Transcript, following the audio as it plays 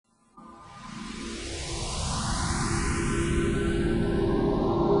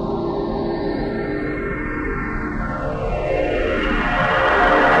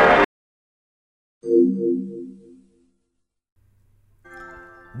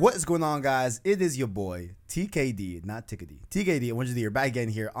What is going on, guys? It is your boy, TKD, not Tickety. TKD, and Winter of the Year, back again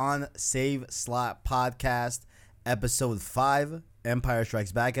here on Save Slot Podcast, episode 5, Empire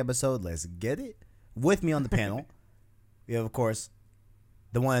Strikes Back episode. Let's get it. With me on the panel, we have, of course,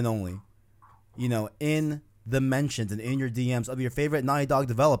 the one and only, in the mentions and in your DMs of your favorite Naughty Dog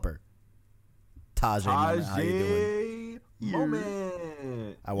developer, Tajay. How you doing?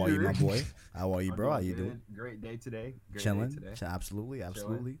 Moment. How are you, my boy? How are you, bro? How you doing? Great day today. Chilling. Absolutely.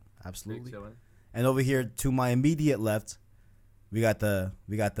 Chilling. And over here to my immediate left, we got the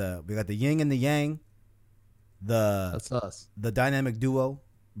yin and the yang. That's us. The dynamic duo,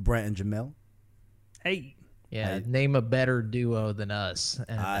 Brent and Jamel. Hey. Yeah, name a better duo than us,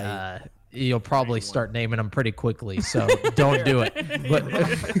 and you'll probably start naming them pretty quickly. So don't do it.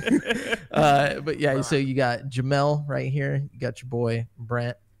 But yeah, so you got Jamel right here. You got your boy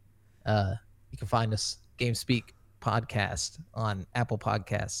Brent. You can find us GameSpeak Podcast on Apple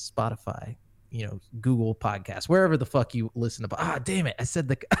Podcasts, Spotify, Google Podcasts, wherever the fuck you listen to. Damn it! I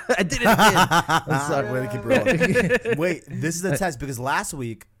said I did it again. I'm sorry. Way to keep rolling. Wait, this is a test because last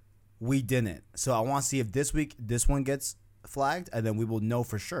week we didn't. So I want to see if this week this one gets flagged, and then we will know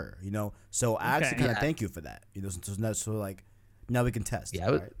for sure. So I actually kind of thank you for that. So like now we can test. Yeah.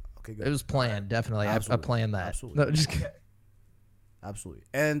 Right? Okay, good. It was planned. Definitely, I planned that. Absolutely. No, just kidding. Absolutely.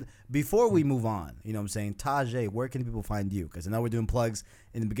 And before we move on, I'm saying, Tajay, where can people find you? Because I know we're doing plugs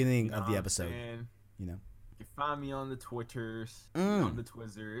in the beginning of the episode. You can find me on the Twitters, on the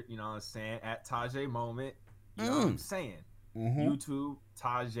Twizzard, you know what I'm saying, at Tajay Moment. You know what I'm saying? YouTube,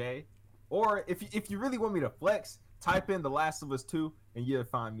 Tajay. Or if you really want me to flex, type in The Last of Us 2 and you'll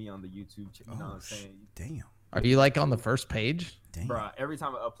find me on the YouTube. You know what I'm saying? Damn. Are you like on the first page? Damn. Bro, every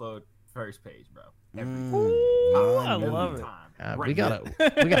time I upload, first page, bro. I love it. We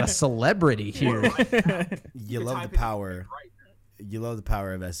got a celebrity here. You love the power. You love the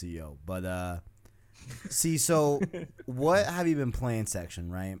power of SEO. But see, so what have you been playing section,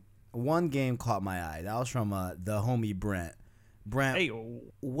 right? One game caught my eye. That was from the homie Brent. Brent, Hey.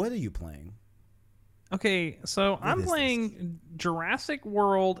 what are you playing? Okay, so I'm playing Jurassic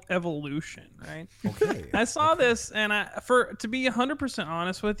World Evolution, right? Okay. I saw this, and to be 100%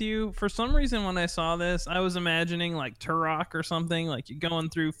 honest with you, for some reason when I saw this, I was imagining like Turok or something, like you're going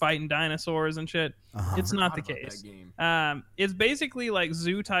through fighting dinosaurs and shit. It's not the case. It's basically like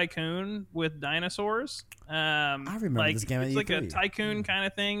Zoo Tycoon with dinosaurs. I remember this game at It's like a E3. tycoon kind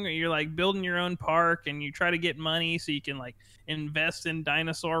of thing where you're like building your own park and you try to get money so you can like invest in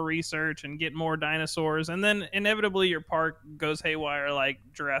dinosaur research and get more dinosaurs, and then inevitably your park goes haywire like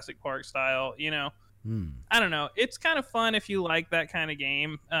Jurassic Park style. I don't know. It's kind of fun if you like that kind of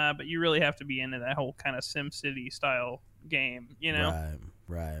game, but you really have to be into that whole kind of SimCity style game.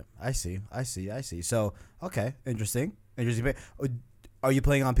 Right. I see. So, okay, interesting. Are you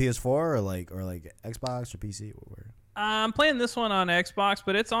playing on PS4 or like Xbox or PC? I'm playing this one on Xbox,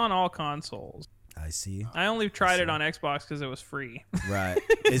 but it's on all consoles. I see. I only tried it on Xbox because it was free. Right.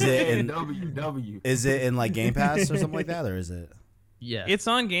 Is it in WW? Is it in like Game Pass or something like that, or is it? Yeah, It's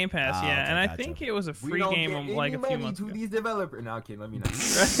on Game Pass, Okay, and I gotcha. think it was a We free don't game get like any a few money months to ago. these developers. No, okay, let me not.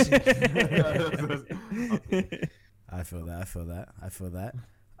 I feel that.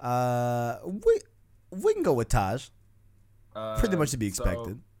 We can go with Taj. Pretty much to be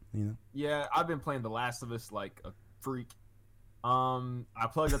expected. Yeah, I've been playing The Last of Us like a freak. I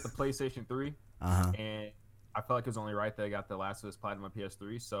plugged up the PlayStation 3, and I felt like it was only right that I got The Last of Us Platinum on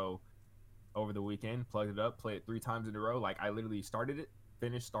PS3. So over the weekend, plugged it up, played it 3 times in a row. Like I literally started it,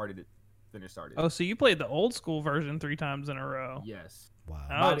 finished, started it, finished, started it. Oh, so you played the old school version 3 times in a row? Yes. Wow. Oh,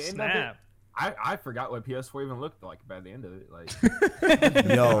 By the end of it, snap. I forgot what PS4 even looked like by the end of it. Like,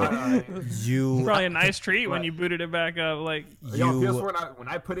 Yo, you Probably a nice treat when you booted it back up. Like, PS4 when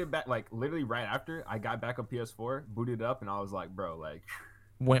I put it back, like literally right after I got back on PS4, booted it up, and I was like, bro, like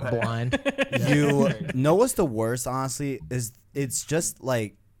went blind. you know what's the worst? Honestly, is it's just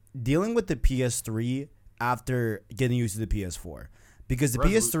like dealing with the PS3 after getting used to the PS4, because the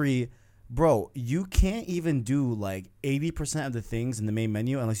PS3. Bro, you can't even do like 80% of the things in the main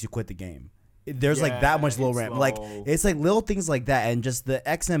menu unless you quit the game. There's like that much low ramp. Like it's like little things like that, and just the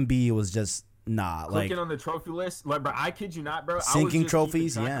XMB was just clicking on the trophy list. Like, bro, I kid you not, bro. Syncing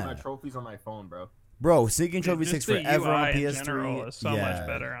trophies, my trophies on my phone, bro. Bro, syncing trophies takes the forever UI on in PS3. general is so much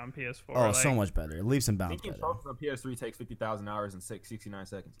better on PS4. Oh, so much better. Leaps and bounds Syncing better. trophies on PS3 takes 50,000 hours and 69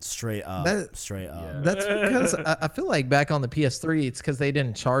 seconds. Straight up. Yeah. That's because I feel like back on the PS3, it's because they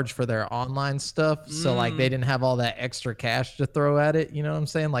didn't charge for their online stuff, so like they didn't have all that extra cash to throw at it. You know what I'm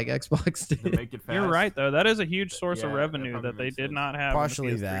saying? Like Xbox did. To make it fast. You're right, though. That is a huge source of Yeah, revenue that that they makes did sense. not have. Partially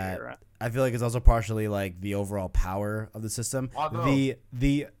in the PS3 that. era. I feel like it's also partially like the overall power of the system. Although-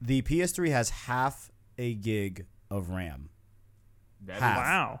 The PS3 has half a gig of RAM. That Half.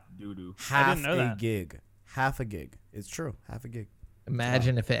 Wow. doo doo. Half know a that. gig. Half a gig. It's true. Half a gig.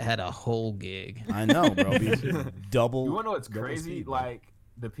 Imagine if it had a whole gig. I know, bro. Double. You wanna know what's double crazy? speed, bro. Like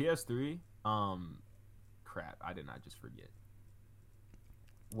the PS3. Crap. I did not just forget.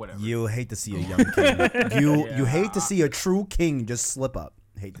 Whatever. You hate to see a young king. You Yeah. hate to see a true king just slip up.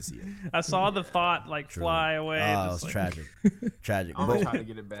 Hate to see it. I saw the thought like True. fly away. Oh, just it's like- tragic. Tragic. I'm gonna But try to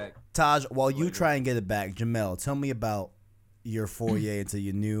get it back. Taj, while you Later. try and get it back, Jamel, tell me about your foray into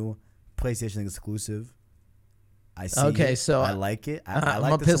your new PlayStation exclusive. I see. Okay, it. so I like it. I I'm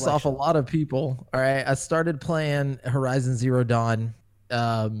like gonna the piss off a selection. lot of people. All right, I started playing Horizon Zero Dawn,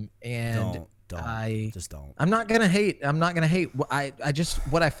 and Don't. I Just don't. I'm not gonna hate. I'm not gonna hate. I just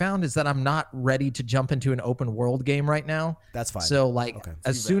what I found is that I'm not ready to jump into an open world game right now. That's fine. So like Okay.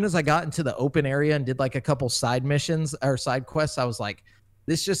 as soon as I got into the open area and did like a couple side missions or side quests, I was like,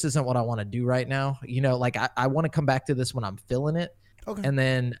 this just isn't what I want to do right now. You know, like I want to come back to this when I'm feeling it. Okay. And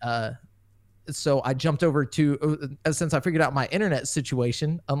then so I jumped over to since I figured out my internet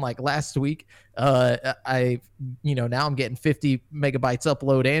situation, unlike last week, I now I'm getting 50 megabytes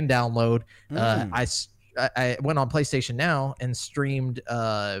upload and download. I went on PlayStation Now and streamed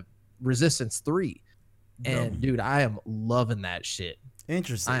Resistance 3. And dude, I am loving that shit.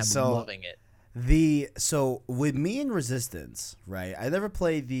 Interesting. I am So loving it. So with me and Resistance, right? I never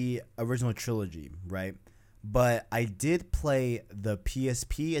played the original trilogy, right? But I did play the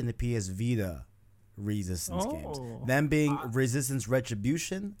PSP and the PS Vita Resistance games. Oh. Them being Resistance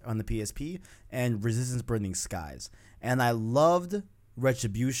Retribution on the PSP and Resistance Burning Skies. And I loved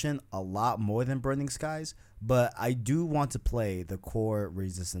Retribution a lot more than Burning Skies, but I do want to play the core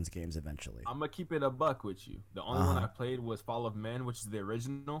Resistance games eventually. I'm gonna keep it a buck with you. The only one I played was Fall of Men, which is the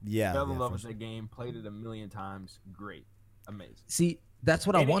original. Yeah, Fell in yeah, love for with sure. that game. Played it a million times. Great, amazing. See, that's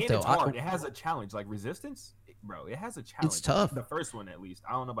what I And want though. It's hard. It has a challenge. Like Resistance, bro. It has a challenge. tough. The first one, at least.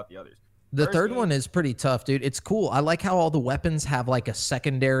 I don't know about the others. The First third game- one is pretty tough, dude. It's cool. I like how all the weapons have like a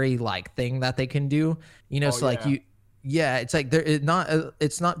secondary like thing that they can do. You know, Oh, so like yeah. it's like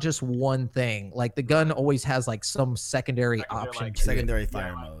it's not just one thing. Like the gun always has like some secondary Secondary, option like, to it. Secondary fire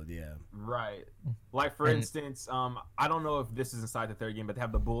Yeah, like- mode, yeah. Right. Like for And- instance, I don't know if this is inside the third game, but they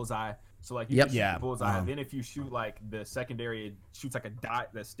have the bullseye. So like you Yep. can shoot Yeah, the bullseye, uh-huh. and then if you shoot like the secondary, it shoots like a dot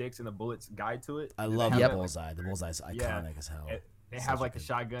that sticks, and the bullets guide to it. I And they love have the that, like, bullseye. The bullseye's iconic Yeah. as hell. They Such have a like the good-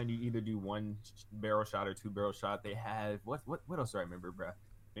 shotgun. You either do one barrel shot or two barrel shot. They have what else do I remember, bruh?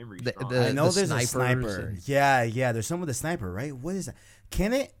 Memory The- strong. the- I know there's a snipers sniper. and- Yeah. There's some with a sniper, right? What is that?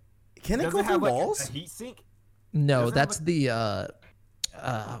 Can it Does go it through have like walls? a heat sink? No, Doesn't it that's have, the man,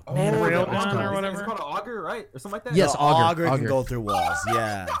 Oh, what rail the hell's gun called? or whatever? It's called an auger, right, or something like that. Yes, The auger, can auger. go through walls.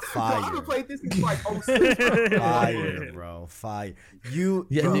 Yeah, I fire, haven't played this since like 06, bro. fire, bro, fire. You,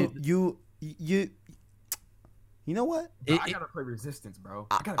 Yeah, bro, dude. you know what? It- I it- gotta play Resistance, bro.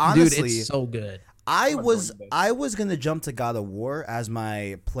 I- I gotta honestly, dude, it's so good. I gonna was go eBay. I was gonna jump to God of War as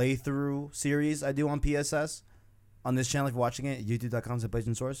my playthrough series I do on PSS on this channel. If you're watching it,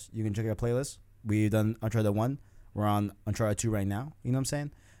 youtube.com/PlayStation Source. You can check out playlist. We've done Uncharted 1. We're on Uncharted 2 right now. You know what I'm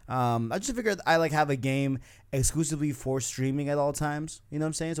saying? I just figured I like have a game exclusively for streaming at all times. You know what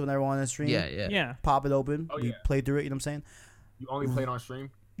I'm saying? So whenever I want to stream, Yeah, yeah. Yeah. pop it open. Oh, we yeah. play through it. You know what I'm saying? You only played on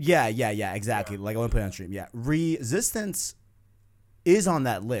stream. Yeah, exactly. Like I want to play on stream. Yeah, Resistance is on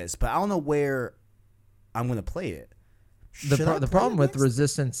that list, but I don't know where I'm gonna play it. The Should I play problem it with next?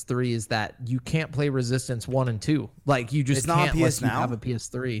 Resistance 3 is that you can't play Resistance 1 and 2. Like you just It's not on can't unless PS you Now? have a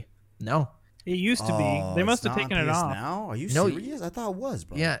PS3. No. It used to Oh, be. They must it's have not on taken it PS off. Now? Are you No, serious? I thought it was,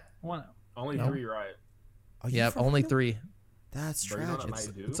 bro. Yeah. One- Only No. 3, right? Are you Yeah, for only real? 3. That's Bro, you know what I tragic.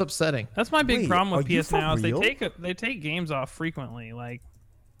 might do? It's upsetting. That's my big Wait, problem with are you PS for Now is real? they take games off frequently. Like,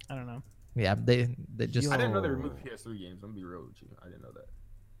 I don't know. Yeah, they just Yo. I didn't know they Oh. removed PS3 games. I'm gonna be real with you. I didn't know that.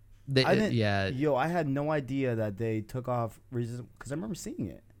 they, I didn't. yeah. Yo, I had no idea that they took off Resistance because I remember seeing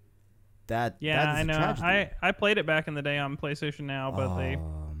it. Yeah, that is I a know. tragedy. I played it back in the day on PlayStation Now, but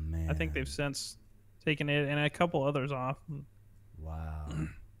Oh man. I think they've since taken it and a couple others off. Wow. It's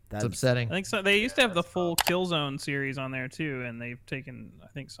That's upsetting. I think so. They used to have the full Killzone series on there too, and they've taken I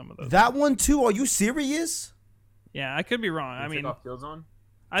think some of those. that one too. Are you serious? Yeah, I could be wrong. They I took mean, off Killzone.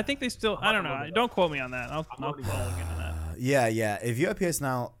 I think they still. I don't know. look it Don't quote me on that. I'll I'm I'll already look going. into that. Yeah. If you're at PS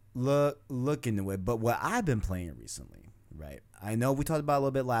Now, look into it. But what I've been playing recently, right? I know we talked about it a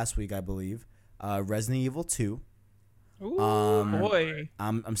little bit last week, I believe. Resident Evil 2. Ooh, Um, boy.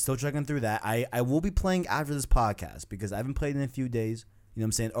 I'm still checking through that. I will be playing after this podcast because I haven't played in a few days. You know what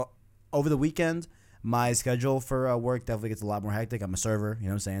I'm saying? Over the weekend, my schedule for work definitely gets a lot more hectic. I'm a server, you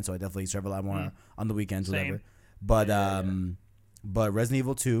know what I'm saying? So I definitely serve a lot more on the weekends, Same. whatever. But Resident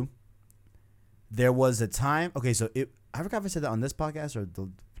Evil 2, there was a time. Okay, so I forgot if I said that on this podcast or the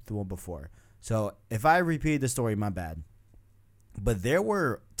one before. So if I repeat the story, my bad. But there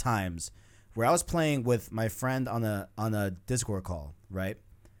were times where I was playing with my friend on a Discord call, right?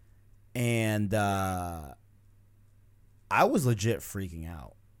 And I was legit freaking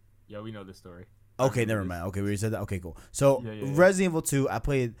out. Yeah, we know this story. Okay, never mind. Okay, we already said that. Okay, cool. So Yeah. Resident Evil 2, I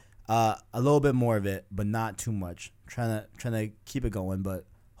played a little bit more of it, but not too much. Trying to keep it going, but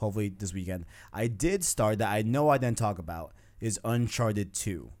hopefully this weekend. I did start that I know I didn't talk about is Uncharted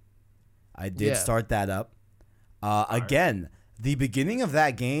 2. I did start that up. Again, the beginning of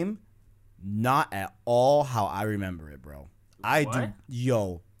that game, not at all how I remember it, bro. I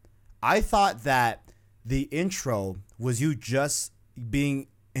thought that the intro was you just being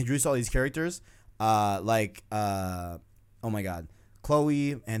introduced to all these characters, oh my god,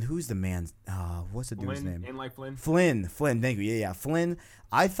 Chloe and who's the man? What's the dude's name? Flynn. Thank you. Yeah. Flynn.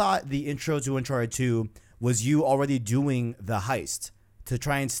 I thought the intro to Uncharted 2 was you already doing the heist to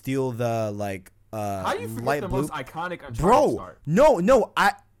try and steal the How do you forget the most iconic Uncharted start? No,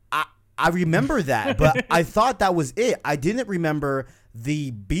 I remember that, but I thought that was it. I didn't remember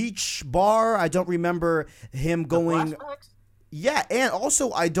the beach bar. I don't remember him going. Yeah, and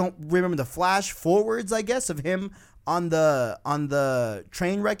also I don't remember the flash forwards, I guess, of him on the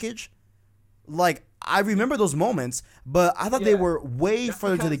train wreckage. Like, I remember those moments, but I thought they were way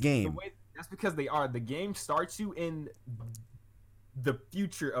further to the game. That's because they are. The game starts you in the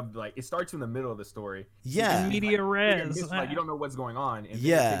future of, like, it starts you in the middle of the story. Yeah. Media res. You don't know what's going on. And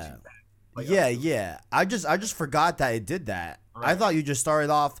yeah. Yeah. I just forgot that it did that. Right. I thought you just started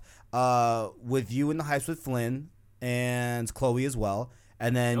off with you in the heist with Flynn and Chloe as well,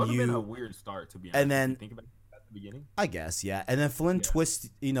 and then it would have been a weird start, to be honest. And then think about it at the beginning. I guess, yeah. And then Flynn twists,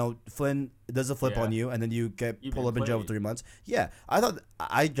 Flynn does a flip on you, and then you get pulled up in jail for 3 months. Yeah,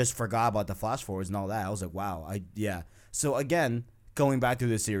 I just forgot about the flash forwards and all that. I was like, wow, So again, going back through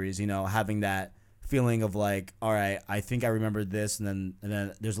the series, having that feeling of like, all right, I think I remembered this, and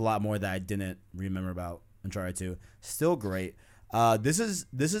then there's a lot more that I didn't remember about Uncharted 2. Still great. This is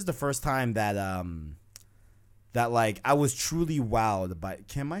the first time that that like I was truly wowed by.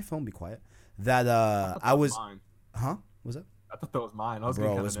 Can my phone be quiet? That I was. Mine. Huh? Was it? I thought that was mine. I was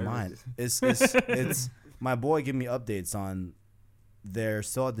Bro, it's mine. It's my boy giving me updates on. They're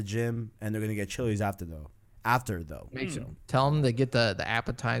still at the gym and they're gonna get Chili's after though. Make sure. Tell them to get the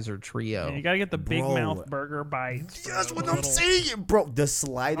appetizer trio. Yeah, you gotta get the big mouth burger bites. That's what I'm saying, bro. The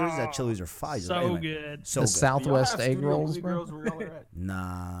sliders at Chili's are fire. So anyway, good. So the good. Southwest egg rolls, bro.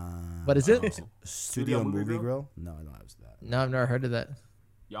 Nah. What is it? Studio Movie Grill? No, I don't have that. No, I've never heard of that.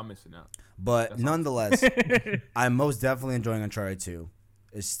 Y'all missing out. But nonetheless, I'm most definitely enjoying Uncharted 2.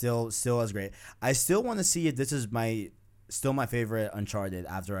 It's still as great. I still want to see if this is still my favorite Uncharted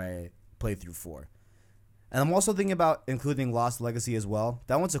after I play through 4. And I'm also thinking about including Lost Legacy as well.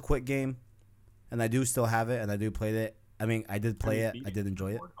 That one's a quick game, and I do still have it, and I do play it. I mean, I did play it. I did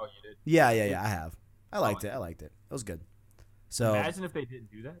enjoy it. Oh, you did? Yeah, I have. I liked it. It was good. So imagine if they didn't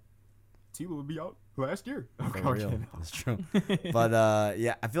do that. T-Will would be out last year. For real. That's true. But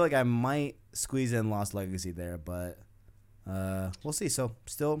yeah, I feel like I might squeeze in Lost Legacy there, but we'll see. So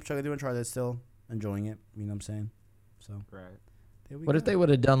still trying to do Uncharted, still enjoying it. You know what I'm saying? So right. What if they would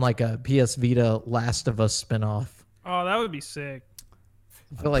have done like a PS Vita Last of Us spinoff? Oh, that would be sick.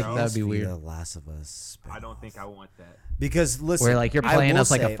 I feel like that would be weird. Last of Us spinoff. I don't think I want that. Because listen, where like you're playing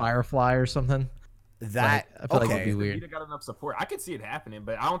as like a Firefly or something. That I feel like that'd be weird. Vita got enough support. I could see it happening,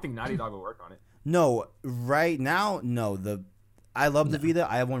 but I don't think Naughty Dog will work on it. No, right now, no. I love the Vita.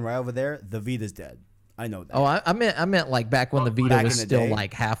 I have one right over there. The Vita's dead. I know that. Oh, I meant like back when the Vita was still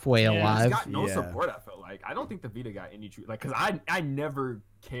like halfway alive. It's got no support. I felt like I don't think the Vita got any true, like, because I never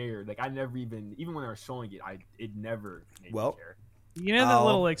cared. Like, I never even when they were showing it, it never made me care. You know that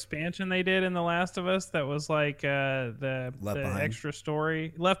little expansion they did in The Last of Us that was like the extra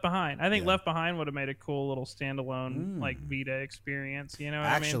story Left Behind. I think Left Behind would have made a cool little standalone like Vita experience. You know what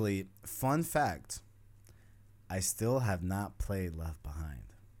Actually, I mean? Fun fact, I still have not played Left Behind.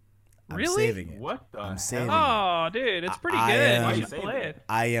 I'm really? saving it. What the I'm saving it. Oh, dude, it's pretty good. You should play it.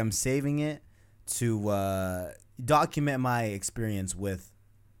 I am saving it to document my experience with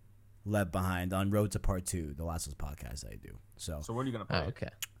Left Behind on Road to Part 2, the Last of Us podcast I do. So when are you gonna play? Okay.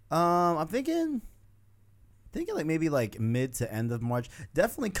 I'm thinking like maybe like mid to end of March.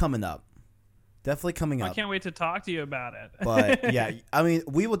 Definitely coming up. I can't wait to talk to you about it. But yeah, I mean,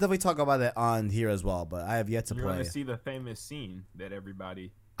 we will definitely talk about it on here as well. But I have yet to You're play. gonna see the famous scene that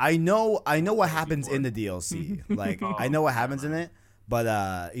everybody. I know what happens in the DLC. Like Oh, I know what happens never in it, but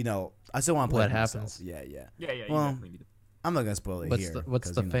I still want to play What it myself. happens? Yeah. Yeah. You Well, definitely need to. I'm not gonna spoil it here. What's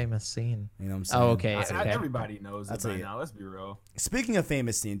 'cause, the famous scene? You know what I'm saying? Oh, okay. Everybody knows That's it by it. now. Let's be real. Speaking of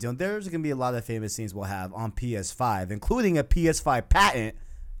famous scenes, there's gonna be a lot of famous scenes we'll have on PS5, including a PS5 patent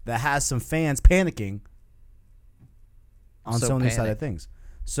that has some fans panicking on So Sony's side panic. of things.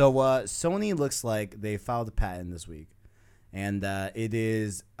 So Sony looks like they filed a patent this week, and it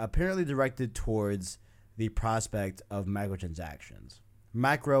is apparently directed towards the prospect of microtransactions. I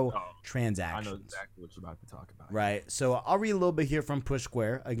Microtransactions. know exactly what you're about to talk about. Right. So I'll read a little bit here from Push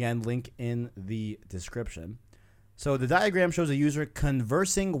Square. Again, link in the description. So the diagram shows a user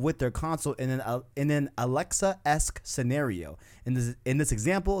conversing with their console in an Alexa-esque scenario. In this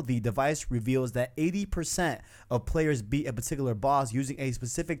example, the device reveals that 80% of players beat a particular boss using a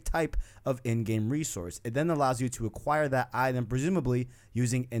specific type of in-game resource. It then allows you to acquire that item, presumably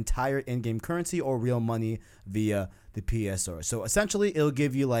using entire in-game currency or real money via the PS Store. So essentially, it'll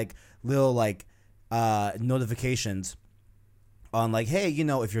give you like little notifications on like, hey,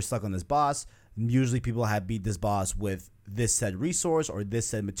 if you're stuck on this boss. Usually people have beat this boss with this said resource or this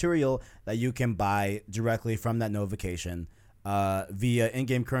said material that you can buy directly from that notification via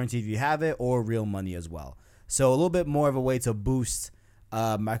in-game currency if you have it, or real money as well. So a little bit more of a way to boost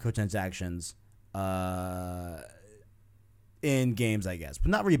microtransactions in games, I guess.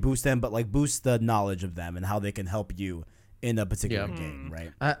 But not really boost them, but like boost the knowledge of them and how they can help you in a particular game,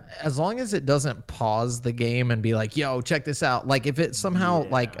 right? As long as it doesn't pause the game and be like, yo, check this out. Like if it somehow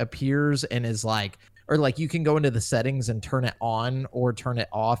like appears and is like, or like you can go into the settings and turn it on or turn it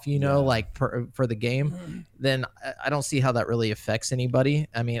off, like for the game, then I don't see how that really affects anybody.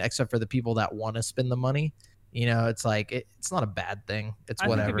 I mean, except for the people that want to spend the money. It's like it's not a bad thing. It's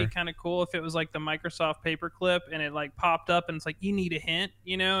whatever. I think it'd be kind of cool if it was like the Microsoft paperclip and it like popped up and it's like, you need a hint,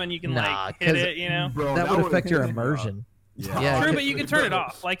 and you can like hit it, Bro, that would affect your immersion. Yeah. True, but you can turn it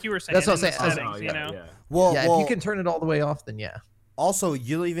off, like you were saying. That's what I'm in the saying. settings, Yeah. Well, if you can turn it all the way off, then yeah. Also,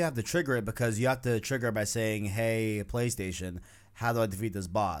 you don't even have to trigger it because you have to trigger it by saying, "Hey, PlayStation, how do I defeat this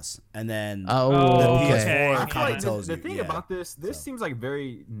boss?" And then the PS4 I feel kind like of tells the you. thing about this seems like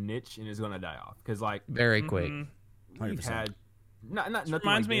very niche and is going to die off because like Very quick. we've 100%. had nothing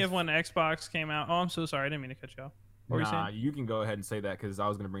Reminds like me this. of when Xbox came out. Oh, I'm so sorry. I didn't mean to cut you off. What were you saying? You can go ahead and say that because I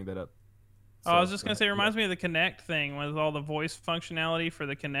was going to bring that up. I was just gonna say, it reminds me of the Kinect thing with all the voice functionality for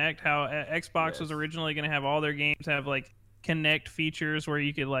the Kinect. How Xbox was originally gonna have all their games have like Kinect features where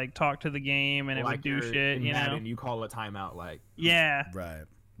you could like talk to the game and it would do shit. And you call a timeout, like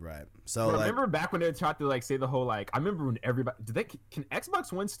Right. So Bro, remember back when they tried to like say the whole like I remember when everybody can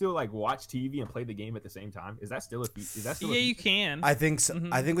Xbox One still like watch TV and play the game at the same time? Is that still a you can. I think so.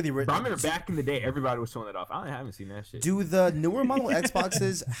 I think with the But I remember back in the day everybody was showing it off. I haven't seen that shit. Do the newer model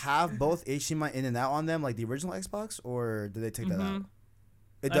Xboxes have both HDMI in and out on them, like the original Xbox, or did they take that out?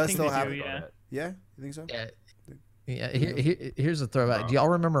 It does still have. Yeah. Yeah, you think so? Yeah. Here's a throwback. Do y'all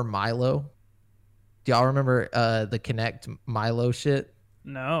remember Milo? Do y'all remember the Kinect Milo shit?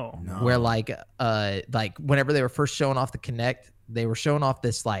 No. Where like whenever they were first showing off the Kinect, they were showing off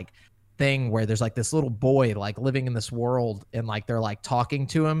this like thing where there's like this little boy like living in this world and like they're like talking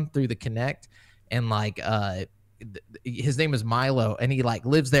to him through the Kinect and like his name is Milo and he like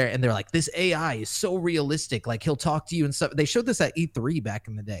lives there and they're like, this AI is so realistic, like he'll talk to you and stuff. They showed this at E3 back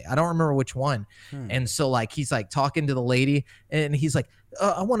in the day. I don't remember which one. And so like he's like talking to the lady and he's like,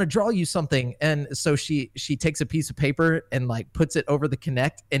 I want to draw you something. And so she takes a piece of paper and like puts it over the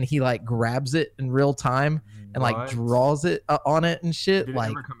Kinect and he like grabs it in real time and like draws it on it and shit. Did like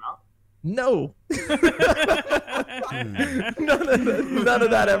it ever come out? no. None of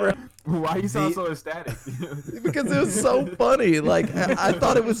that ever. Why you sound so ecstatic? Because it was so funny. Like I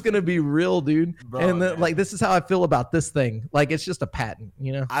thought it was gonna be real, dude. Bro, and like this is how I feel about this thing. Like it's just a patent,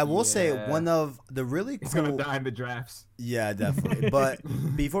 I will say one of the really cool. It's gonna die in the drafts. Yeah, definitely. But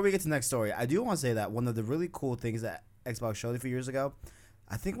before we get to the next story, I do want to say that one of the really cool things that Xbox showed a few years ago,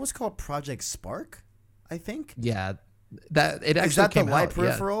 I think it was called Project Spark. I think. Yeah, that it actually is that came the light out,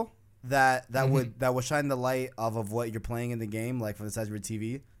 peripheral that would shine the light off of what you're playing in the game, like from the size of your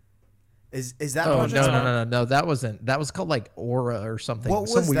TV. Is that? Oh Project Spark? no, that wasn't. That was called like Aura or something. What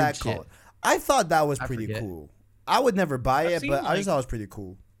Some was weird that shit. called? I thought that was pretty forget. cool. I would never buy it, seen, but I just like- thought it was pretty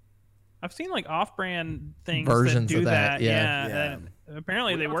cool. I've seen like off-brand things Versions that do of that, yeah. that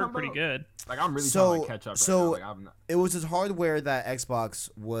apparently What they y'all work talking pretty about? good. Like I'm really So- trying to catch up. so- right now. Like, I'm not, It was this hardware that Xbox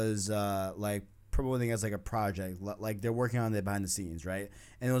was like promoting as like a project, like they're working on it behind the scenes, right?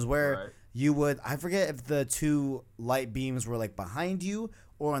 And it was where Right. you would, I forget if the two light beams were like behind you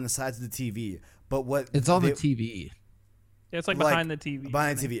or on the sides of the TV, but what It's on they- the TV. Yeah, it's like behind the TV.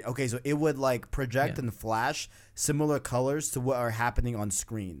 Behind the TV. Okay, so it would like project Yeah. and flash similar colors to what are happening on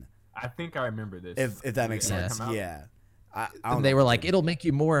screen. I think I remember this. If that makes Yeah. sense. Yeah. I don't And they know. were like, it'll make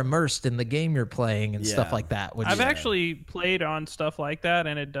you more immersed in the game you're playing and stuff Yeah. like that. Which, I've actually played on stuff like that,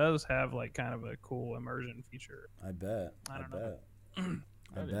 and it does have like kind of a cool immersion feature. I bet. I don't know. bet.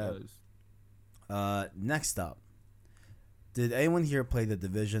 I That it bet. does. Next up, did anyone here play the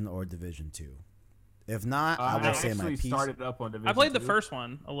Division or Division 2? If not, I will say my actually piece. started up on Division. I played the 2. first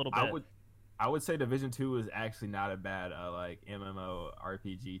one a little bit. I would say Division 2 is actually not a bad like MMO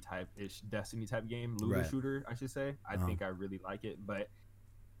RPG type ish Destiny type game, looter Right. shooter, I should say. I Uh-huh. think I really like it, but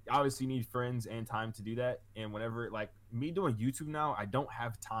obviously you need friends and time to do that. And whenever like me doing YouTube now, I don't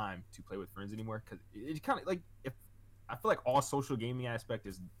have time to play with friends anymore because it kind of like if I feel like all social gaming aspect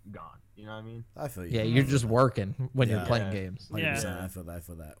is gone. You know what I mean? I feel you. yeah, you're just working when Yeah. you're playing Yeah. games. 100%. Yeah. I feel that. I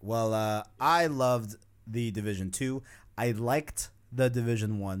feel that. Well, I loved the Division 2. I liked the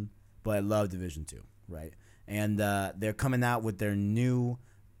Division 1, but I love Division 2, right? And they're coming out with their new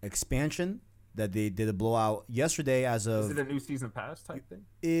expansion that they did a blowout yesterday as of... Is it a new season pass type thing?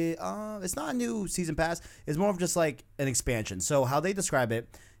 It's not a new season pass. It's more of just like an expansion. So how they describe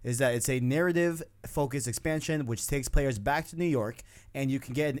it is that it's a narrative-focused expansion which takes players back to New York, and you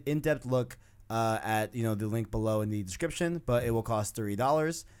can get an in-depth look at the link below in the description. But it will cost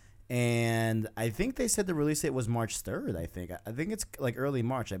 $30, and I think they said the release date was March 3rd. I think it's like early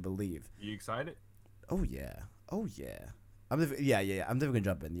March, I believe. You excited? Oh yeah. I'm definitely gonna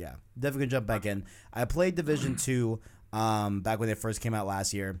jump in. Yeah, definitely gonna jump back in. I played Division 2 back when it first came out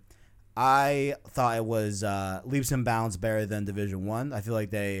last year. I thought it was leaps and bounds better than Division 1. I feel like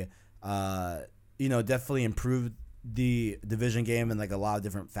they definitely improved the Division game in like a lot of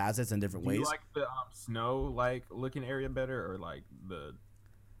different facets and different Do ways. you like the snow like looking area better or like the?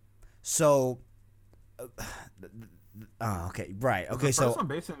 So okay, right. Okay, Was the so first one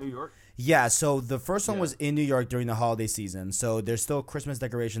based in New York? yeah, so the first one Yeah. was in New York during the holiday season. So there's still Christmas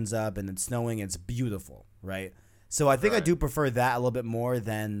decorations up and it's snowing. It's beautiful, right? So I think I Right. do prefer that a little bit more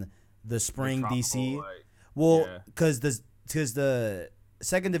than the spring tropical, DC. like- Well, yeah. because the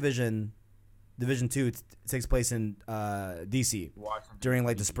second division, Division 2, takes place in DC Washington, during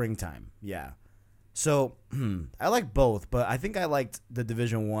like the DC. springtime. Yeah. So I like both, but I think I liked the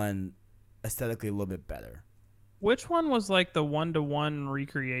Division 1 aesthetically a little bit better. Which one was like the 1-to-1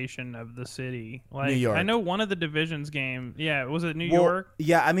 recreation of the city? Like New York. I know one of the Divisions game. Yeah, was it New Well, York?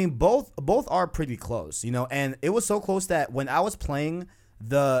 Yeah, I mean both are pretty close, and it was so close that when I was playing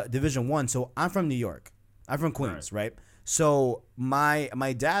the Division 1, so I'm from New York. I'm from Queens, right? So my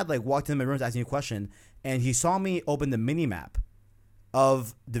dad like walked into my room to ask me a question, and he saw me open the mini map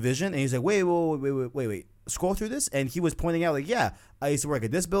of Division, and he's like, wait, scroll through this, and he was pointing out like, yeah, I used to work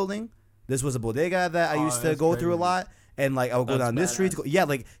at this building. This was a bodega that I used to that's go through a crazy. lot, and like I would go That's down this street. To go, yeah,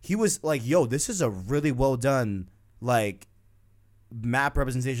 like he was like, yo, this is a really well done like map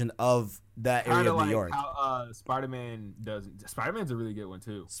representation of that area Kinda of like New York. how Spider-Man does. Spider-Man's a really good one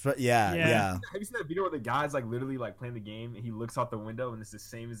too. Yeah. Yeah. Have you seen that video where the guy's like literally like playing the game and he looks out the window and it's the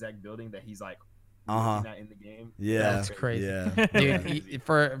same exact building that he's like looking at in the game? Yeah. That's crazy. Yeah. Dude,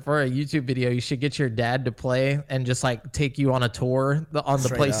 for a YouTube video, you should get your dad to play and just like take you on a tour on the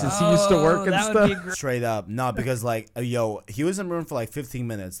Straight places up. he used to work and that would be stuff. great. Straight up. No, because like he was in the room for like 15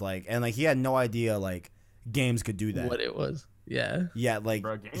 minutes, like, and like he had no idea like games could do that. What it was. Yeah. Yeah, like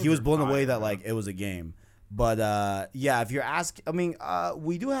Bro, games he was are blown away fire, that bro. like it was a game. But yeah, if you're asking, I mean,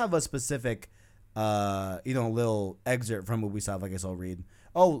 we do have a specific little excerpt from Ubisoft. I guess I'll read.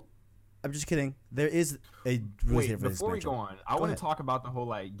 Oh, I'm just kidding. There is a release date Wait, for this before we expansion. go on, I Go want ahead. to talk about the whole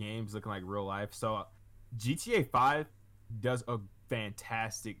like games looking like real life. So, GTA 5 does a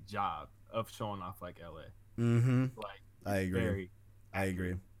fantastic job of showing off like LA. Mm-hmm. Like, I agree. very. I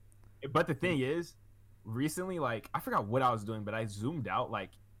agree. But the thing is, recently, like I forgot what I was doing, but I zoomed out.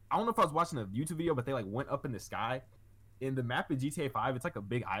 Like I don't know if I was watching a YouTube video, but they like went up in the sky. In the map of GTA 5, it's like a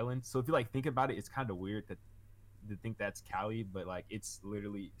big island. So if you like think about it, it's kind of weird to think that's Cali, but like it's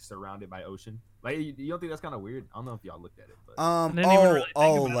literally surrounded by ocean. Like you don't think that's kind of weird? I don't know if y'all looked at it, but I didn't even really think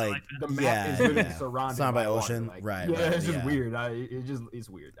about it like like that. the map yeah, is literally yeah. surrounded Surrounded by water, ocean. like- Right, Yeah, right, it's just yeah. weird. It's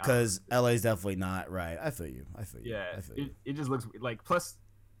weird. I don't know. because LA is definitely not right. I feel you. I feel you. Yeah, I feel you. it just looks like. Plus,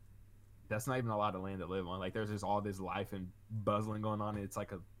 that's not even a lot of land to live on. Like, there's just all this life and buzzing going on. And it's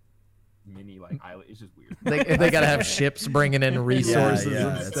like a mini like island. It's just weird. They gotta have ships bringing in resources Yeah,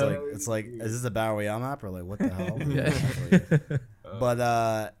 and it's stuff. like is this a Battle Royale map or like what the hell? Yeah. I feel you.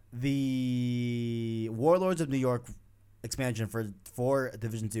 But the Warlords of New York expansion for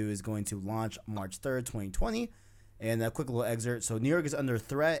Division 2 is going to launch March 3rd, 2020. And a quick little excerpt. So New York is under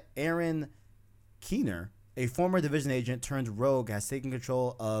threat. Aaron Keener A former Division agent turned rogue has taken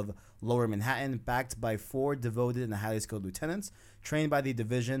control of Lower Manhattan, backed by 4 devoted and highly skilled lieutenants trained by the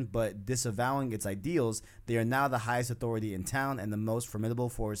Division, but disavowing its ideals. They are now the highest authority in town and the most formidable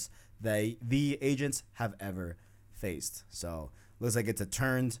force the agents have ever faced. So looks like it's a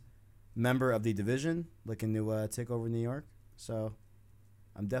turned member of the Division looking to take over New York. So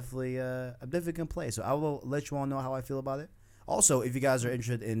I'm definitely gonna play. So I will let you all know how I feel about it. Also, if you guys are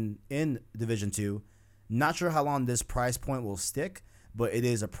interested in Division 2, not sure how long this price point will stick, but it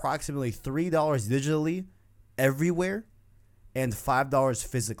is approximately $3 digitally everywhere and $5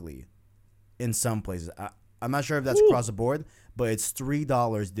 physically in some places. I'm not sure if that's across the board, but it's $3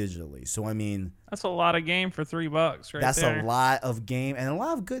 digitally. So, I mean, that's a lot of game for $3 right that's there. a lot of game and a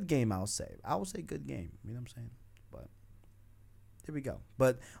lot of good game, I'll say. I will say good game. You know what I'm saying? But there we go.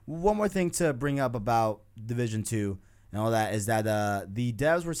 But one more thing to bring up about Division 2 and all that is that the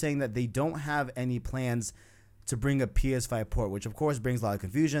devs were saying that they don't have any plans to bring a PS5 port, which of course brings a lot of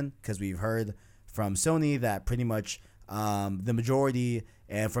confusion because we've heard from Sony that pretty much the majority,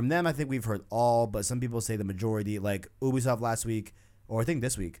 and from them I think we've heard all, but some people say the majority, like Ubisoft last week, or I think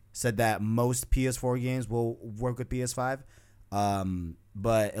this week, said that most PS4 games will work with PS5.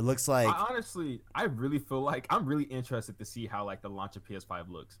 But it looks like I really feel like I'm really interested to see how like the launch of PS5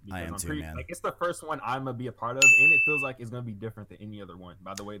 looks. Because I am too, man. Like it's the first one I'm gonna be a part of, and it feels like it's gonna be different than any other one.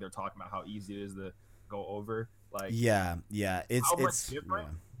 By the way, they're talking about how easy it is to go over. Like yeah, it's how much it's different,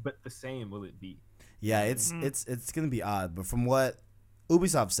 yeah. but the same will it be? Yeah, it's gonna be odd. But from what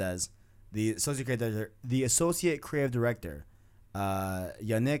Ubisoft says, the associate creative director,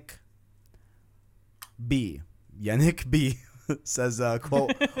 Yannick B. says,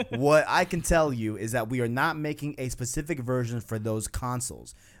 quote, "What I can tell you is that we are not making a specific version for those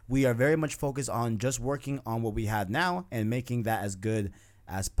consoles. We are very much focused on just working on what we have now and making that as good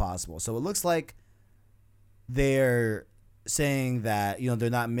as possible." So it looks like they're saying that, you know, they're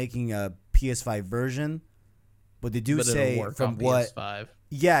not making a PS5 version, but they do say from what PS5.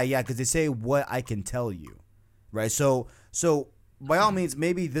 Yeah, because they say what I can tell you, right? So by all means,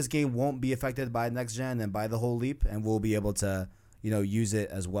 maybe this game won't be affected by next gen and by the whole leap, and we'll be able to, you know, use it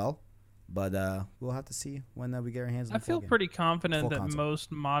as well. But we'll have to see when we get our hands on I the full feel game. pretty confident that console.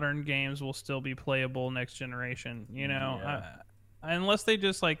 most modern games will still be playable next generation. You know, Yeah. unless they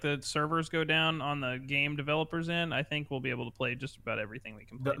just like the servers go down on the game developers end, I think we'll be able to play just about everything we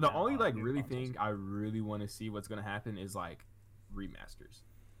can play. The now only on like new really consoles. thing I really want to see what's gonna happen is like remasters.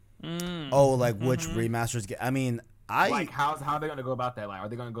 Oh, like which Mhm. remasters get? I mean, Like how are they gonna go about that? Like, are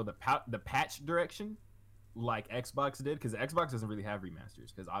they gonna go the patch direction, like Xbox did? Because Xbox doesn't really have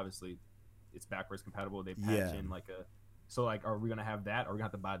remasters because obviously it's backwards compatible. They patch in like a. So like, are we gonna have that, or are we gonna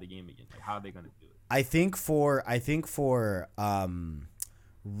have to buy the game again? Like, how are they gonna do it? I think for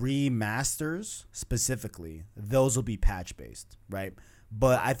remasters specifically, those will be patch based, right?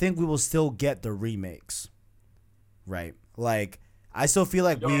 But I think we will still get the remakes, right? Like I still feel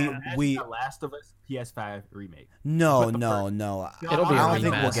like we The Last of Us PS5 remake. no. It'll be I a don't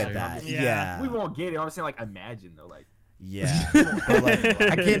think we'll remaster. get that. Yeah. Yeah, We won't get it. I'm saying like imagine though, like yeah. But, like,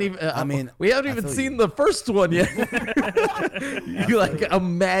 I can't even. I mean, we haven't I even feel seen you. the first one yet. You like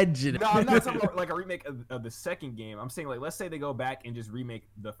imagine. no, I'm not talking about like a remake of the second game. I'm saying like let's say they go back and just remake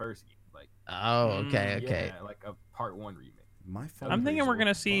the first game, like Oh, okay. yeah, like a part 1 remake. my phone I'm thinking is we're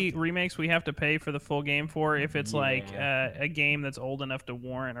gonna see bugging. remakes we have to pay for the full game for if it's like Yeah. a game that's old enough to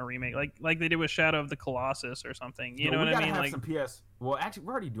warrant a remake, like they did with Shadow of the Colossus or something. You No, know we what I gotta mean? have Like, some PS. Well, actually,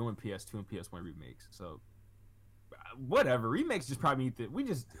 we're already doing PS2 and PS1 remakes, so whatever. Remakes just probably need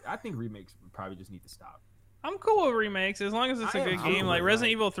to. I think remakes probably just need to stop. I'm cool with remakes as long as it's a I am good cool game. with Like it, Resident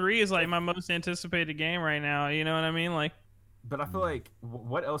like- Evil 3 is like my most anticipated game right now. You know what I mean? Like, But I feel like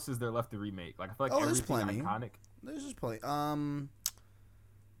what else is there left to remake? Like I feel like Oh, there's everything plenty. iconic. There's just plenty.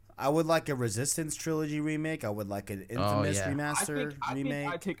 I would like a Resistance trilogy remake. I would like an Infamous yeah. remaster I think remake.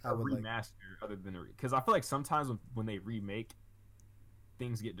 I take a would like. remaster other than a because I feel like sometimes when they remake,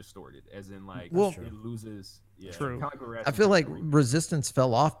 things get distorted. As in like Well- it loses. Yeah, True. kinda like with I Resident feel like Evil remake. Resistance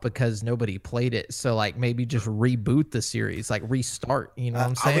fell off because nobody played it. So like maybe just reboot the series, like restart. You know what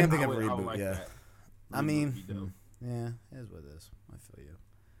I'm I saying? think I of would reboot, like yeah. that. I Reboot mean, would be dope. yeah, it is what it is. I feel you.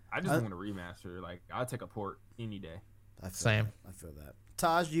 I just want a remaster. Like I'd take a port any day. I feel Same. That. I feel that.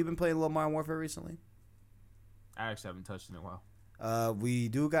 Taj, you been playing a little Modern Warfare recently? I actually haven't touched it in a while. We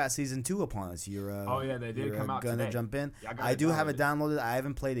do got season 2 upon us. You're Oh, yeah, they did you're, come out gonna today. jump in. Yeah, I got I it do have it downloaded. downloaded. I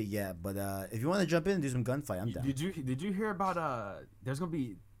haven't played it yet, but if you want to jump in and do some gunfight, I'm down. Did you hear about there's gonna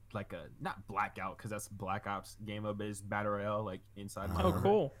be like a not blackout because that's Black Ops game of is battle royale like inside. Oh, oh, Modern Warfare.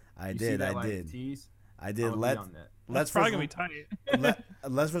 cool. I You see did. that, I like, did. tease? I did. That's Let's probably first, gonna be tight.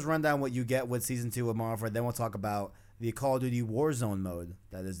 let's first run down what you get with season 2 of Modern Warfare. Then we'll talk about the Call of Duty Warzone mode.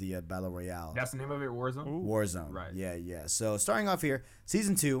 That is the battle royale. That's the name of it, Warzone. Ooh. Warzone. Right. Yeah. So starting off here,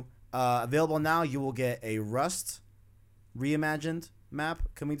 season 2, available now. You will get a Rust reimagined map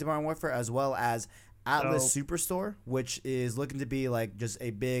coming to Modern Warfare, as well as Atlas Superstore, which is looking to be like just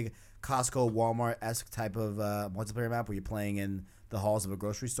a big Costco, Walmart-esque type of multiplayer map where you're playing in the halls of a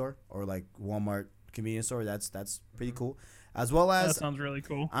grocery store or like Walmart convenience store. That's pretty cool. As well as That sounds really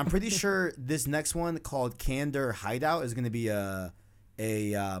cool. I'm pretty sure this next one called Candor Hideout is going to be oh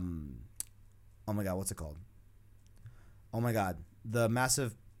my god, what's it called? Oh my god, the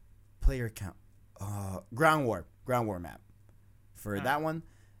massive player count, Ground War map for that one.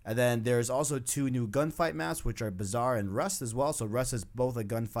 And then there's also 2 new gunfight maps, which are Bazaar and Rust as well. So Rust is both a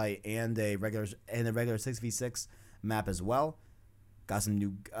gunfight and a regular 6v6 map as well. Got some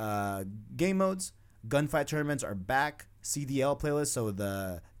new game modes. Gunfight tournaments are back. CDL playlist, so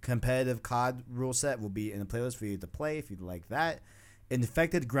the competitive COD rule set will be in the playlist for you to play if you'd like that.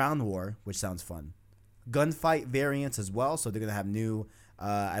 Infected Ground War, which sounds fun. Gunfight variants as well, so they're going to have new,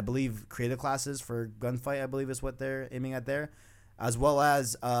 I believe, creative classes for Gunfight, I believe is what they're aiming at there. As well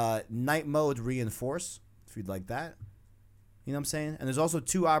as Night Mode Reinforce, if you'd like that. You know what I'm saying? And there's also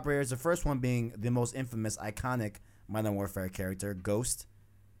 2 operators, the first one being the most infamous, iconic Modern Warfare character, Ghost,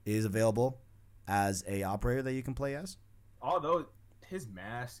 is available as a operator that you can play as. Although his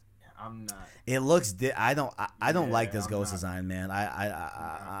mask, I'm not. It looks. I don't like this Ghost design, man.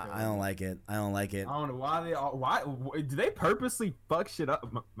 I don't like it. I don't like it. I don't know why they all. Why do they purposely fuck shit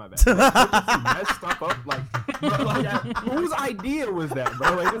up? My bad. They purposely mess stuff up. Like, bro, whose idea was that,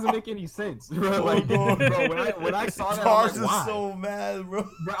 bro? Like, it doesn't make any sense, bro. Like, bro, when I saw that, I was like, why? So mad, bro.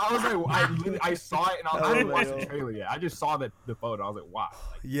 Bro, I was like, I saw it and I didn't watch the trailer yet. I just saw the photo. I was like, why?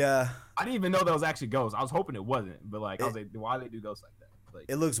 Like, yeah. I didn't even know that was actually Ghost. I was hoping it wasn't, but like, I was like, why do they do Ghost like that? Like,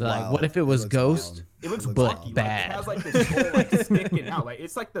 it looks like, wild. what if it was Ghost? It looks but bulky, bad. Like, it has like this whole like sticking out. Like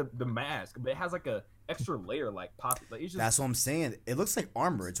it's like the mask, but it has like a extra layer like pop. Like it's just. That's what I'm saying. It looks like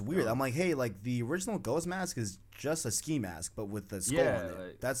armor. It's weird. I'm like, hey, like the original Ghost mask is just a ski mask, but with the skull on it.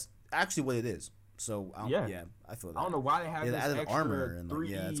 Like, that's actually what it is. So I feel that. I don't know why they have this added extra armor and like, 3D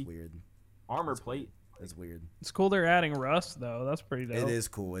yeah, it's weird. Armor plate. It's weird. It's cool they're adding Rust though. That's pretty dope. It is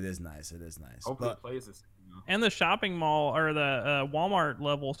cool. It is nice. It is nice. Hopefully But it plays this. And the shopping mall or the Walmart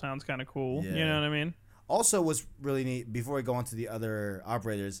level sounds kind of cool. Yeah. You know what I mean? also, what's really neat, before we go on to the other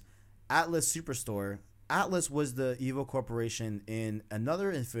operators, Atlas Superstore. Atlas was the evil corporation in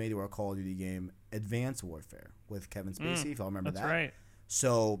another Infinity War Call of Duty game, Advanced Warfare, with Kevin Spacey, if y'all remember That's that. right.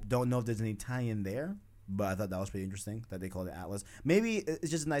 So, don't know if there's any tie-in there, but I thought that was pretty interesting that they called it Atlas. Maybe it's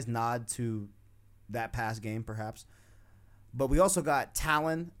just a nice nod to that past game, perhaps. But we also got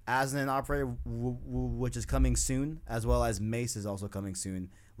Talon as an operator, which is coming soon, as well as Mace is also coming soon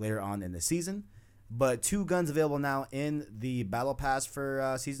later on in the season. But 2 guns available now in the Battle Pass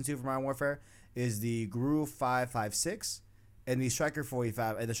for Season 2 for Modern Warfare is the GRU 5.56 and the Striker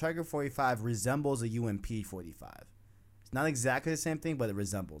 45. And the Striker 45 resembles a UMP 45. It's not exactly the same thing, but it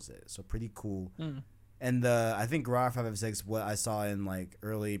resembles it. So pretty cool. Mm. And I think GRU 5.56, what I saw in like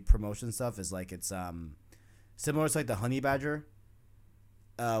early promotion stuff is like it's similar to like the Honey Badger,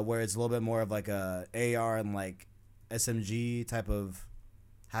 where it's a little bit more of like a AR and like SMG type of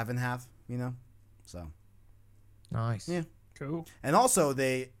half and half, you know? So Nice. Yeah. Cool. And also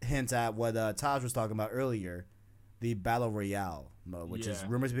they hint at what Taj was talking about earlier, the Battle Royale mode, which is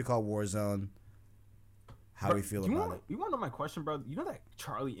rumored to be called Warzone. How we feel about it. You want to know my question, bro? You know that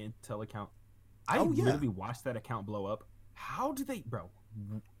Charlie Intel account? I literally watched that account blow up. How do they, bro?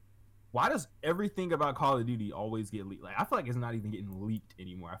 Why does everything about Call of Duty always get leaked? Like, I feel like it's not even getting leaked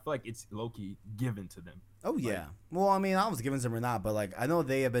anymore. I feel like it's low-key given to them. Oh, yeah. Like, well, I mean, I was giving them or not, but, like, I know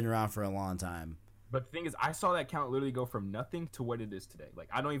they have been around for a long time. But the thing is, I saw that account literally go from nothing to what it is today. Like,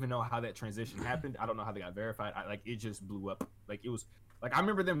 I don't even know how that transition happened. I don't know how they got verified. It just blew up. Like, it was, like, I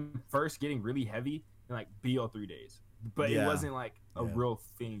remember them first getting really heavy in, like, BO3 days. But it wasn't, like, a real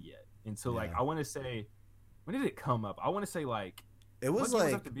thing yet. Until, like, I want to say, when did it come up? I want to say, like, it was what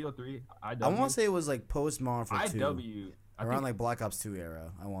like after BO3, I want to say it was like post Modern Warfare 2. IW. Around like Black Ops 2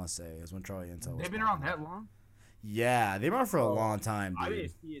 era, I want to say, is when Charlie Intel was. They've been around that long? Yeah, they've been around for a long time, dude. I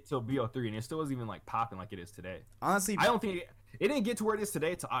didn't see it till BO3, and it still wasn't even like popping like it is today. Honestly, I don't think it didn't get to where it is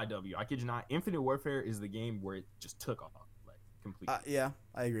today to IW. I kid you not. Infinite Warfare is the game where it just took off. Completely. Yeah,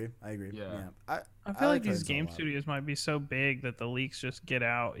 I agree. Yeah. I feel like these game studios might be so big that the leaks just get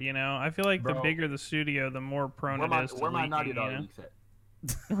out. You know, I feel like the bigger the studio, the more prone it is to where my leaking. Naughty Dog leaks at?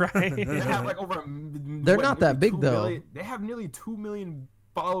 Right. They have like over. They're not that big though. They have nearly 2 million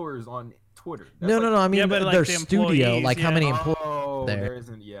followers on Twitter. No. I mean, Yeah, but, like, their the studio, employees, like how yeah. many employees Oh, there? there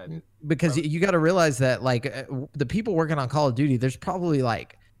isn't. Yeah. Because you got to realize that like the people working on Call of Duty, there's probably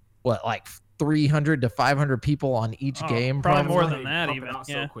like 300 to 500 people on each Oh, game. probably Probably more than that Pumping even, out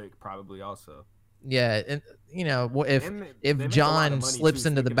yeah. so quick, probably also. Yeah, and you know, if And they make a lot John of money, slips too,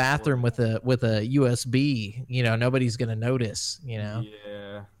 into the speaking of bathroom with a USB, you know, nobody's gonna notice. You know,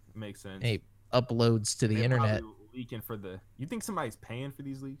 Yeah, makes sense. he uploads to the They're internet. probably leaking for the. You think somebody's paying for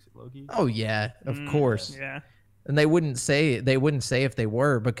these leaks, Loki? Oh yeah, of course. Yeah. And they wouldn't say if they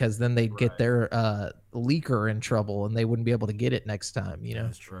were, because then they'd get Right. their leaker in trouble and they wouldn't be able to get it next time. You know.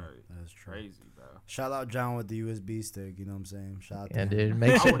 That's true. Right. That's true. Crazy, bro. Shout out John with the USB stick. You know what I'm saying? Shout out. Yeah, to him.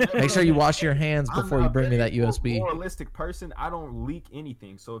 dude. Make sure you wash your hands I'm before you a bring me that very USB. Moralistic person. I don't leak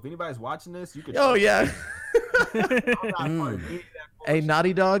anything. So if anybody's watching this, you can. Oh yeah. I'm not part of any of that Hey, bullshit.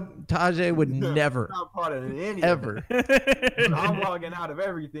 Naughty Dog, Tajay would never, I'm not part of any of ever. that. I'm logging out of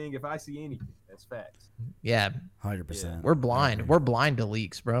everything if I see anything. That's facts. Yeah, 100%. we're blind. We're blind to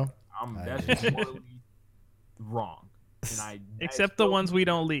leaks, bro. That's just morally wrong. And Except the ones we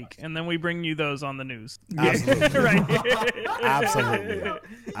don't leak, and then we bring you those on the news. Absolutely. Right. Absolutely.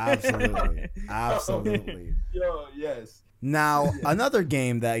 Absolutely. Absolutely. Yo, yes. Now, another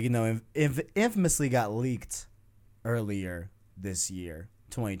game that, you know, infamously got leaked earlier this year,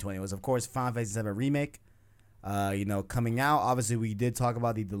 2020, was, of course, Final Fantasy VII Remake. You know, coming out. Obviously, we did talk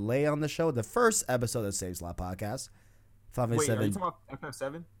about the delay on the show, the first episode of Save Slot Podcast. Final Wait, Fantasy are you VII. talking about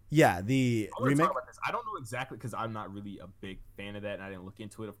FF7? Yeah, the I wanna remake. talk about this. I don't know exactly because I'm not really a big fan of that, and I didn't look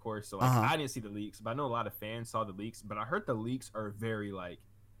into it, of course. So Uh-huh. I didn't see the leaks, but I know a lot of fans saw the leaks. But I heard the leaks are very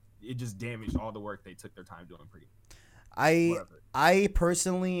it just damaged all the work they took their time doing. Pretty. Whatever. I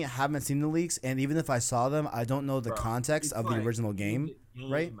personally haven't seen the leaks, and even if I saw them, I don't know the Bro, context it's of the like original game.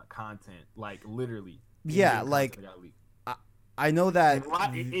 right? Content, literally. Yeah, in-game like content got leaked. I know that.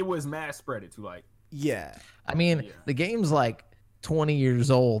 And it was mass spread it to Yeah, I mean, Yeah. the game's like 20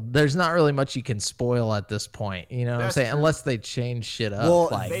 years old. There's not really much you can spoil at this point. You know what I'm That's saying? true. Unless they change shit up. well,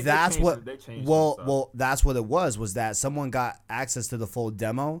 like, They that's changed what. it. They changed Well, some stuff. well, that's what it was that someone got access to the full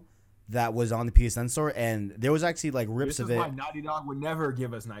demo that was on the PSN store, and there was actually like rips This of is it. why Naughty Dog would never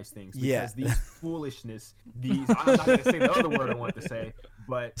give us nice things. Because Yeah. these foolishness, I'm not going to say the other word I want to say,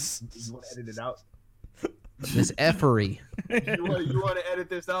 but you want to edit it out? this effery. You want to edit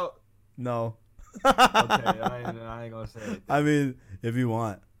this out? No, Okay, I ain't going to say it. I mean, if you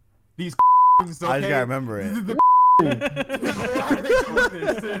want, These I just gotta remember it. Why are they doing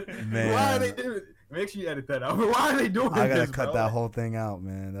this? Man. Why are they doing it? Make sure you edit that out. Why are they doing I gotta this, cut bro? that whole thing out,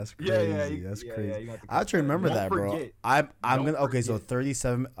 man. That's crazy. That's yeah, crazy. you got to I have to remember Don't that, bro. forget. I'm Don't gonna. Okay, so forget.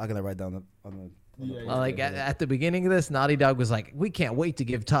 37. I'm gonna write down on the. Yeah, Well, like at the beginning of this, Naughty Dog was like, "We can't wait to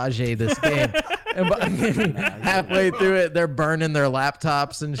give Tajay this game," and halfway through it, they're burning their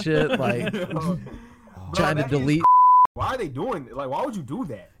laptops and shit, like trying to delete. Why are they doing it? Like, why would you do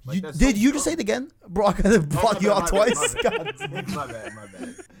that? Like, that's Did so you just say dumb. it again, bro? I gotta block you out my bad, twice. my God bad. damn. My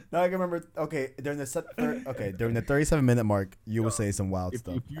bad. Now I can remember. Okay, during the 37-minute mark, you will say some wild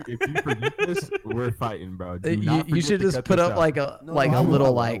stuff. If you forget this, we're fighting, bro. Do not You forget should to just cut put this up out. like a No, like I a will, little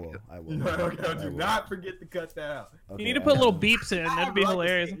I like. will, I will. No, I do will. not forget to cut that out. Okay, You need to I put little will. beeps in. That'd be I'd like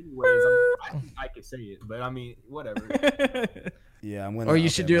to hilarious. say it anyways. I could say it, but I mean, whatever. Yeah, I'm gonna. Or you okay,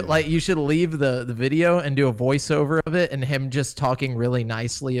 should do it wait. like you should leave the video and do a voiceover of it and him just talking really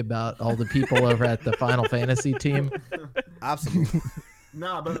nicely about all the people over at the Final Fantasy team. Absolutely.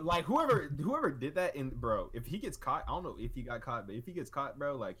 Nah, but like whoever did that, and bro, if he gets caught, I don't know if he got caught, but if he gets caught,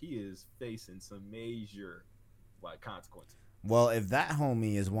 bro, like he is facing some major like consequences. Well, if that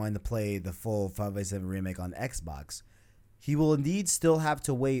homie is wanting to play the full Final Fantasy VII Remake on Xbox, he will indeed still have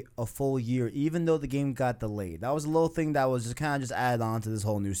to wait a full year, even though the game got delayed. That was a little thing that was just kind of just added on to this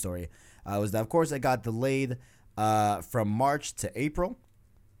whole news story. Was that, of course, it got delayed from March to April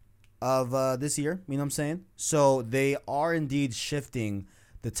of this year. You know what I'm saying? So they are indeed shifting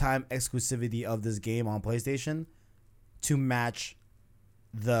the time exclusivity of this game on PlayStation to match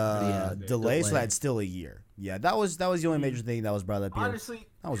the delay, so delay. that's still a year. Yeah, that was the only major thing that was brought up here. Honestly,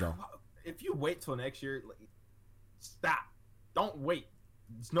 That was all. if you wait till next year, like, stop. Don't wait.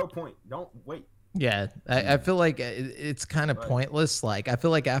 There's no point. Don't wait. Yeah, I feel like it's kind of Right. pointless. Like I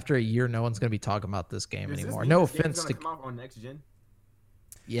feel like after a year, no one's gonna be talking about this game Is this anymore. game- No this game's offense gonna to. come out on next gen.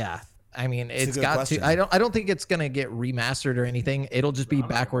 Yeah, I mean It's a it's good got question. to. I don't think it's gonna get remastered or anything. It'll just be I'm not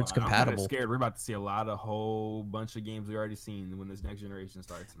gonna backwards lie, I'm kinda compatible. scared. We're about to see a lot of whole bunch of games we already seen when this next generation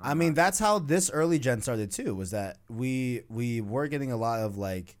starts. and I I'm mean, not- that's how this early gen started too. Was that we were getting a lot of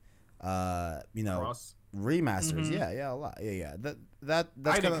like, you know, cross. remasters. Mhm. Yeah, a lot. Yeah. That's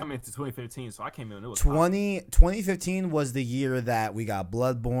I didn't kinda, come into 2015, so I came in when it was 2015 was the year that we got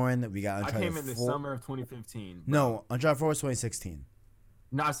Bloodborne. We got I Uncharted came in the 4. summer of 2015. bro. No, Uncharted 4 was 2016.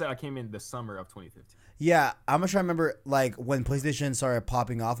 No, I said I came in the summer of 2015. Yeah, I'm trying to remember like when PlayStation started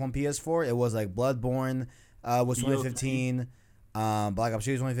popping off on PS4. It was like Bloodborne was 2015. Black Ops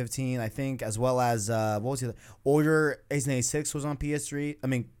 2 was 2015, I think, as well as what was the other? Order 1886 was on PS3. I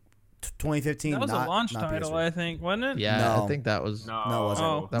mean, 2015. That was not, a launch not title, PS3. I think, wasn't it? Yeah, No. I think that was. No, No, it wasn't.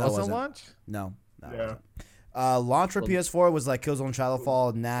 Oh. That No, it wasn't wasn't. launch. No, it Yeah. wasn't. Launch for PS4 was like Killzone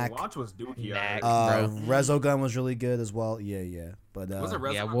Shadowfall, The Knack. launch was dookie. Knack. alright. Resogun was really good as well. Yeah. But Was it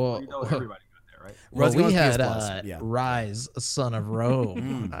Resident yeah, Evil well- 3 though? Everybody got that, right? Well, Resogun we was had PS Plus, yeah. Rise, Son of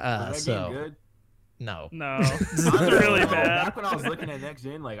Rome. Mm. Was that game good? No, No, it's really Bro, bad. Back when I was looking at next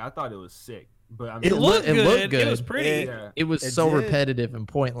gen, like I thought it was sick, but I mean, It looked It good. It was pretty. yeah. it was It so did. repetitive and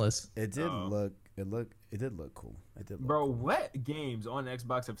pointless. it did Oh. look. It did look cool. It did. Look Bro, cool. what games on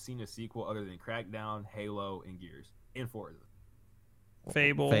Xbox have seen a sequel other than Crackdown, Halo, and Gears? And Forza.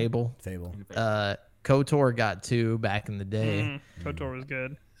 Fable. Fable. And Fable. KOTOR got 2 back in the day, KOTOR was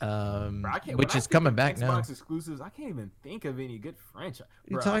good. Bro, I can't- which when I is think coming of back Xbox now. exclusives, I can't even think of any good franchise.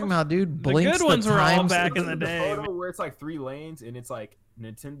 You're Bro, talking I about, dude? The Blinks good ones were all times. back in the the day. photo where it's like 3 lanes and it's like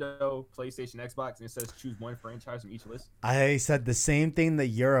Nintendo, PlayStation, Xbox, and it says choose one franchise from each list. I said the same thing that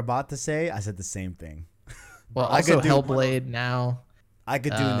you're about to say. I said the same thing. Well, I also could do- Hellblade now. I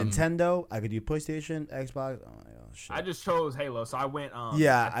could do Um, Nintendo. I could do PlayStation, Xbox. Oh my gosh. Shit. I just chose Halo, so I went.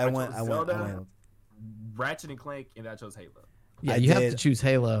 Yeah, I chose I Zelda, went. Ratchet and Clank, and I chose Halo. Yeah, I you have to did- choose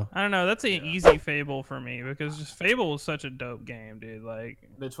Halo. I don't know. That's an easy Fable for me because just Fable was such a dope game, dude. Like,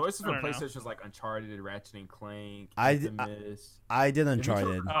 The choices I for don't know. PlayStation was like Uncharted, Ratchet and Clank, I- Infamous. I did you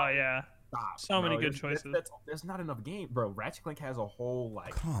Uncharted. chose- oh yeah, Stop, so many bro. good There's- choices. There's not enough game, bro. Ratchet and Clank has a whole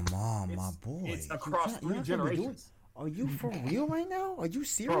like. Come on, my It's- boy. It's You across can't- you're 3 not gonna do it. generations. Are you for real right now? Are you Bro,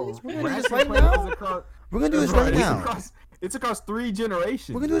 serious? We're gonna do Ratchet this and right Clank now. is across- We're gonna do this Bro, right it's now. It's across 3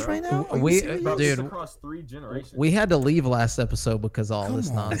 generations. We're gonna do this bro. right now. Are you We- serious? Bro, Dude, it's across 3 generations. We had to leave last episode because of all Come this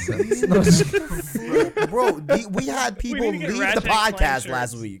on, nonsense. man. Bro, we had people need to get leave the Ratchet and Clank podcast shirts.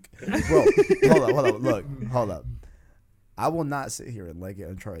 last week. Bro, hold up. Look, hold up. I will not sit here and like it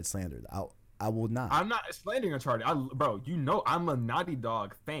Uncharted slandered. I will not. I'm not slandering Uncharted. Bro, you know I'm a Naughty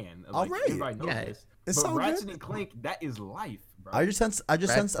Dog fan. Like, All right. everybody knows Yeah, this. it's But so Ratchet good. and Clank, that is life, bro. I just sense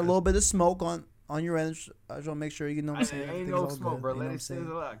a little bit of smoke on your end. I just want to make sure you know what I'm saying. Ain't Everything's no all smoke, good. bro. You know Let what I'm it saying?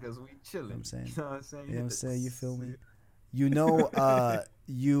 sizzle out because we chilling. I'm saying? You know what I'm saying? You know what I'm saying? You feel me? You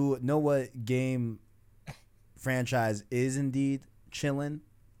know what game franchise is indeed chilling?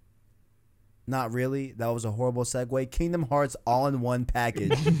 Not really. That was a horrible segue. Kingdom Hearts all-in-one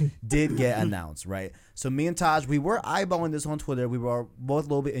package did get announced, right? So me and Taj, we were eyeballing this on Twitter. We were both a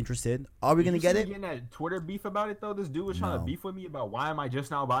little bit interested. Are we Did gonna you get see it? me getting that Twitter beef about it though? This dude was trying No. to beef with me about why am I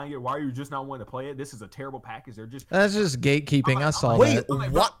just now buying it? Why are you just not wanting to play it? This is a terrible package. They're just That's just gatekeeping. I saw Wait, that. I'm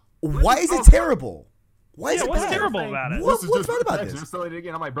like, bro, why is it listen, terrible? Why is Yeah, it what's bad? terrible about it? What- This is what's just bad about package. this? I'm selling it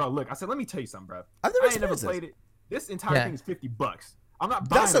again. I'm like, bro, look. I said, let me tell you something, bro. I've never I ain't never experienced this. played it. This entire Yeah. thing is $50. I'm not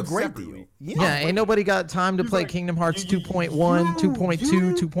buying That's a them great separately. deal. Yeah, ain't nobody got time to He's play like, Kingdom Hearts you- 2.1, you- 2.2,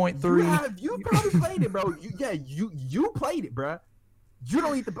 you 2.3. You probably played it, bro. You played it, bro. You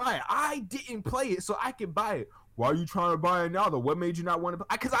don't need to buy it. I didn't play it, so I can buy it. Why are you trying to buy it now, though? What made you not want to?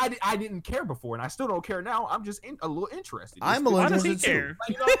 Because I didn't care before, and I still don't care now. I'm just a little interested. I'm a Why little does he interested too. care? Like,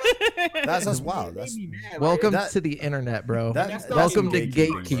 you know what I mean? That's wild. It made That's me mad, like, Welcome that- to the internet, bro. that's Welcome some to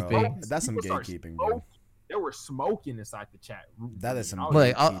gatekeeping, bro. gatekeeping. That's some People start gatekeeping, bro. smoking. There were smoking inside the chat. That is some I was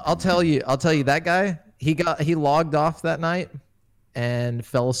Like, like, I'll tell you that guy. He logged off that night and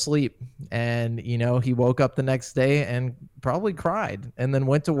fell asleep, and he woke up the next day and probably cried, and then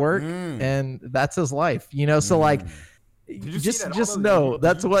went to work, and that's his life. So like, Did you see just that? All just those know videos-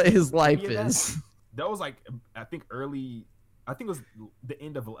 that's what his Did you life see that? is. That was like I think it was the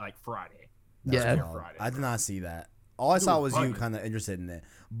end of like Friday. That's Yeah. wild. Friday. I did not see that. All I saw was you funny. kind of interested in it,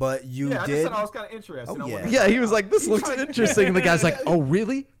 but you Yeah, I just did. said I was kind of interested. Oh, I yeah. wanted- Yeah, he was like, "This He's looks like- interesting," and the guy's like, "Oh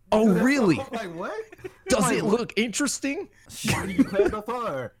really? Oh really? I'm like, what? Does Like, it look interesting?" Why did you play it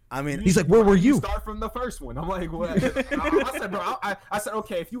before? I mean, He's like, "Where Why were did you?" Start from the first one. I'm like, what? I said, bro. I said,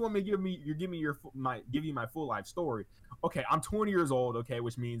 okay, if you want me to give you my full life story. Okay, I'm 20 years old. Okay,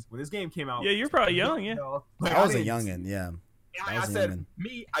 which means when this game came out, Yeah, you're probably young, yeah. like, I was a didn't- youngin. Yeah. I I was a said,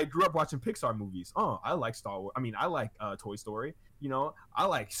 youngin'. I grew up watching Pixar movies. Oh, I like Star Wars. I mean, I like Toy Story. I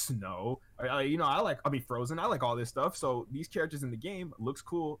like Snow. I like Frozen. I like all this stuff. So these characters in the game looks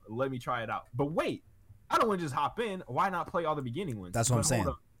cool. Let me try it out. But wait, I don't want to just hop in. Why not play all the beginning ones? That's what I'm But hold saying.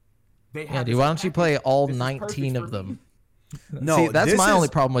 up. They Yeah, have dude. this Why don't you package. play all This is perfect 19 for of me. them? No, See, that's this my is- only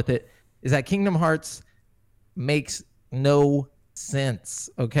problem with it. Is that Kingdom Hearts makes no sense.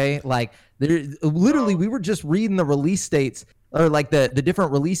 Okay, like there literally we were just reading the release dates or like the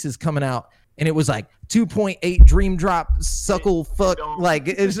different releases coming out, and it was like 2.8 dream drop suckle fuck, like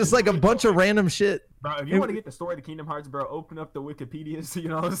it's just like a bunch of random shit. Bro, if you want to get the story of Kingdom Hearts, bro, open up the Wikipedia. So you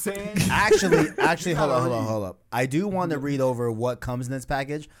know what I'm saying? Actually, hold up. I do want to read over what comes in this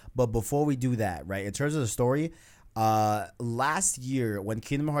package, but before we do that, right? In terms of the story, last year when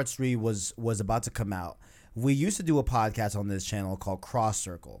Kingdom Hearts 3 was about to come out, we used to do a podcast on this channel called Cross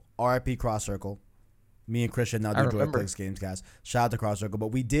Circle. RIP Cross Circle. Me and Christian now do Joyclicks Gamescast. Shout out to Cross Circle. But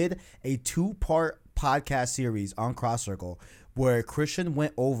we did a 2-part podcast series on Cross Circle where Christian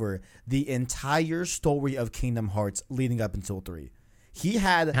went over the entire story of Kingdom Hearts leading up until 3. He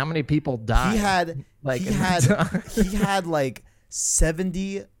had how many people died? He had like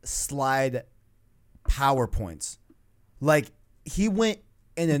 70 slide PowerPoints. Like he went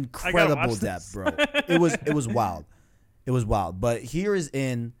in incredible depth, bro. It was wild. It was wild. But here's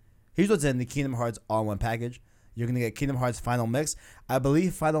what's in the Kingdom Hearts all-in-one package. You're gonna get Kingdom Hearts Final Mix. I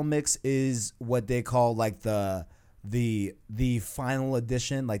believe Final Mix is what they call like the final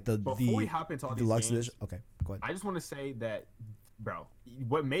edition, like Before we hop into all these deluxe games, edition. Okay, go ahead. I just want to say that, bro, I'm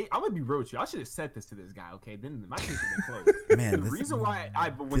gonna be real with you. I should have said this to this guy. Okay, then my case would have been closed. Man, the reason why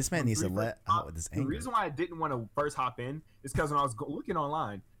this man needs to let out with this anger. The reason why I didn't want to first hop in is because when I was looking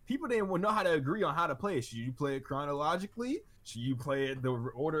online, people didn't know how to agree on how to play it. Should you play it chronologically? Should you play it the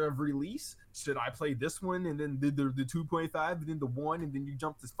order of release? Should I play this one and then the 2.5 and then the 1 and then you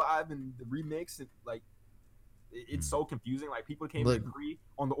jump to 5 and the remix? And like, it's so confusing. Like people can't agree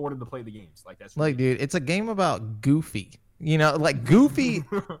on the order to play the games. Like that's like, dude, it's a game about Goofy. You know, like Goofy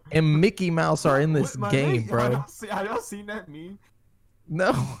and Mickey Mouse are in this game, bro. I don't seen that meme.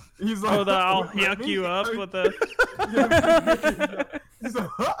 No, he's like, I'll yuck you up with the. He's like,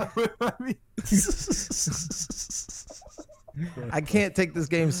 I can't take this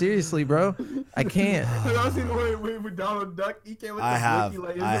game seriously, bro. I can't. I've seen the way with Donald Duck. He came with I have.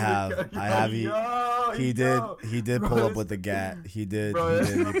 He did pull up with the gat. He did.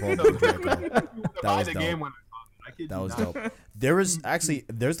 He pulled up with the vehicle. That was dope. That was dope.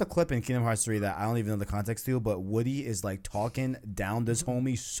 There's the clip in Kingdom Hearts 3 that I don't even know the context to, but Woody is like talking down this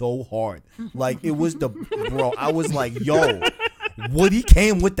homie so hard. Like it was bro, I was like, yo, Woody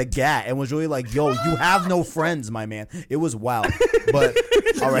came with the gat and was really like, yo, you have no friends, my man. It was wild. But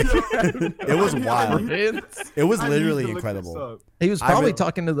all right. It was wild. It was literally incredible. He was probably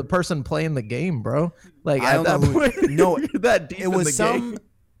talking to the person playing the game, bro. Like I don't at that know point, no, that deep it was in the game.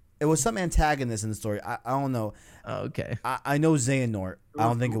 It was some antagonist in the story. I don't know. Oh, okay. I know Xehanort. I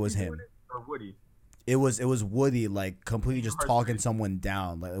don't think it was him. Or Woody. It was Woody, like completely just talking someone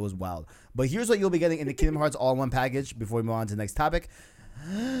down. Like it was wild. But here's what you'll be getting in the Kingdom Hearts all-in-one package before we move on to the next topic.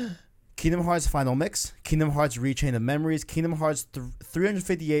 Kingdom Hearts Final Mix, Kingdom Hearts Rechain of Memories, Kingdom Hearts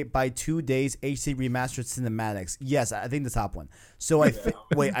 358 by 2 days HD remastered cinematics. Yes, I think the top one. So I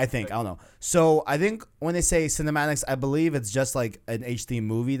don't know. So I think when they say cinematics, I believe it's just like an HD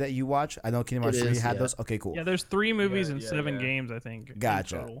movie that you watch. I know Kingdom Hearts 3 had those. Okay, cool. Yeah, there's 3 movies and 7 games, I think.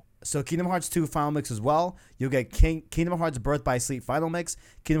 Gotcha. So Kingdom Hearts 2 Final Mix as well. You'll get Kingdom Hearts Birth by Sleep Final Mix,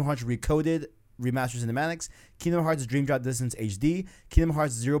 Kingdom Hearts Recoded Remastered Cinematics, Kingdom Hearts Dream Drop Distance HD, Kingdom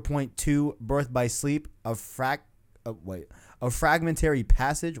Hearts 0.2 Birth by Sleep, a fragmentary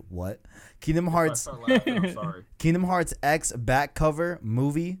passage. What? Kingdom Hearts. I'm sorry. Kingdom Hearts X back cover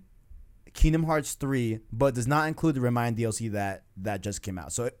movie, Kingdom Hearts 3, but does not include the Remind DLC that just came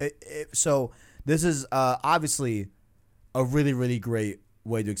out. So so this is obviously a really, really great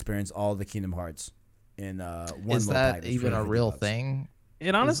way to experience all the Kingdom Hearts in one. Is that even a real thing?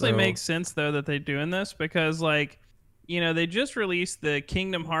 It honestly makes sense though that they're doing this because like, you know, they just released the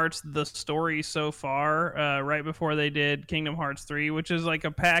Kingdom Hearts The Story so far right before they did Kingdom Hearts 3, which is like a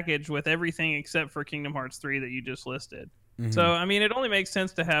package with everything except for Kingdom Hearts 3 that you just listed. Mm-hmm. So I mean, it only makes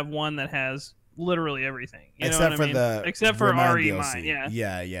sense to have one that has literally everything, except for RE Mine,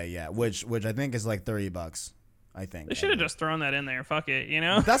 yeah, which I think is like $30. I think they should have just thrown that in there. Fuck it, you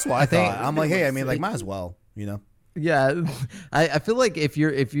know. That's why I thought. I'm like, hey, I mean, like, might as well, you know. Yeah, I feel like if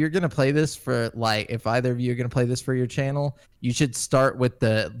you're gonna play this for like if either of you are gonna play this for your channel, you should start with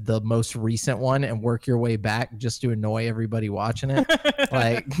the most recent one and work your way back just to annoy everybody watching it.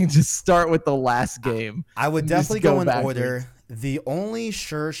 Like just start with the last game. I would definitely go in order. The only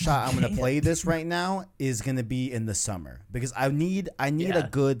sure shot I'm gonna play this right now is gonna be in the summer because I need a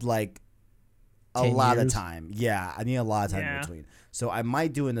good like a lot of time. Yeah, I need a lot of time in between. So I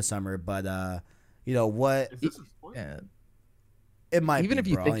might do it in the summer, but you know what? It might even be, if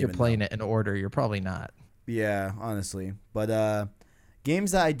you bro. think you're playing it in order, you're probably not. Yeah, honestly. But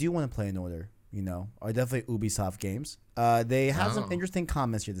games that I do want to play in order. are definitely Ubisoft games. They have some interesting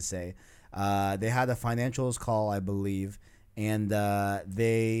comments here to say. They had a financials call, I believe, and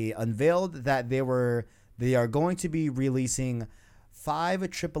they unveiled that they are going to be releasing 5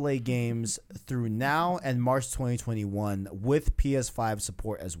 AAA games through now and March 2021 with PS5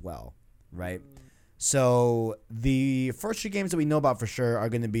 support as well, right? So the first 3 games that we know about for sure are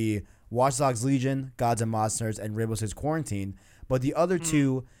going to be Watch Dogs Legion, Gods and Monsters, and Rainbow Six Quarantine. But the other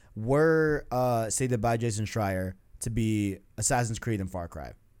 2 were stated by Jason Schreier to be Assassin's Creed and Far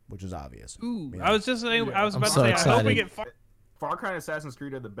Cry, which is obvious. Ooh, Yeah. I was just saying, I was about so to say, I hope we excited. get Far Cry and Assassin's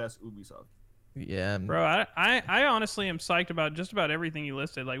Creed are the best Ubisoft. Yeah, Bro, I honestly am psyched about just about everything you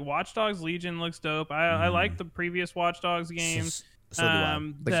listed. Like Watch Dogs Legion looks dope. I like the previous Watch Dogs games. So do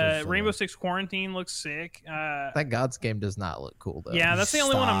I. The So Rainbow do I. Six Quarantine looks sick. that God's game does not look cool though. Yeah, that's the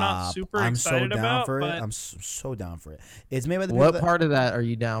only one I'm not Stop. super I'm excited so down about. for it. But I'm so down for it. It's made by the What people that- part of that are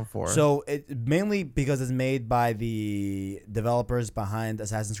you down for? So it mainly because it's made by the developers behind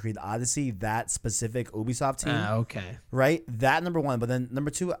Assassin's Creed Odyssey, that specific Ubisoft team, okay. right? That number 1, but then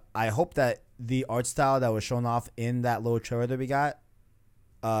number 2, I hope that the art style that was shown off in that little trailer that we got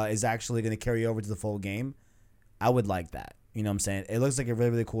is actually going to carry over to the full game. I would like that. You know what I'm saying? It looks like a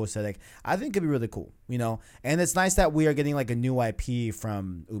really, really cool aesthetic. I think it'd be really cool, And it's nice that we are getting like a new IP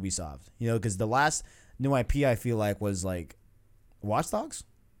from Ubisoft, because the last new IP I feel like was like Watch Dogs,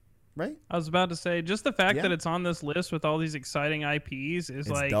 right? I was about to say, just the fact Yeah. that it's on this list with all these exciting IPs is It's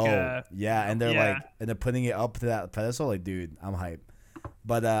like, dope. And they're yeah. and they're putting it up to that pedestal. Like, dude, I'm hyped.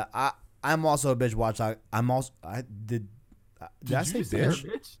 But I'm also a bitch Watch Dog. Did I say you just say bitch?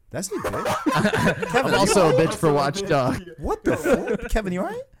 bitch? Did I say bitch? I'm also a bitch for Watch Dog. What the fuck, Kevin? You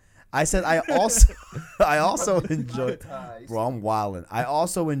alright? I said I also enjoy. Bro, I'm wildin'. I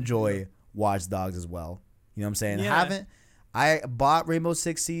also enjoy Watch Dogs as well. You know what I'm saying? Yeah. I bought Rainbow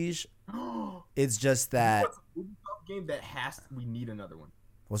Six Siege. It's just that. What's an Ubisoft game that we need another one.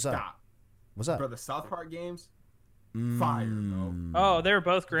 What's up? Stop. What's up? Bro, the South Park games, fire, bro. Oh, they're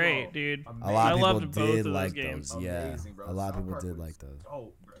both great, Bro, dude. A lot I of people loved both did of those like games. those. Yeah, Amazing, bro. a lot of South people Park did was like those.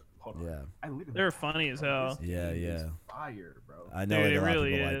 dope, bro. Hold on. Yeah. I literally- They're funny as hell. This Yeah, game is yeah. Fire, bro. I know Dude, that a it lot of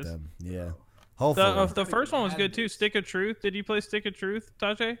really people like is. them. Yeah. Bro. Hopefully. The first one was good too. Stick of Truth. Did you play Stick of Truth,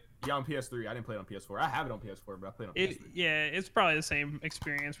 Tajay? Yeah, on PS3. I didn't play it on PS4. I have it on PS4, but I played it on PS3. Yeah, it's probably the same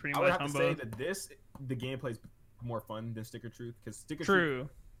experience pretty I would much have on to say both. that the gameplay's more fun than Stick or Truth, because Stick or Truth,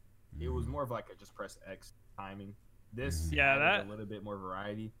 True. it was more of like a just press X timing. This Yeah, added that- a little bit more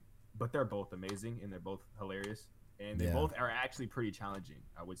variety, but they're both amazing and they're both hilarious, and they Yeah. both are actually pretty challenging.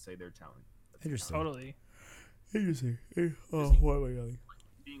 I would say they're challenging. Interesting. Totally. Interesting. Oh, what am I yelling?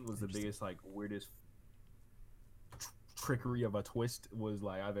 Being was the biggest, like, weirdest trickery of a twist was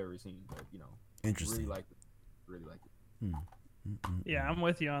like I've ever seen. But, Interesting. really liked it. Yeah, I'm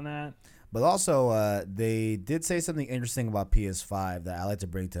with you on that. But also, they did say something interesting about PS5 that I like to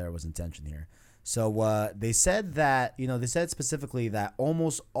bring to everyone's attention here. So they said that, they said specifically that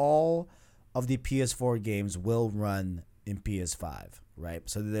almost all of the PS4 games will run in PS5, right?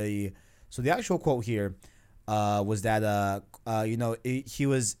 So the actual quote here was that, he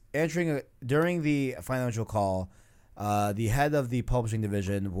was answering during the financial call. The head of the publishing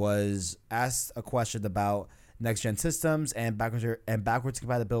division was asked a question about next gen systems and backwards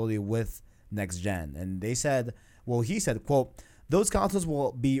compatibility with next gen, and he said, quote, those consoles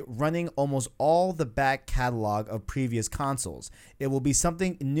will be running almost all the back catalog of previous consoles. It will be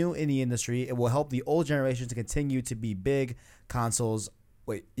something new in the industry. It will help the old generation to continue to be big consoles.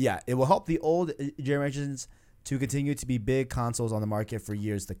 It will help the old generations to continue to be big consoles on the market for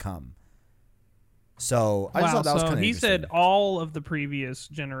years to come. So I just thought that was kind of he interesting. said all of the previous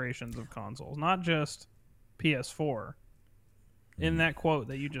generations of consoles, not just PS4. In that quote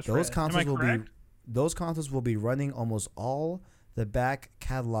that you just Those read. consoles Am I will correct? those consoles will be running almost all the back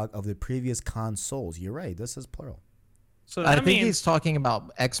catalog of the previous consoles. You're right. This is plural. So I that think means he's talking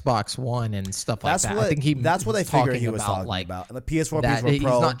about Xbox One and stuff like That's that. what I think that's what I figured he was talking like about. The PS4, that. PS4 He's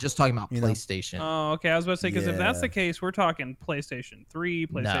Pro. not just talking about you know? PlayStation. Oh, okay. I was about to say because if that's Yeah. the case, we're talking PlayStation 3,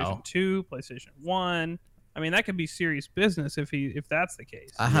 PlayStation No. 2, PlayStation 1. I mean, that could be serious business if that's the case.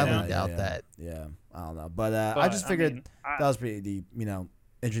 I you highly know? doubt that. Yeah, I don't know, but I But, just figured mean, that was pretty,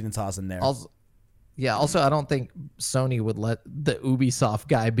 interesting toss in there. Also, I don't think Sony would let the Ubisoft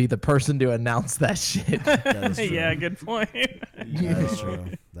guy be the person to announce that shit. That is true. yeah, good point. That's true.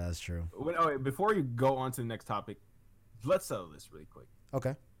 That's true. Wait, before you go on to the next topic, let's settle this really quick.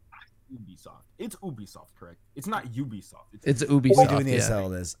 Okay. Ubisoft. It's Ubisoft, correct? It's not Ubisoft. It's We Ubisoft. do need to yeah. settle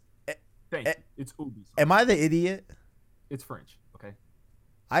this. Thank you. It's Ubisoft. Am I the idiot? It's French, okay?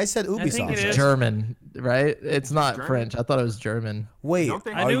 I said think Ubisoft. it It's is. German, right? It's not German? French. I thought it was German. Wait, Don't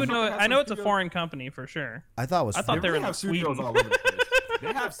they I Are knew you- know. have I know some it's a studios? foreign company for sure. I thought it was. I thought They they were really in have studios Sweden. all over the place.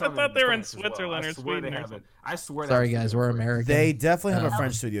 They have some thought they were in France as well. Switzerland I or swear Sweden they or have something. it. I swear. they Sorry, have guys, studios we're in France. American. They definitely have a Um,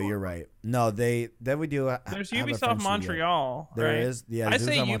 French studio. You're right. No, they we do. There's have a Ubisoft French studio. Montreal. There right? is. Yeah, I there's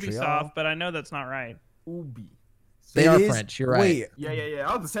say Ubisoft Ubisoft, Montreal. but I know that's not right. Ubi. They It are is- French. You're right. Wait, Yeah.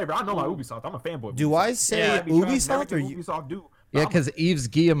 I was the same, but I know my Ubisoft. I'm a fanboy. of do Ubisoft. I say Yeah, I be trashing Ubisoft or everything you? Ubisoft do? Yeah, I'm- because Yves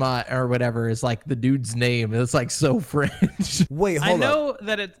Guillemot or whatever is like the dude's name. It's like so French. Wait, I hold up. know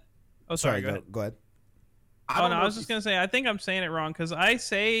that it's. Oh, sorry. Go ahead. Go ahead. I Oh don't no, know I was if just you- gonna say I think I'm saying it wrong because I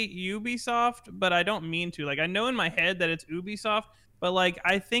say Ubisoft, but I don't mean to. Like I know in my head that it's Ubisoft, but like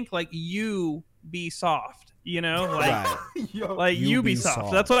I think like you be soft, you know, like Right. Yo, like Ubisoft.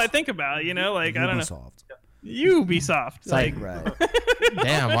 Ubisoft. That's what I think about, you know, like I don't know. Ubisoft. Ubisoft. It's like- Like Right.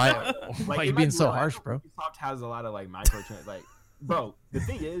 Damn, why Like, why it you might being be so like, harsh, bro? Ubisoft has a lot of like microtrans. Like, bro, the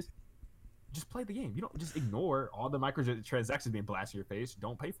thing is, just play the game. You don't just ignore all the microtransactions being blasted in your face.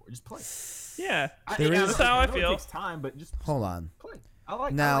 Don't pay for it. Just play. yeah. There is- That's how I know feel. It takes time, but just Hold on. play. I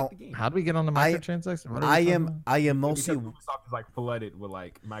Now- like the game. How do we get on the I- microtransactions? What are we I talking am. about? I am Because mostly. Ubisoft is like flooded with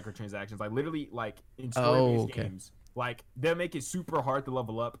like microtransactions. Like literally, like in Oh, story-based okay. games, like they'll make it super hard to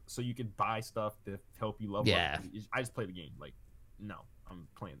level up, so you can buy stuff to help you level Yeah. up. I just play the game. Like, no, I'm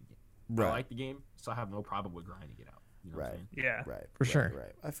playing the game. Right. I like the game, so I have no problem with grinding it out. You know what I'm Right. saying? Yeah. Right. For right, sure.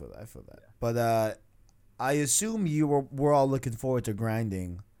 Right. I feel that. I feel that. But I assume we're all looking forward to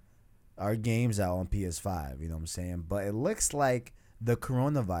grinding our games out on PS5. You know what I'm saying? But it looks like the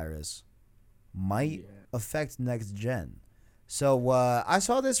coronavirus might Yeah. affect next gen. So I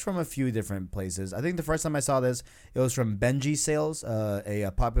saw this from a few different places. I think the first time I saw this, it was from Benji Sales,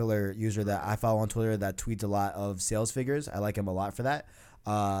 a popular user that I follow on Twitter that tweets a lot of sales figures. I like him a lot for that.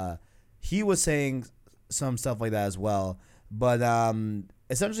 He was saying some stuff like that as well. But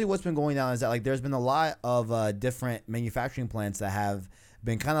essentially what's been going on is that like there's been a lot of different manufacturing plants that have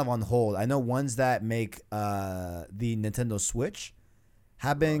been kind of on hold. I know ones that make the Nintendo Switch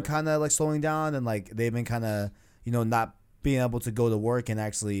have been Right. kind of like slowing down, and like they've been kind of, you know, not being able to go to work and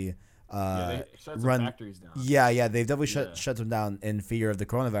actually They shut some run factories down. yeah, they've definitely Yeah. shut them down in fear of the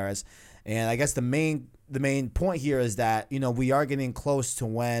coronavirus. And I guess the main point here is that, you know, we are getting close to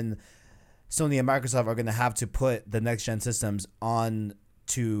when Sony and Microsoft are going to have to put the next gen systems on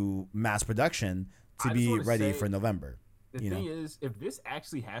to mass production to I just be wanna ready say- for November. The you thing know. is, if this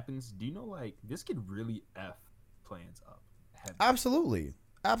actually happens, do you know like this could really f plans up? heavy. Absolutely.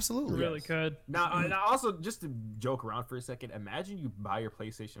 Absolutely. Really Yes. could. Now, and also just to joke around for a second, imagine you buy your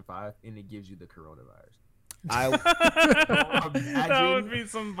PlayStation 5 and it gives you the coronavirus. I that would be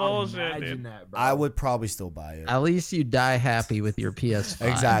some bullshit, Imagine dude. that, bro. I would probably still buy it. At least you die happy with your PS5.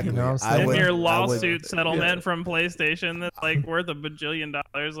 Exactly. You know what I'm I saying? would- And your I would- lawsuit settlement from PlayStation that's like worth $1 bajillion.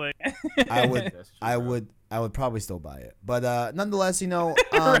 Like, I would That's true, I bro. would probably still buy it. But nonetheless, you know,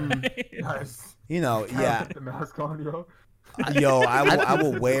 right? Yes. you know, yeah. Put the mask on, yo. Yo, I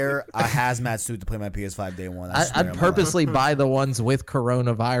will wear a hazmat suit to play my PS5 day one. I swear I'd on my purposely buy the ones with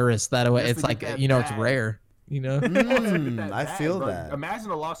coronavirus. That way, Just it's to like, get that you know, it's bag. rare. You know, life. That I bad, feel bro. that. Imagine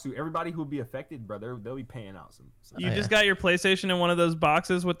a lawsuit. Everybody who'll be affected, bro, they'll be paying out some. You Yeah. just got your PlayStation in one of those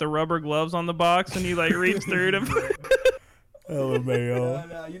boxes with the rubber gloves on the box, and you like reach through to. LMAO.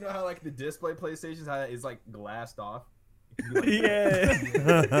 No, you know how like the display PlayStations how it's like glassed off. It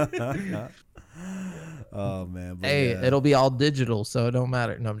can be Yeah. Oh man. But hey, yeah. it'll be all digital, so it don't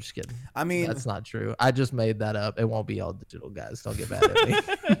matter. No, I'm just kidding. I mean, That's not true. I just made that up. It won't be all digital, guys. Don't get mad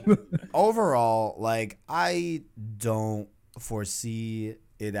at me. overall, like I don't foresee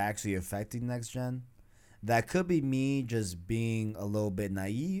it actually affecting next gen. That could be me just being a little bit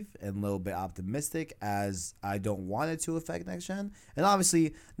naive and a little bit optimistic, as I don't want it to affect next gen. And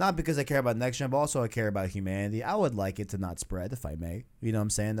obviously, not because I care about next gen, but also I care about humanity. I would like it to not spread, if I may. You know what I'm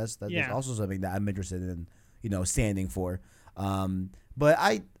saying? That's Yeah. also something that I'm interested in, you know, standing for. But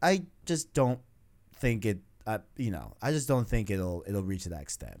I just don't think it. You know, I just don't think it'll reach to that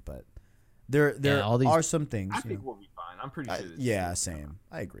extent. But there all these- are some things. I you think know. we'll be fine. I'm pretty sure. this Yeah, is- same.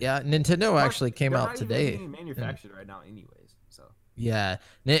 I agree. Yeah, Nintendo actually came They're out not even today. being manufactured right now, anyways. So Yeah,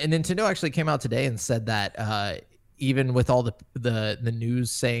 Nintendo actually came out today and said that even with all the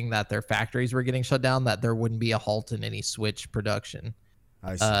news saying that their factories were getting shut down, that there wouldn't be a halt in any Switch production.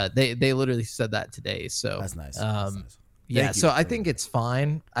 I see. They literally said that today. So That's nice. That's Um, nice. yeah, Thank you so I for think that. it's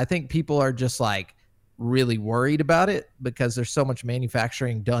fine. I think people are just like really worried about it because there's so much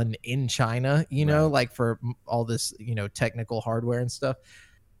manufacturing done in China, you know, Right. like for all this, you know, technical hardware and stuff.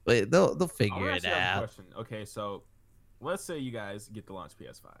 But they'll I figure wanna it ask you guys a out. question. Okay, so let's say you guys get the launch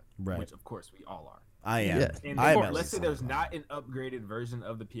PS5, Right. which of course we all are. I am. Yeah. And I am therefore, at let's least say there's on. not an upgraded version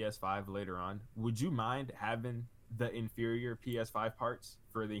of the PS5 later on. Would you mind having the inferior PS5 parts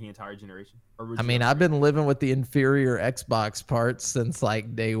for the entire generation? Or would I you mean, I've upgrade? been living with the inferior Xbox parts since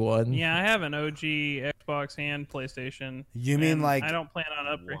like day one. Yeah, I have an OG Xbox and PlayStation. You mean and like I don't plan on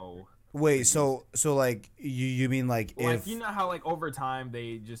upgrading. Whoa. wait, so like you mean like Like if you know how like over time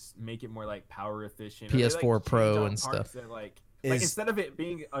they just make it more like power efficient. PS4 or they, like, Pro change out and parts stuff. That, like Is- instead of it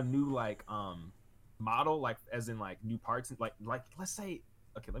being a new like model, like as in like new parts, like let's say,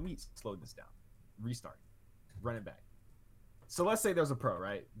 okay, let me slow this down, restart, run it back. So let's say there's a Pro,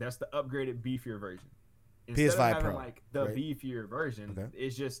 right? That's the upgraded beefier version. Instead of PS5 having, Pro, like the right? beefier version, Okay.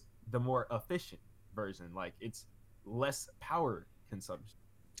 it's just the more efficient version. Like it's less power consumption.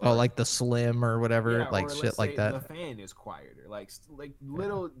 Oh, like the Slim or whatever, Yeah, like or shit let's like say that. The fan is quieter, like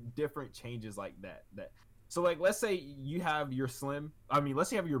little different changes like that. So like let's say you have your slim. I mean, let's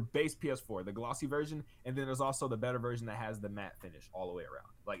say you have your base PS4, the glossy version, and then there's also the better version that has the matte finish all the way around.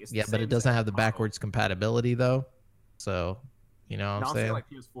 Like it's Yeah, the but same it doesn't exact have the model. backwards compatibility though. So, you know what No, I'm I'm saying? saying like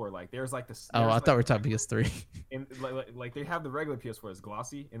PS4. Like there's like the. Oh, there's, I like, thought we were talking PS3. And like they have the regular PS4 that's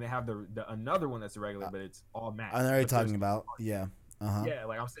glossy, and they have the another one that's regular, but it's all matte. I know what you're But there's- talking about. Yeah. Uh-huh. Yeah,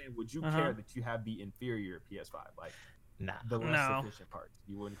 like I'm saying, would you care that you have the inferior PS5, like Nah. the less No. efficient parts?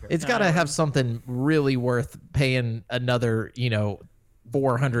 You wouldn't care. It's No, got to I have wouldn't. something really worth paying another,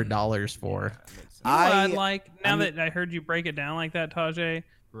 $400 for. Yeah, that makes sense. You know what I'd I- like now I mean- that I heard you break it down like that, Tajay.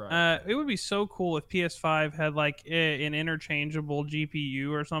 Right. It would be so cool if PS5 had like an interchangeable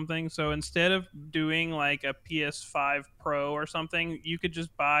GPU or something. So instead of doing like a PS5 Pro or something, you could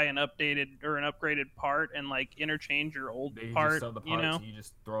just buy an updated or an upgraded part and like interchange your old They just part. sell the parts You know? and you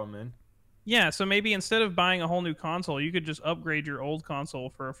just throw them in. Yeah. So maybe instead of buying a whole new console, you could just upgrade your old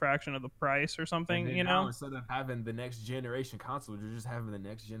console for a fraction of the price or something. And then You now, know? instead of having the next generation console, you're just having the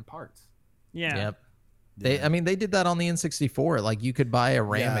next gen parts. Yeah. Yep. They did that on the N64. Like you could buy a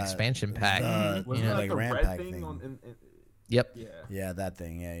RAM Yeah, expansion pack. Wasn't Yeah, that like the RAM red pack thing? thing. Yep. Yeah. Yeah, that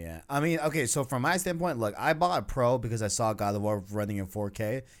thing. Yeah. I mean, okay, so from my standpoint, look, I bought a Pro because I saw God of War running in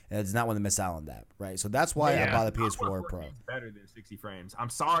 4K, and I did not want to miss out on that, right? So that's why I Yeah. bought a God of PS4 War Pro. is better than 60 frames. I'm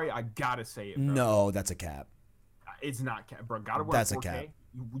sorry, I gotta say it. Bro. No, that's a cap. It's not cap, bro. God of War That's a 4K, cap.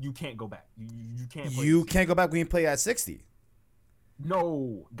 You can't go back. You can't. Play You this. can't go back when you play at 60.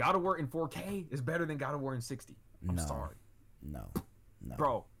 No, God of War in 4K is better than God of War in 60. I'm No. sorry, No.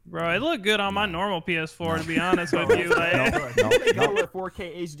 bro. Bro, it looked good on my No. normal PS4 to be honest No, with you. Like, no. If you play God of War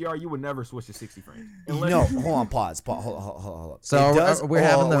 4K HDR, you would never switch to 60 frames. No, hold on, pause. Hold up. So It does- we're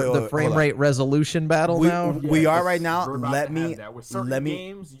having wait, the wait, frame hold up. rate resolution battle We- now. we are it's- right now. we're about Let to me- have that. With certain let me-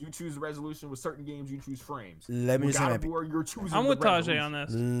 games, you choose resolution. With certain games, you choose frames. Let me With just God say of my War, you're choosing I'm the with Tajay resolution. on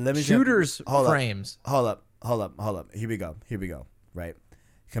this. Let me Shooters hold up. frames. Hold up. Here we go. Right.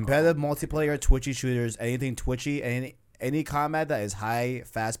 Competitive multiplayer, twitchy shooters, anything twitchy, any combat that is high,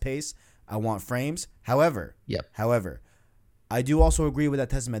 fast pace, I want frames. However, I do also agree with that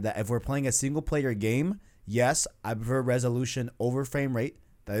testament that if we're playing a single player game, yes, I prefer resolution over frame rate.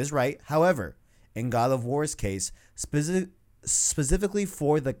 That is right. However, in God of War's case, specifically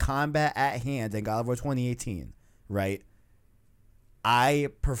for the combat at hand in God of War 2018, right? I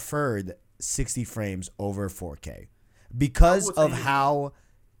preferred 60 frames over 4K because would of say- how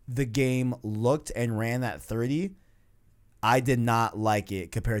the game looked and ran at 30. I did not like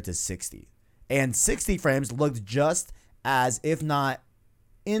it compared to 60. And 60 frames looked just as, if not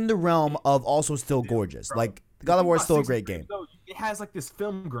in the realm of also still gorgeous. Bro, like, God of War is About still a 60 great frames, game. though, it has like this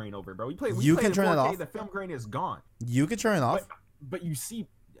film grain over it, bro. When You play can in turn it 4K, off. The film grain is gone. You can turn it off. But you see,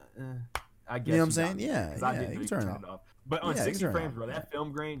 I guess You know what I'm got saying? me, Yeah, 'cause I yeah, didn't you know can turn it off. But on Yeah, you can 60 turn it frames, off. bro, that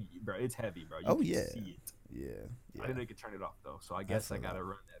film grain, bro, it's heavy, bro. You Oh, can yeah. see it. Yeah. I didn't know you could turn it off though, so I guess I feel gotta that.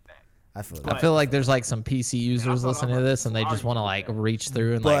 run that back. I feel I that. feel like there's like some PC users thought listening to about this and they just sorry want to about like that. reach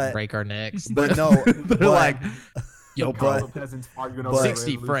through and But- like break our necks. But no, They're but- like, yo, But- bro, Console peasants arguing over but-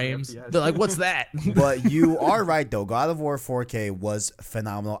 60 resolution frames. FPS. They're like, what's that? But you are right though. God of War 4K was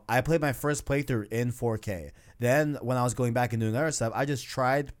phenomenal. I played my first playthrough in 4K. Then when I was going back and doing other stuff, I just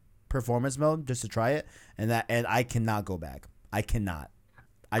tried performance mode just to try it, and I cannot go back. I cannot.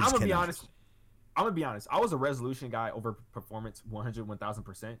 I I'm just gonna cannot. be honest. I was a resolution guy over performance 100,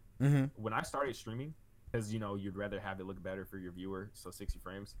 1000%. Mm-hmm. When I started streaming, because you'd rather have it look better for your viewer, so 60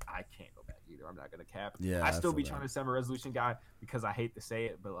 frames, I can't go back either. I'm not gonna cap. Yeah, I I still feel be that. trying to say I'm a resolution guy because I hate to say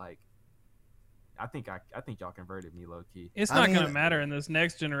it, but like, I think y'all converted me low key. It's I not mean- gonna matter in this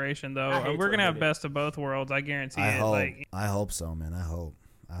next generation though. I hate We're to gonna have admit it. best of both worlds. I guarantee I it. hope. Like, I hope so, man. I hope.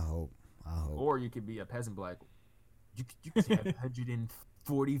 Or you could be a peasant, be like, you could have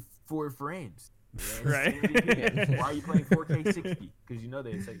 144 frames. Yeah, Right. it's 1080p. Why are you playing 4K 60? Because you know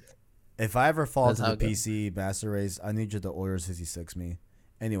they say that. If I ever fall That's to how the it goes. PC Master Race, I need you to order 66 me.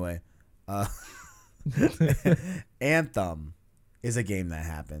 Anyway, uh, Anthem is a game that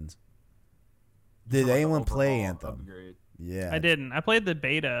happened. Did Talking about the anyone play overall Anthem? upgrade. Yeah. I didn't. I played the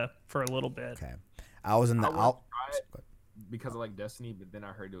beta for a little bit. Okay. I was in I the wanted to out. try it because I like Destiny, but then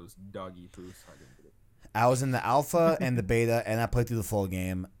I heard it was doggy food, so I didn't get it. I was in the alpha and the beta, and I played through the full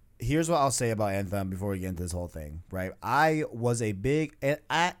game. Here's what I'll say about Anthem before we get into this whole thing, right? I was a big, and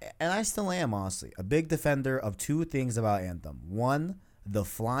I still am, honestly, a big defender of two things about Anthem. One, the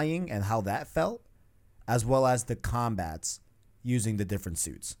flying and how that felt, as well as the combats using the different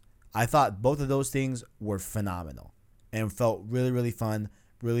suits. I thought both of those things were phenomenal and felt really, really fun,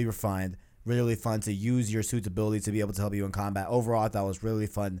 really refined, really fun to use your suit's ability to be able to help you in combat. Overall, I thought it was really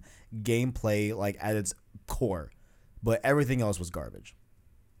fun gameplay, like at its core, but everything else was garbage.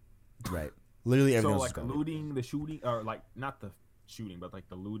 Right, literally everything So else like was garbage. looting, the shooting, or like not the shooting, but like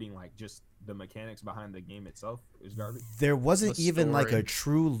the looting, like just the mechanics behind the game itself is garbage. There wasn't The even like a story.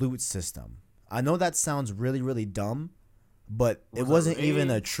 true loot system. I know that sounds really, really dumb, but it Was wasn't there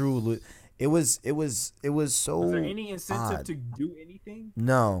even a raids? true loot. It was so. Was there any incentive odd. to do anything?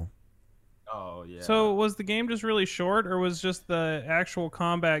 No. Oh yeah. So was the game just really short, or was just the actual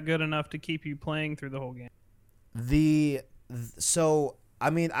combat good enough to keep you playing through the whole game? So I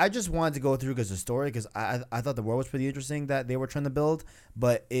mean, I just wanted to go through because the story, because I thought the world was pretty interesting that they were trying to build,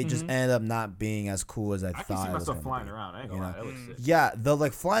 but it just ended up not being as cool as I I can thought see it was myself gonna flying be. around. I ain't you gonna know? lie, that was sick. Yeah, the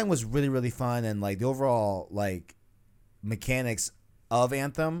like flying was really, really fun, and like the overall like mechanics of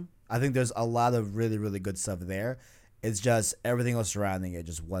Anthem, I think there's a lot of really, really good stuff there. It's just everything else surrounding it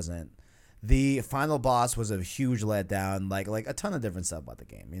just wasn't. The final boss was a huge letdown, like a ton of different stuff about the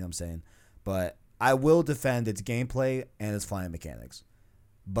game. You know what I'm saying? But I will defend its gameplay and its flying mechanics.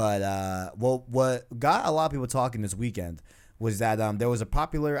 But well, what got a lot of people talking this weekend was that there was a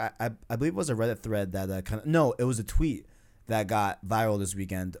popular, I believe it was a Reddit thread that it was a tweet that got viral this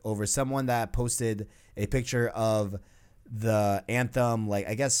weekend over someone that posted a picture of the Anthem, like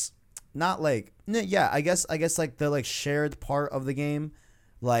I guess not like I guess like the like shared part of the game,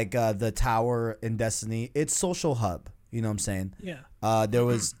 like the tower in Destiny, its social hub. You know what I'm saying? Yeah. There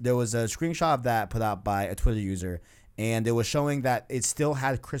was a screenshot of that put out by a Twitter user, and it was showing that it still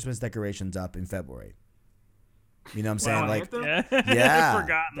had Christmas decorations up in February. You know what I'm saying? Wow, Like Anthem? Yeah.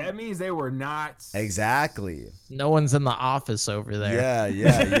 Forgotten. That means they were not exactly. No one's in the office over there.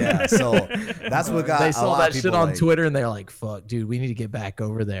 Yeah. So that's what got They a saw lot that of shit people on like, Twitter and they're like, "Fuck, dude, we need to get back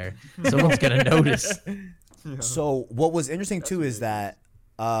over there. Someone's gonna notice." So what was interesting too is ridiculous.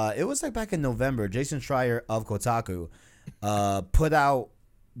 that it was like back in November, Jason Schreier of Kotaku put out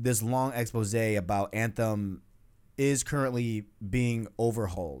this long expose about Anthem is currently being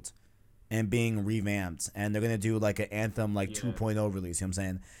overhauled and being revamped, and they're gonna do like an Anthem like 2.0 release. You know what I'm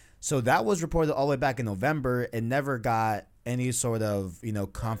saying? So that was reported all the way back in November. It never got any sort of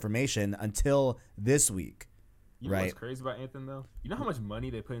confirmation until this week. You know Right. what's crazy about Anthem though? You know how much money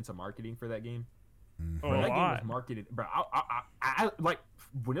they put into marketing for that game? Oh, Bro, a that game was lot. marketed, bro. I like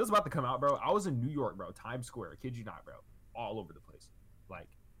when it was about to come out, bro. I was in New York, bro, Times Square. Kid you not, bro, all over the place. Like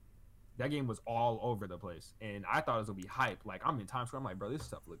that game was all over the place, and I thought it was gonna be hype. Like I'm in Times Square, I'm like, bro, this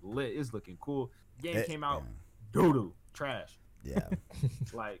stuff look lit. It's looking cool. Game came out, doo doo, trash. Yeah,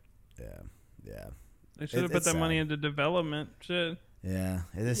 Like yeah. They should have put it's that money sad. into development. Shit. Yeah,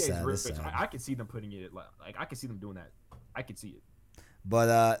 it is EA is sad. rich. It's sad. I could see them putting it like I could see them doing that. I could see it.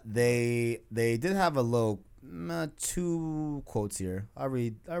 But they did have a little two quotes here. I'll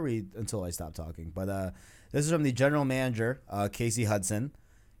read until I stop talking. But this is from the general manager, Casey Hudson.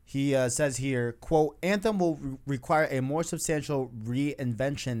 He says here, quote, Anthem will require a more substantial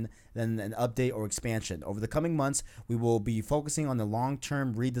reinvention than an update or expansion. Over the coming months, we will be focusing on the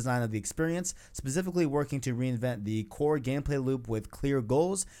long-term redesign of the experience, specifically working to reinvent the core gameplay loop with clear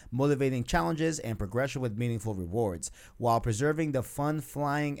goals, motivating challenges, and progression with meaningful rewards, while preserving the fun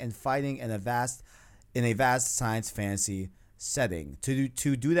flying and fighting in a vast science fantasy setting. To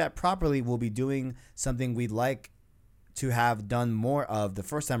do that properly, we'll be doing something we'd like to have done more of the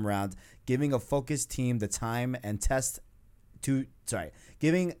first time around, giving a focused team the time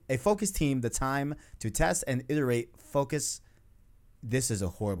to test and iterate. This is a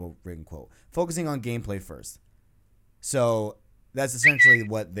horrible written quote. Focusing on gameplay first. So that's essentially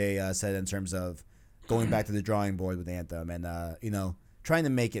what they said in terms of going back to the drawing board with Anthem and trying to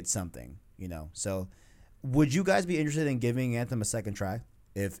make it something. So would you guys be interested in giving Anthem a second try?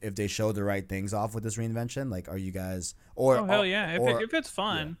 If they show the right things off with this reinvention, like, are you guys Oh hell yeah! If it's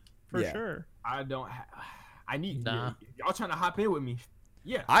fun, for Yeah. sure. I don't. I need Nah. y'all trying to hop in with me.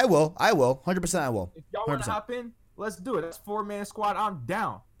 Yeah. I will 100% I will If y'all want 100%. to hop in, Let's do it. That's 4-man squad. I'm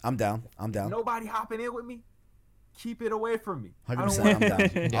down. I'm down. Nobody hopping in with me. Keep it away from me. 100%. I'm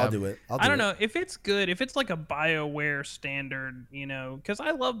down. Yeah. I'll do it. I don't know if it's good, if it's like a BioWare standard, you know, because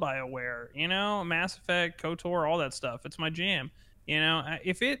I love BioWare, you know, Mass Effect, KOTOR, all that stuff. It's my jam. You know,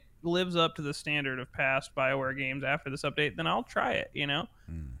 if it lives up to the standard of past BioWare games after this update, then I'll try it, you know.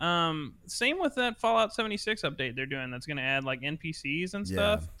 Same with that Fallout 76 update they're doing that's going to add like NPCs and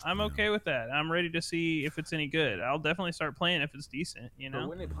stuff. I'm okay with that. I'm ready to see if it's any good. I'll definitely start playing if it's decent, you know. But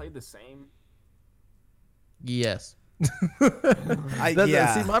wouldn't it play the same? Yes.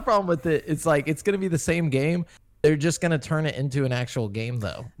 Yeah. See, my problem with it, it's like it's gonna be the same game. They're just gonna turn it into an actual game,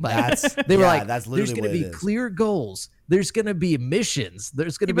 though. Like, they were like, that's "There's literally gonna what be it is. clear goals. There's gonna be missions.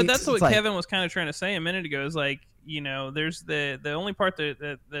 There's gonna Yeah, be." but that's what it's like, Kevin was kind of trying to say a minute ago. Is like, you know, there's the only part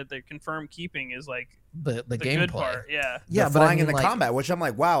that they confirm keeping is like the the gameplay. good part. Yeah. Yeah, the but flying I mean, in the like, combat, which I'm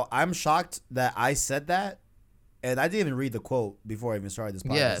like, wow, I'm shocked that I said that. And I didn't even read the quote before I even started this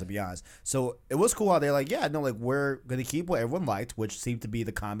podcast, Yeah. to be honest. So it was cool how they're like, yeah, no, like we're gonna keep what everyone liked, which seemed to be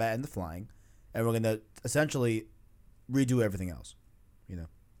the combat and the flying, and we're gonna essentially redo everything else, you know.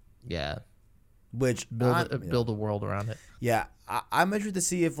 Yeah, Which build a world around it. Yeah, I'm interested to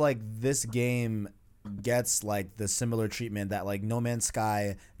see if like this game gets like the similar treatment that like No Man's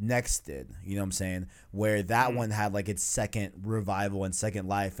Sky Next did. You know what I'm saying? Where that one had like its second revival and second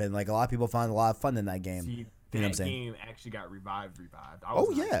life, and like a lot of people found a lot of fun in that game. See, You know what I'm that saying? game actually got revived. I Oh,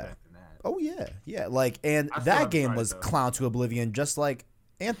 was yeah. expecting that. Oh yeah. Like, and I still that haven't game tried it, was though. clown to oblivion, just like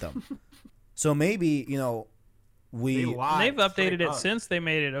Anthem. So maybe They lied They've updated straight it up. since they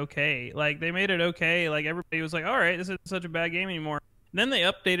made it okay. Like they made it okay. Like everybody was like, "All right, this isn't such a bad game anymore." Then they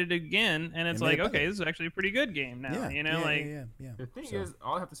updated it again, and it's made like, it okay, better. this is actually a pretty good game now. yeah, You know, yeah. The thing So- is,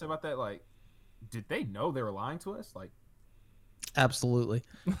 all I have to say about that, like, did they know they were lying to us? Like, Absolutely.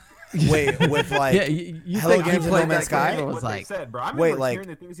 Wait, with like Yeah, you Hello think he Games and played No Man's that game Sky? and what was they like, said, bro. I wait, remember like- hearing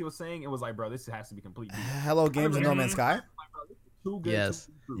the things he was saying. It was like, bro, this has to be complete. BS. Hello Games and No Man's Sky. Like, bro, this is too good. Yes.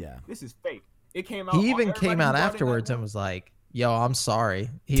 To be true. Yeah. This is fake. It came out. he even everybody came who out bought it afterwards that and day- was like, "Yo, I'm sorry."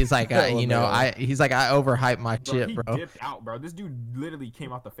 He's like, LMAO. he's like, I overhyped my Bro, shit, he bro. dipped out, bro. This dude literally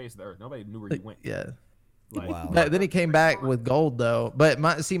came off the face of the earth. Nobody knew where he went. Yeah. Like, Wow. But then he came back with gold though. But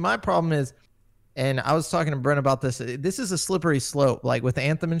my problem is, and I was talking to Brent about this. This is a slippery slope. Like with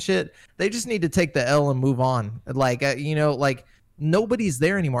Anthem and shit, they just need to take the L and move on. Like like nobody's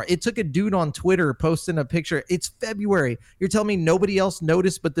there anymore. It took a dude on Twitter posting a picture. It's February. You're telling me nobody else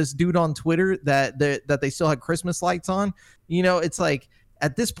noticed but this dude on Twitter that they still had Christmas lights on? You know, it's like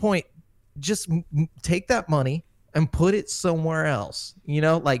at this point, just take that money and put it somewhere else. You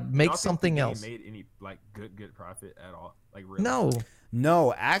know, like make y'all think something the game else. Made any like good profit at all? Like really? No.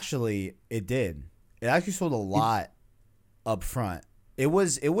 No, actually, it did. It actually sold a lot up front. It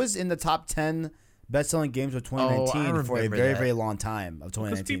was in the top 10 best-selling games of 2019 for a remember very, that. very long time of because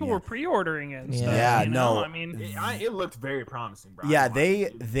 2019. people yeah. were pre-ordering it. And stuff, Yeah, you know? no. I mean, It looked very promising, bro. Yeah, I they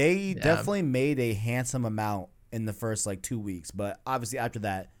ain't gonna lie. they definitely made a handsome amount in the first like 2 weeks, but obviously after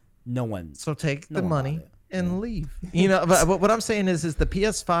that, no one. So take No the one bought money it. and leave. You know, but what I'm saying is the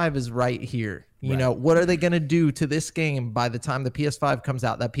PS5 is right here. You Right. know, what are they going to do to this game by the time the PS5 comes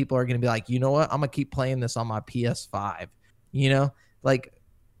out that people are going to be like, you know what? I'm going to keep playing this on my PS5. You know, like,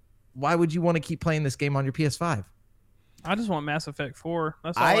 why would you want to keep playing this game on your PS5? I just want Mass Effect 4.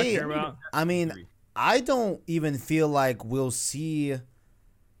 That's all I care about. I mean, I don't even feel like we'll see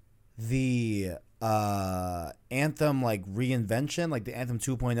the Anthem like reinvention, like the Anthem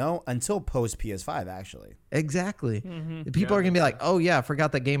 2.0, until post PS5 actually. Exactly. Mhm. The people Yeah. are going to be like, oh, yeah, I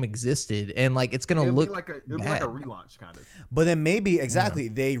forgot that game existed. And, like, it's going to It'll look be like a bad. relaunch kind of. But then maybe exactly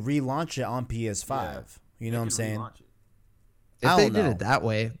they relaunch it on PS5. You know what I'm saying? If I they don't did know. it that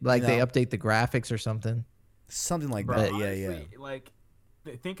way, like You they know? update the graphics or something. Something like Bro, that. honestly, Yeah. Like,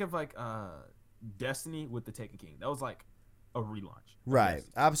 think of like Destiny with the Taken King. That was like a relaunch. Right.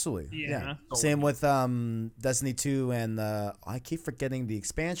 Absolutely. Yeah. Yeah. Same with Destiny 2 and I keep forgetting the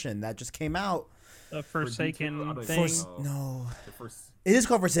expansion that just came out. The For Forsaken D2, thing. No. The first. It is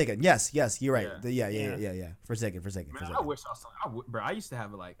called Forsaken. Yes, you're right. Yeah. Yeah. Forsaken. Man, I wish I saw. Bro, I used to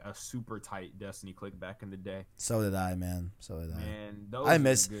have like a super tight Destiny click back in the day. So did I, man. So did I. Man, those I were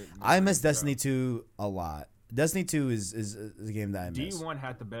miss good I memories, miss bro. Destiny 2 a lot. Destiny 2 is a game that I miss. D1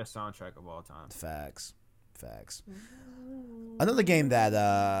 had the best soundtrack of all time. Facts. Another game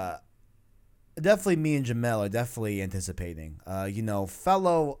that definitely me and Jamel are definitely anticipating.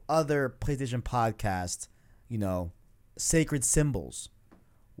 Fellow other PlayStation podcast, Sacred Symbols,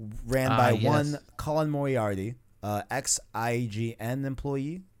 ran by yes. one Colin Moriarty, ex-IGN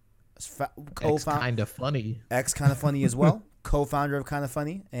employee, It's kind of funny. ex kind of funny as well. co-founder of Kind of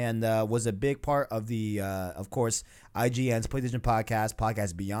Funny, and was a big part of the, of course, IGN's PlayStation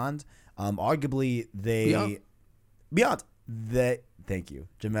podcast Beyond. Arguably, Beyond. Thank you,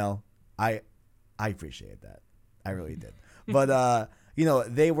 Jamel. I appreciate that. I really did. But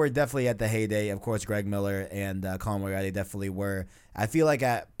they were definitely at the heyday. Of course, Greg Miller and Colin Moriarty definitely were. I feel like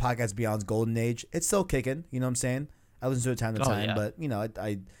at Podcast Beyond's golden age, it's still kicking. You know what I'm saying? I listen to it time to time, but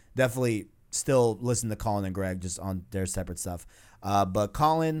I definitely still listen to Colin and Greg just on their separate stuff. But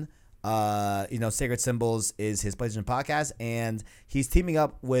Colin, Sacred Symbols is his PlayStation podcast, and he's teaming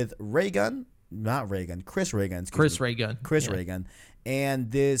up with Chris Ray-Gun. Chris Ray-Gun,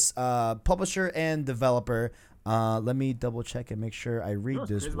 and this publisher and developer. Let me double check and make sure I read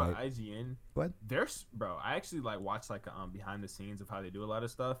this right. About IGN. What? I actually watched behind the scenes of how they do a lot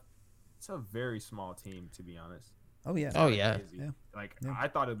of stuff. It's a very small team, to be honest. Oh yeah. Oh yeah. I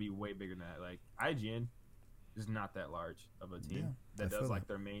thought it'd be way bigger than that. Like IGN is not that large of a team that does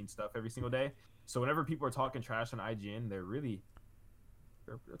their main stuff every single day. So whenever people are talking trash on IGN, they're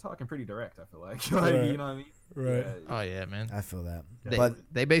talking pretty direct. I feel like, Right. You know what I mean? Right. Yeah. Oh yeah, man. I feel that.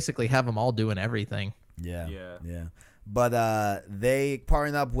 They basically have them all doing everything. Yeah. But they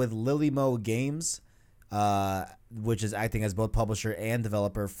partnered up with Lily Mo Games, which is acting as both publisher and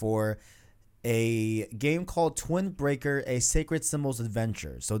developer for a game called Twin Breaker: A Sacred Symbols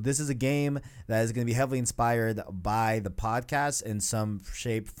Adventure. So this is a game that is going to be heavily inspired by the podcast in some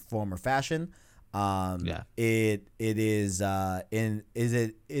shape, form, or fashion. It is a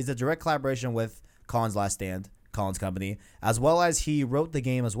direct collaboration with Colin's Last Stand, Colin's company, as well as he wrote the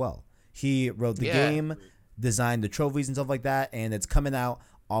game as well. He wrote the game, designed the trophies and stuff like that, and it's coming out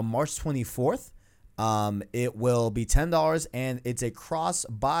on March 24th. It will be $10, and it's a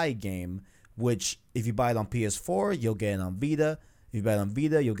cross-buy game, which if you buy it on PS4, you'll get it on Vita. If you buy it on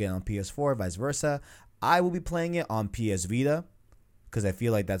Vita, you'll get it on PS4, vice versa. I will be playing it on PS Vita because I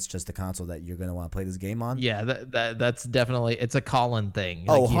feel like that's just the console that you're going to want to play this game on. Yeah, that's definitely, it's a Colin thing.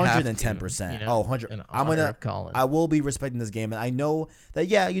 110%. 100. I will be respecting this game, and I know that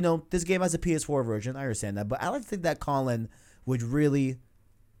this game has a PS4 version. I understand that, but I like to think that Colin would really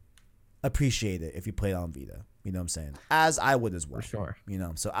appreciate it if you played it on Vita. You know what I'm saying? As I would as well. For sure.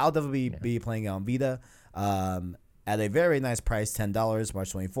 So I'll definitely be playing it on Vita at a very nice price, $10,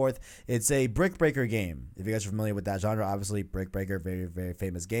 March 24th. It's a Brick Breaker game. If you guys are familiar with that genre, obviously Brick Breaker, very, very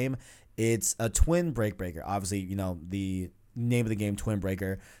famous game. It's a twin Brick Breaker. Obviously, the name of the game, Twin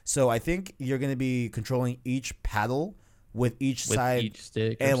Breaker. So I think you're going to be controlling each paddle with each side each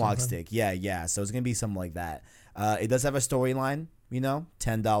stick analog stick. Yeah. So it's going to be something like that. It does have a storyline,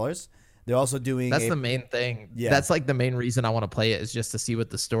 $10. They're also doing the main thing. Yeah. That's the main reason I want to play it, is just to see what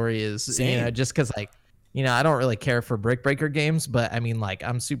the story is. Same. Just because I don't really care for Brick Breaker games, but I mean,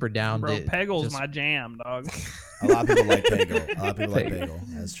 I'm super down. Bro, Peggle's my jam, dog. A lot of people like Peggle.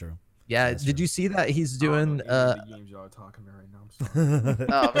 That's true. Yeah. That's Did true. you see that he's doing? The games y'all are talking about right now. I'm sorry.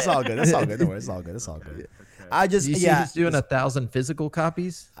 Oh, It's all good. It's all good. Don't worry. It's all good. It's all good. Okay. I just Did you see he's doing 1,000 physical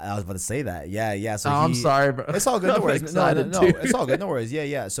copies? I was about to say that. Yeah. So I'm sorry, bro. It's all good. No I'm worries. No, excited, too. it's all good. No worries.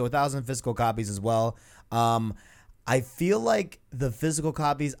 Yeah. So 1,000 physical copies as well. I feel like the physical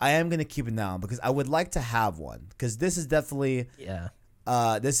copies, I am gonna keep it now because I would like to have one, because this is definitely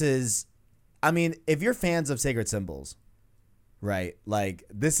if you're fans of Sacred Symbols, right?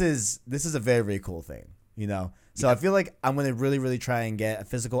 This is a very, very cool thing, So I feel like I'm gonna really, really try and get a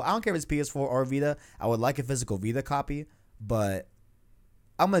physical. I don't care if it's PS4 or Vita. I would like a physical Vita copy, but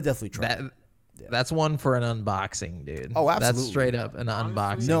I'm gonna definitely try. That's one for an unboxing, dude. Oh, absolutely. That's straight up an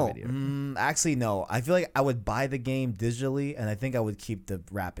unboxing video. Actually, no. I feel like I would buy the game digitally, and I think I would keep the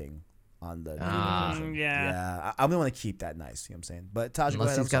wrapping on the version. Yeah. I'm gonna want to keep that nice. You know what I'm saying? But Taj,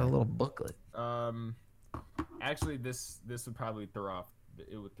 Unless he's got a little booklet. Actually, this would probably throw off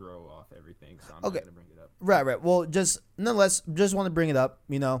everything, so I'm Okay. not gonna bring it up. Right. Well, nonetheless, just want to bring it up.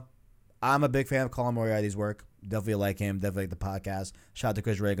 I'm a big fan of Colin Moriarty's work. Definitely like him. Definitely like the podcast. Shout out to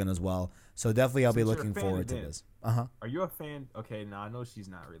Chris Ray-Gun as well. So definitely, I'll be Since you're a looking fan forward of to them, this. Are you a fan? Okay, now I know she's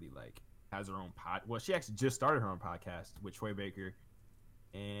not really has her own pod. Well, she actually just started her own podcast with Troy Baker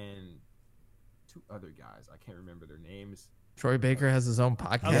and two other guys. I can't remember their names. Troy Baker has his own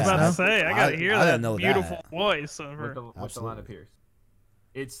podcast. I was about now? to say, I gotta hear I that didn't know beautiful that. voice of her. With Absolutely. Alana Pierce.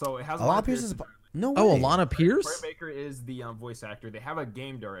 It has Alana Pierce is no way. Oh, Alana Pierce? Troy Baker is the voice actor. They have a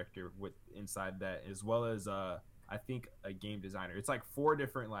game director inside that, as well as I think a game designer. It's 4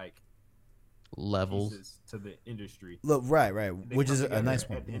 different levels pieces to the industry. Look, right. They Which come is a together nice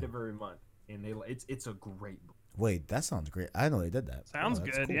one. at the end of every month, and it's a great. Wait, that sounds great. I didn't know they did that. Sounds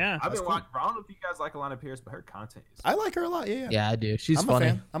that's good, cool. yeah. I've That's been cool. watching. I don't know if you guys like Alana Pierce, but her content is. I like her a lot. Yeah. Yeah, I do. She's I'm funny. a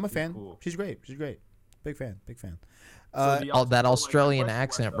fan. I'm a fan. Cool. She's great. Big fan. Big fan. So do y'all That still, Australian like,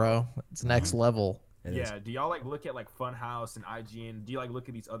 accent, bro. It's next level. It Yeah. is. Do y'all like look at like Funhouse and IGN? Do you like look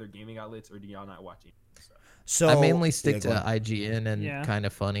at these other gaming outlets, or do y'all not watch it? So I mainly stick go to ahead. IGN and Yeah. Kind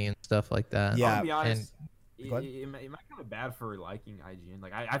of Funny and stuff like that. Yeah, I'll be honest. Go ahead. Am I kind of bad for liking IGN?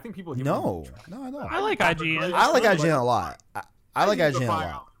 Like, I think people. No, no, no. I like IGN. I like IGN a lot. I like use the IGN a fire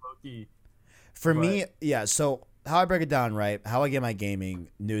lot. out, low-key. For But- me, yeah. So how I break it down, right? How I get my gaming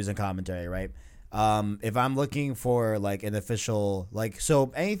news and commentary, right? If I'm looking for like an official, like,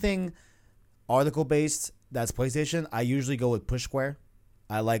 so anything article based that's PlayStation, I usually go with Push Square.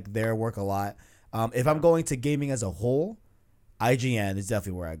 I like their work a lot. If I'm going to gaming as a whole, IGN is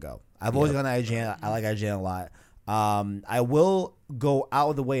definitely where I go. I've always gone to IGN. I like IGN a lot. I will go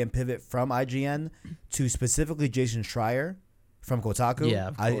out of the way and pivot from IGN to specifically Jason Schreier from Kotaku. Yeah,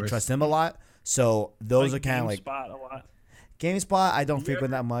 of I course. trust him a lot. So those are kind of like GameSpot a lot. GameSpot. I don't Do you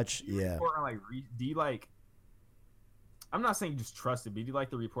frequent ever- that much. Do you Yeah. report on, like, do you like? I'm not saying just trust it, but do you like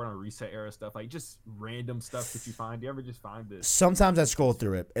to report on reset era stuff, like just random stuff that you find? Do you ever just find this? Sometimes I scroll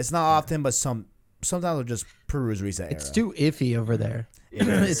through it. It's not often, but sometimes I'll just peruse reset It's era. too iffy over there. It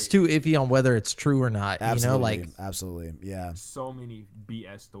is. It's too iffy on whether it's true or not. Absolutely, You know, like absolutely, yeah. So many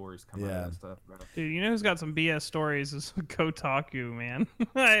BS stories come out Yeah. of that stuff, bro. Dude, you know who's got some BS stories is Kotaku, man.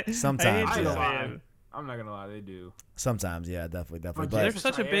 I Sometimes, hate I to ain't yeah. gonna say lie. it. I'm not gonna lie, they do. Sometimes, yeah, definitely. But But They're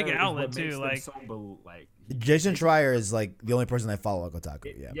such a big Schreier is outlet, what too, makes them like- so like Jason Schreier is like the only person I follow on Kotaku.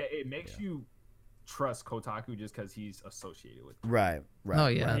 it, Yeah. yeah, it makes you trust Kotaku just because he's associated with it. Right. Right. Oh,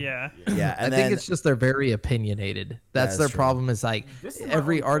 yeah. right. Yeah. Yeah. I And think then, it's just they're very opinionied. That's That's their true. problem. Is like This is my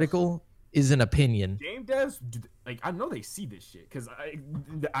every only article is an opinion. Game devs, like, I know they see this shit because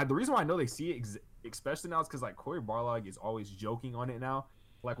the reason why I know they see it, especially now, is because like Corey Barlog is always joking on it now.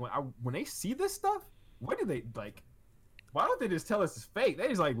 Like when they see this stuff, what do they like? Why don't they just tell us it's fake? They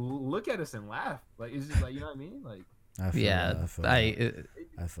just like look at us and laugh. Like it's just like, you know what I mean? Like I feel Yeah, that, I feel I that.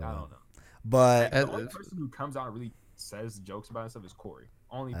 I feel I that. don't know. But The only person who comes out and really says jokes about stuff is Corey.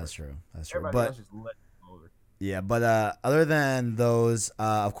 Only that's person. true. That's true. Everybody But else just let it go over. yeah, but other than those,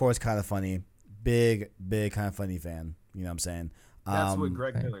 of course, Kind of Funny. Big Kind of Funny fan. You know what I'm saying? That's with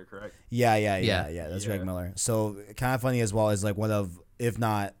Greg okay. Miller, correct? Yeah. Yeah. That's Yeah. Greg Miller. So Kind of Funny as well is like one of, if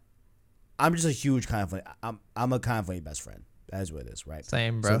not, I'm just a huge Kind of Funny. I'm a Kind of Funny best friend. That is what it is, right?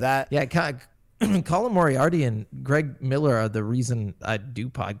 Same, bro. So that Yeah, Colin Moriarty and Greg Miller are the reason I do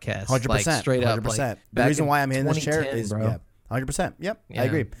podcasts. 100%, like, straight up. 100%. Like, The back reason in why I'm in this chair 2010, is bro. yeah, 100%. Yep, I Yeah.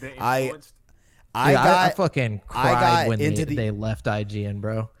 agree. They I influenced. I Yeah, I got fucking I got cried when into they left IGN,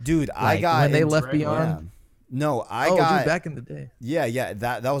 bro. dude. I Like, got when they into- left Greg Beyond. Yeah. No, I Oh, got dude, back in the day, yeah.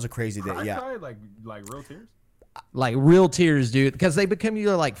 That was a crazy day. I Yeah, cried like real tears. like real tears, dude, because they become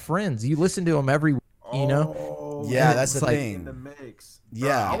your like friends. You listen to them every, you know. Oh, Yeah, and that's it's the like thing. In the mix. Bro,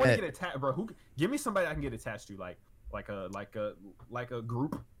 Yeah. I want to get attached, bro. Give me somebody I can get attached to, like a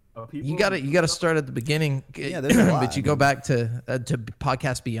group of people. You gotta start at the beginning. Yeah, there's a lot, but you I go mean. back to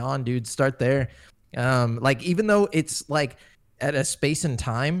Podcast Beyond, dude. Start there. Like even though it's like at a space and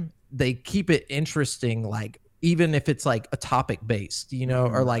time, they keep it interesting. Like even if it's like a topic based, you know,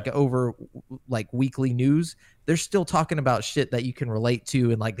 or like over like weekly news, they're still talking about shit that you can relate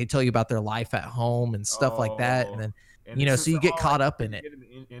to, and like they tell you about their life at home and stuff like that. Oh. And then And you know, since so you they're get all, caught like, up in it. in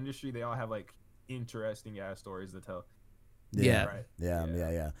the industry, they all have like interesting ass stories to tell. Yeah. Right.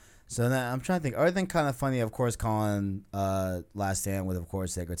 yeah. So then I'm trying to think. Other than Kind of Funny, of course, Colin Last Stand with, of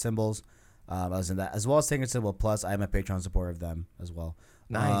course, Sacred Symbols. I was in that as well as Sacred Symbol Plus. I am a Patreon supporter of them as well.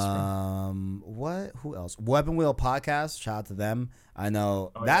 Nice, bro. What? Who else? Weapon Wheel Podcast. Shout out to them. I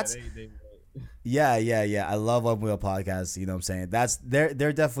know Oh, that's yeah, yeah. I love Weapon Wheel Podcast. You know what I'm saying? That's they're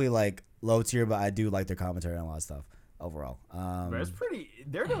definitely like low tier, but I do like their commentary on a lot of stuff overall. Bro, it's pretty.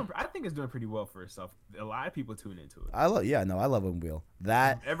 They're doing. I think it's doing pretty well for itself. A lot of people tune into it. I love Weapon Wheel.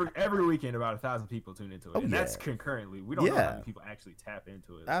 That Every weekend, about 1,000 people tune into it, Oh, and that's yeah. concurrently. We don't know how Yeah. many people actually tap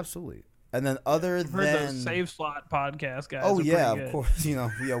into it. absolutely. And then other I've heard than those Save Slot podcast guys. oh are yeah, pretty of good. course. You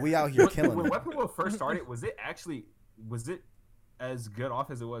know, yeah, we out here killing When it. Weapon Wheel first started, was it as good off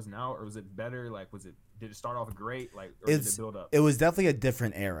as it was now, or was it better? Like, did it start off great? Like, or did It's- it build up? It was definitely a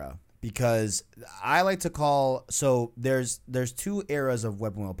different era because I like to call so there's two eras of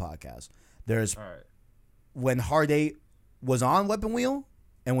Weapon Wheel podcast. There's All right. when Hard 8 was on Weapon Wheel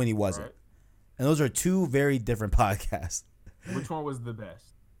and when he wasn't. Right. And those are two very different podcasts. Which one was the best?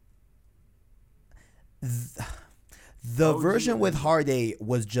 The OG version with and- Hard 8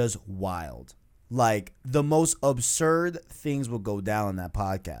 was just wild. Like the most absurd things would go down in that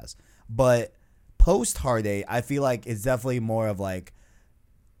podcast. But post Hard 8, I feel like it's definitely more of like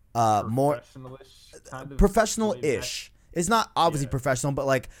more Professional-ish kind of professional-ish. It's not obviously Yeah. professional, but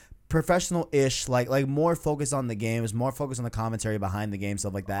like professional-ish, like more focused on the games, more focused on the commentary behind the game,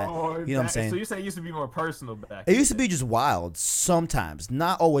 stuff like that. Oh, you know what I'm saying? So you say it used to be more personal back? It used to be just wild sometimes,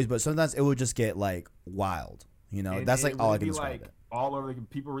 not always, but sometimes it would just get like wild. You know, that's like all I can describe it. All over, like,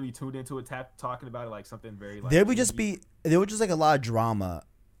 people really tuned into it, talking about it like something very. Like, there would just like a lot of drama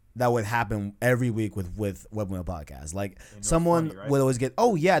that would happen every week with Web Wheel Podcast. Like someone funny, right? would always get,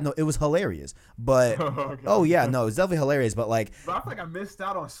 oh yeah, no, it was hilarious, but oh yeah, no, it's definitely hilarious, but like, bro, I feel like I missed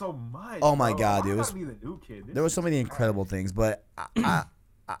out on so much. oh my bro. god, dude, I gotta be the new kid. there were so many incredible things, but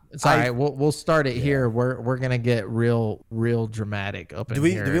It's all right. We'll start it here. We're gonna get real dramatic up in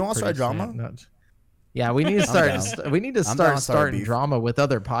here. Do we want to start pretty drama? soon. No, yeah, we need to start. We need to start starting drama with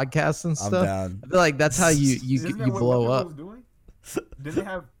other podcasts and stuff. down. I feel like that's how you Isn't that what blow Web up. was doing? Did they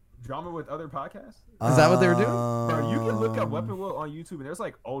have drama with other podcasts? Is that what they were doing? Bro, you can look up Weapon Wheel on YouTube, and there's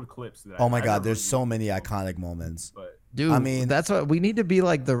like old clips. That Oh my I god, never there's really so looked many at, iconic moments. But Dude, I mean, that's what we need to be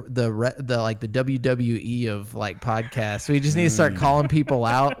like the WWE of like podcasts. We just need to start calling people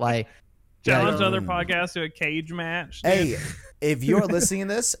out like Challenge other podcasts to a cage match. Dude. Hey, if you're listening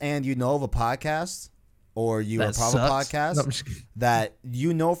to this and you know of a podcast or you are that part of a sucks. podcast No, I'm just kidding. that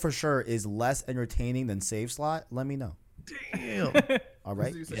you know for sure is less entertaining than Save Slot, let me know. Damn. All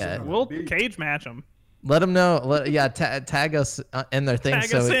right. Yeah. We'll cage match them. Let them know. Tag us in their thing.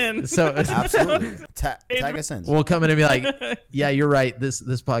 Tag us in. So Absolutely. Tag us in. we'll come in and be like, yeah, you're right. This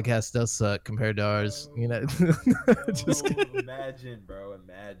podcast does suck compared to ours. You know. Just kidding. Imagine, bro.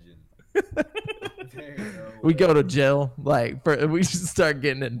 Imagine. We go to jail. Like we should start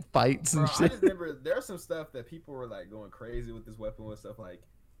getting in fights Bro, and I shit. just remember there's some stuff that people were like going crazy with this Weapon Wheel stuff, like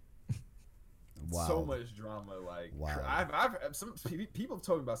Wow. so much drama. Like, Wow. I've some people have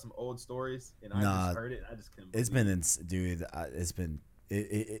told me about some old stories, and I Nah, just heard it. And I just couldn't. It's believe been, dude, it's been,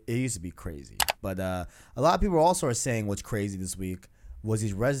 it used to be crazy. But a lot of people also are saying what's crazy this week was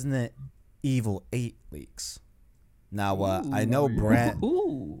these Resident Evil 8 leaks. Now, I know Brent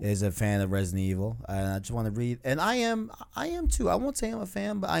is a fan of Resident Evil, and I just want to read, and I am too. I won't say I'm a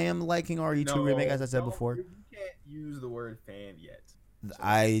fan, but I am liking RE2 remake, as I said before. You can't use the word fan yet.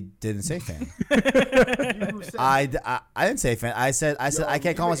 I didn't say fan. You said- I didn't say fan. I said Yo, I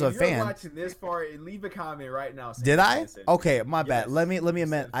can't call myself a if you're fan. watching this far, leave a comment right now. saying Did you I? can't say Okay, fan. my bad. Yes. Let me You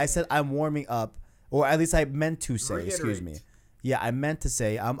amend. said I said fan. I'm warming up, or at least I meant to say. Excuse me. Reiterate. Yeah, I meant to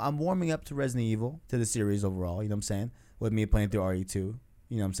say I'm warming up to Resident Evil, to the series overall. You know what I'm saying? With me playing through RE2. You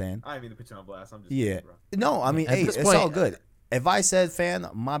know what I'm saying? I didn't mean to put you on blast. I'm just Yeah. kidding, bro. No, I mean, At hey, this it's point- all good. If I said fan,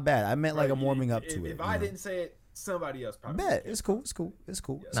 my bad. I meant like Bro, I'm warming up if, to it. If I didn't say it, somebody else probably. bet would. it's cool. It's cool. It's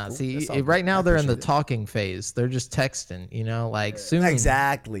cool. It's Nah, cool. see, It's all good. right now I they're in the appreciate it. talking phase. They're just texting, you know, like soon.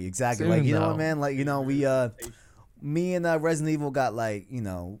 Exactly. Like, Soon, you know though. what, man? Like, you know, me and Resident Evil got like, you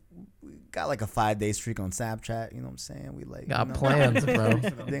know, we got like a 5-day streak on Snapchat. You know what I'm saying? We like Got you know, plans, bro. You know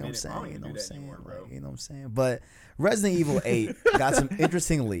what I'm saying? I don't You know even what I'm do that saying? anymore, bro. Like, you know what I'm saying? But Resident Evil 8 got some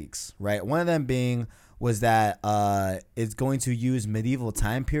interesting leaks, right? One of them being was that it's going to use medieval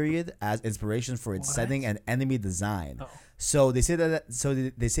time period as inspiration for its setting and enemy design. Oh. So they say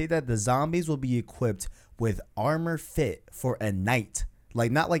that the zombies will be equipped with armor fit for a knight,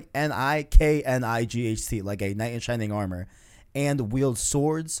 like not like NIKNIGHT, like a knight in shining armor, and wield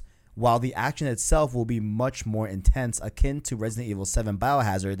swords. While the action itself will be much more intense, akin to Resident Evil 7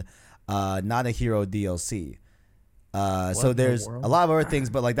 Biohazard, not a hero DLC. So in the there's world? a lot of other things,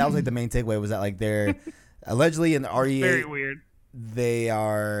 but like that was like the main takeaway was that like they're allegedly in Very RE8 weird. they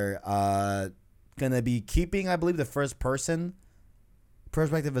are gonna be keeping, I believe, the first person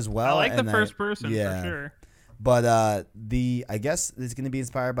perspective as well. I like the and first person yeah. for sure. But I guess it's gonna be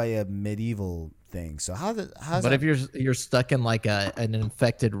inspired by a medieval thing. So how's But that? if you're stuck in like an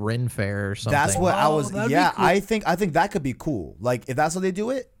infected Ren Fair or something, That's what I was. that'd be Yeah, cool. I think that could be cool. Like if that's how they do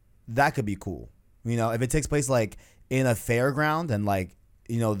it, that could be cool. You know, if it takes place like in a fairground and like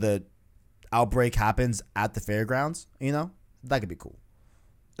you know the outbreak happens at the fairgrounds, you know, that could be cool.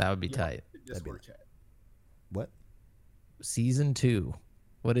 that would be tight. Discord chat. What? Season 2.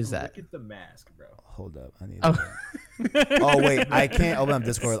 What is that? Look at the mask, bro. Hold up, I need. Oh. Oh wait, I can't open up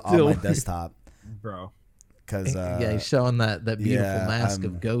Discord on Still my weird. desktop Bro, because Yeah, he's showing that beautiful yeah, mask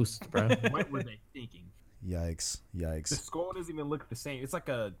of Ghost, bro. what were they thinking? yikes. The skull doesn't even look the same. It's like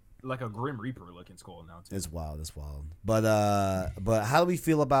a Grim Reaper looking skull now too. It's wild. It's wild. But how do we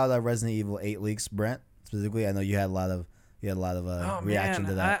feel about Resident Evil 8 leaks, Brent? Specifically, I know you had a lot of reaction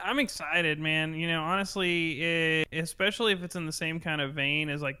to that. I'm excited, man. You know, honestly, especially if it's in the same kind of vein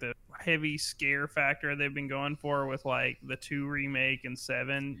as like the heavy scare factor they've been going for with like the 2 remake and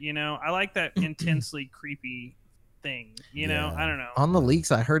 7. You know, I like that intensely creepy thing. You know, I don't know. On the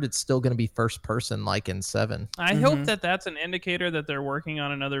leaks, I heard it's still going to be first person, like in 7. I hope that that's an indicator that they're working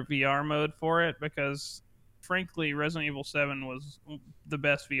on another VR mode for it, because frankly, Resident Evil 7 was the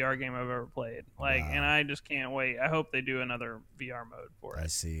best VR game I've ever played. Like, and I just can't wait. I hope they do another VR mode for it. I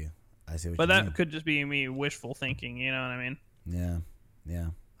see what But you that mean. could just be me wishful thinking. You know what I mean? Yeah,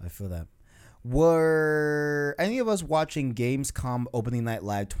 I feel that. Were any of us watching Gamescom opening night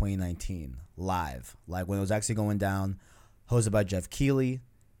live 2019 live, like when it was actually going down, hosted by Jeff Keighley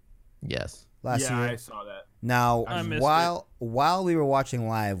Yes. last year? I saw that. Now, I missed while we were watching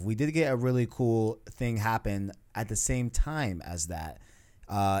live, we did get a really cool thing happen at the same time as that.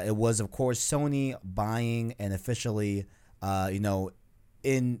 It was, of course, Sony buying and officially,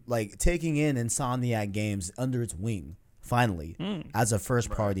 in like taking in Insomniac Games under its wing, finally, as a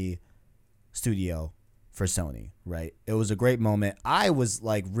first party studio for Sony. Right? It was a great moment. I was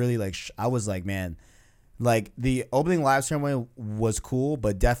like really like I was like, man. Like, the opening live ceremony was cool,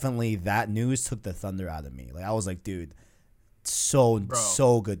 but definitely that news took the thunder out of me. Like, I was like, dude, so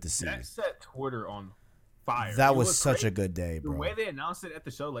good to see. That set Twitter on fire. That was such a good day, bro. The way they announced it at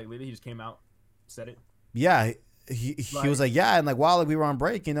the show, like, literally, he just came out, said it. Yeah, he was like, yeah, and like while like, we were on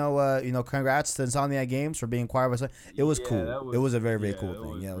break, congrats to Insomniac Games for being acquired by Sony. It was cool. It was a very, very cool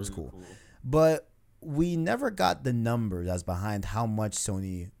thing. Yeah, it was cool. But we never got the numbers as behind how much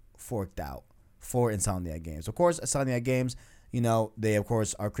Sony forked out for Insomniac Games. Of course, Insomniac Games, they of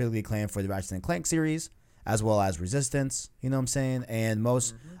course are critically acclaimed for the Ratchet and Clank series, as well as Resistance. You know what I'm saying? And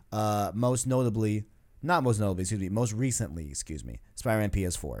most recently, Spider-Man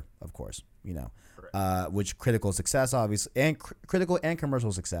PS4, of course. Which critical success, obviously, and critical and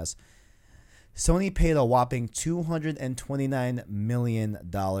commercial success. Sony paid a whopping $229 million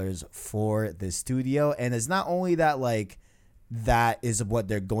for the studio, and it's not only that like. That is what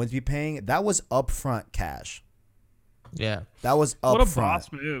they're going to be paying. That was upfront cash. Yeah. That was upfront. What a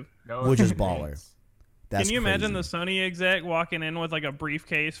boss move. Which is baller. That's Can you imagine the crazy. Sony exec walking in with like a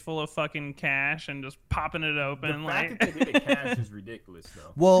briefcase full of fucking cash and just popping it open? The fact that they did it cash is ridiculous,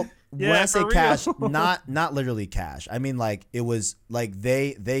 though. Well, when Yeah, I say for cash, real. not literally cash. I mean, like, it was like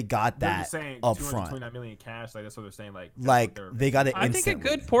they got They're that just saying up 229 front. million cash. Like, that's what they're saying. Like They got it I think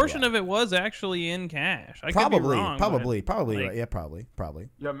instantly. a good portion Yeah. of it was actually in cash. I Probably, could be wrong, probably, but, probably, like, right. Yeah, probably.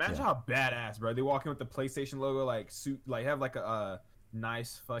 Yo, imagine how badass, bro. They walk in with the PlayStation logo, like suit, like have like a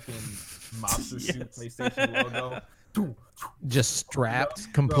nice fucking mobster suit PlayStation logo. Just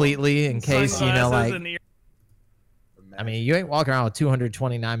strapped completely in case, sunglasses like, and ear- I mean, you ain't walking around with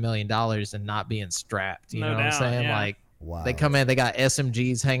 $229 million and not being strapped. You No know what I'm doubt, saying? yeah. Like, Wow. they come in, they got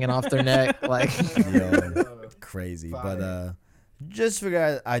SMGs hanging off their neck. Like, Yo, crazy. Fire. But just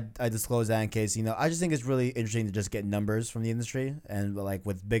figure I disclose that in case, I just think it's really interesting to just get numbers from the industry, and like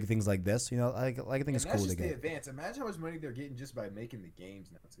with big things like this, I think it's cool to get. Advance. Imagine how much money they're getting just by making the games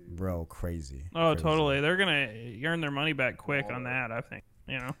now too. Bro, crazy. Oh, Crazy. totally. They're gonna earn their money back quick on that. I think.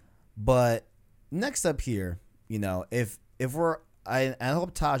 But next up here, if we're I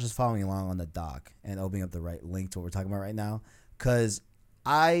hope Taj is following along on the doc and opening up the right link to what we're talking about right now, because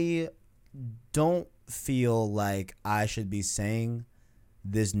I don't feel like I should be saying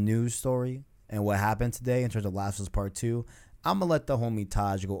this news story and what happened today in terms of Last of Us Part 2. I'm going to let the homie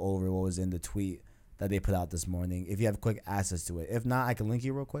Taj go over what was in the tweet that they put out this morning, if you have quick access to it. If not, I can link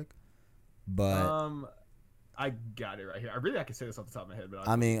you real quick. But I got it right here. I can say this off the top of my head, but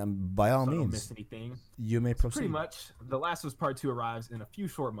I mean, by all so I don't means, miss anything. you may proceed. Pretty much, The Last of Us Part 2 arrives in a few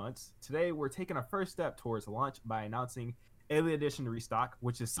short months. Today, we're taking our first step towards launch by announcing Alien Edition Restock,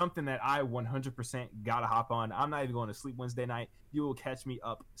 which is something that I 100% gotta hop on. I'm not even going to sleep Wednesday night. You will catch me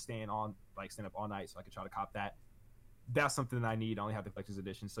up, staying up all night so I can try to cop that. That's something that I need. I only have the collector's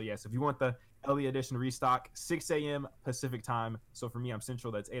edition. So yes, if you want the Alien Edition Restock, 6 a.m. Pacific time. So for me, I'm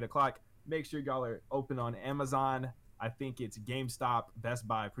Central. That's 8 o'clock. Make sure y'all are open on Amazon. I think it's GameStop, Best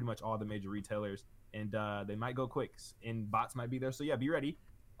Buy, pretty much all the major retailers, and they might go quick. And bots might be there. So yeah, be ready.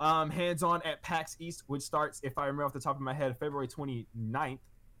 Hands-on at PAX East, which starts, if I remember off the top of my head, February 29th,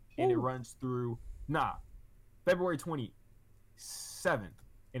 and it runs through February 27th,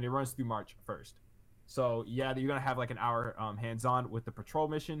 and it runs through March 1st. So yeah, you're gonna have like an hour hands-on with the patrol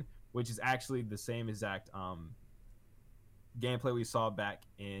mission, which is actually the same exact gameplay we saw back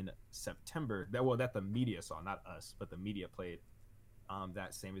in September. That the media saw, not us, but the media played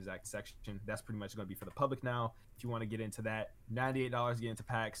that same exact section. That's pretty much going to be for the public now. If you want to get into that, $98 to get into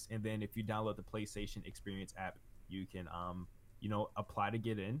PAX, and then if you download the PlayStation Experience app, you can apply to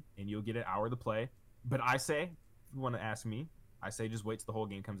get in, and you'll get an hour to play. But I say, if you want to ask me, I say just wait till the whole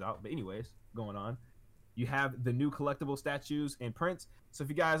game comes out. But anyways, going on, You have the new collectible statues and prints. So if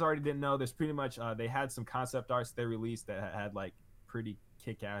you guys already didn't know, there's pretty much they had some concept arts they released that had like pretty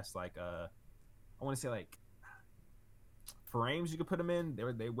kick-ass like I want to say like frames you could put them in.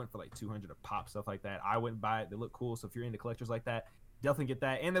 They went for like 200 a pop, stuff like that. I wouldn't buy it. They look cool. So if you're into collectors like that, definitely get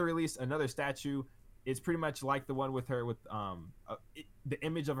that. And they released another statue. It's pretty much like the one with her with the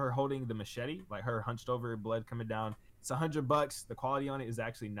image of her holding the machete, like her hunched over, blood coming down. It's $100. The quality on it is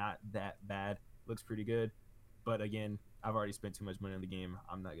actually not that bad. Looks pretty good. But again, I've already spent too much money on the game.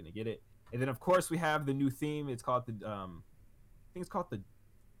 I'm not gonna get it. And then of course we have the new theme. It's called the I think it's called the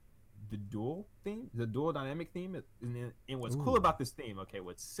dual theme, the dual dynamic theme. And what's cool about this theme, okay,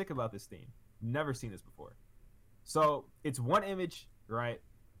 what's sick about this theme, never seen this before. So it's one image, right,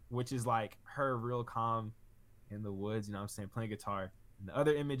 which is like her real calm in the woods, you know what I'm saying, playing guitar. And the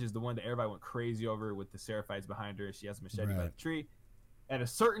other image is the one that everybody went crazy over with the Seraphites behind her. She has a machete by the tree. At a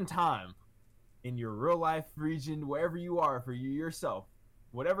certain time in your real life region, wherever you are for you yourself,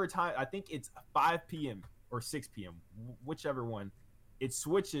 whatever time, I think it's 5 p.m. or 6 p.m., whichever one, it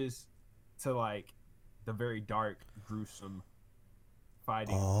switches to like the very dark, gruesome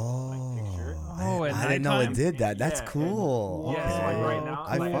fighting like picture. I didn't know it did that. That's cool. Yeah, so like right now,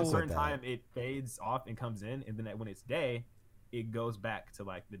 I like fuck at a with certain that. time it fades off and comes in, and then when it's day, it goes back to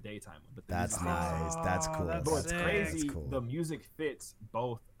like the daytime one. But the That's music nice. That's cool. that's But what's sick. crazy, That's cool. the music fits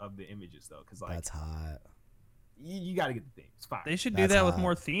both of the images though, because like That's hot. you got to get the theme. It's fine. They should do That's that with hot.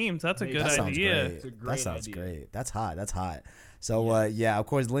 more themes. That's a good That sounds idea. great. It's a That great sounds idea. great. That's hot. That's hot. So yeah, of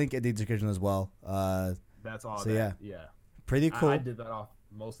course, link in the description as well. That's all. So, that, yeah. yeah. Pretty cool. I did that off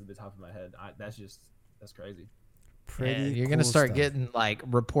most of the top of my head. That's crazy. Pretty. Yeah, you're gonna cool start stuff. getting like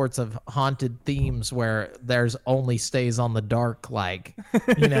reports of haunted themes where there's only stays on the dark, like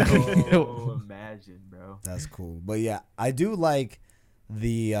you know. Oh, imagine, bro. That's cool. But yeah, I do like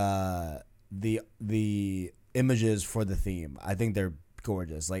the images for the theme. I think they're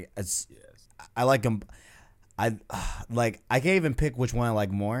gorgeous. Like Yes. I like them. I can't even pick which one I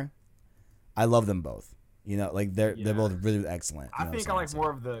like more. I love them both. You know, like they're both really excellent. You I know think what I I'm like saying?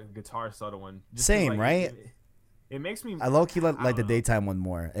 more of the guitar subtle one. Just 'cause, Same, like, right? It makes me. I low key like I the don't know. daytime one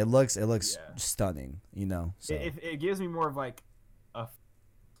more. It looks Yeah. stunning. You know, so It gives me more of like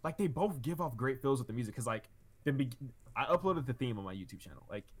like they both give off great feels with the music because like I uploaded the theme on my YouTube channel.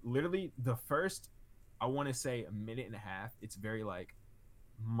 Like literally the first, I want to say a minute and a half. It's very like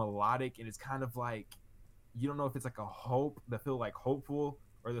melodic and it's kind of like you don't know if it's like a hope that feel like hopeful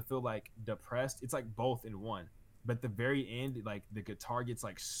or they feel like depressed. It's like both in one. But the very end, like the guitar gets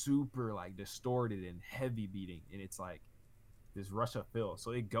like super like distorted and heavy beating, and it's like this rush of feel.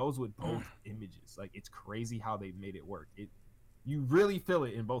 So it goes with both images. Like it's crazy how they made it work. You really feel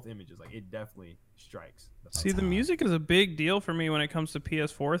it in both images. Like it definitely strikes. See, the music is a big deal for me when it comes to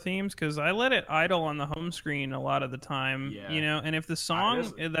PS4 themes because I let it idle on the home screen a lot of the time, Yeah. you know. And if the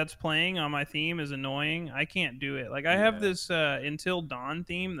song that's playing on my theme is annoying, I can't do it. Like I Yeah. have this Until Dawn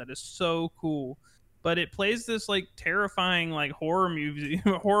theme that is so cool, but it plays this like terrifying like horror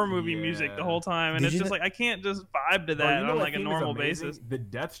movie music the Yeah. whole time, and Did it's you just kn- like I can't just vibe to Bro, that you know on what like a theme is normal amazing? basis. The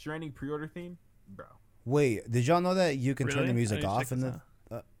Death Stranding pre-order theme, bro. wait, did y'all know that you can turn Really? the I music need to off check in this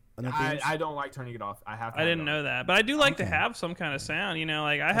the out. in the themes? I don't like turning it off. I have. To I have didn't it know on. that, but I do like to Okay. have some kind of sound. You know,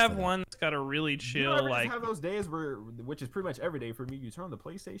 like I I have feel that. one that's got a really You chill ever like. just have those days which is pretty much every day for me. You turn on the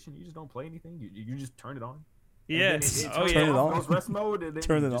PlayStation, you just don't play anything. You just turn it on. And Yeah. then it Oh turns Turn it yeah. on. Goes rest mode, and then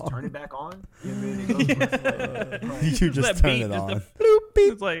Turn you it just on. turn it back on, and then it goes rest mode. You just That turn beat, it just on. a Bloop,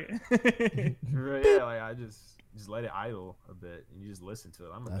 beep. It's like. Yeah, like I just let it idle a bit, and you just listen to it.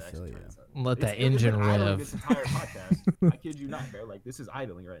 I'm gonna I actually feel turn you. this up. Let that It's been engine idling rev. This entire podcast. I kid you not, bro. Like this is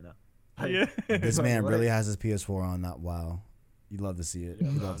idling right now. Like, Yeah. This like, man what? really has his PS4 on. That wow, you love to see it. Yeah,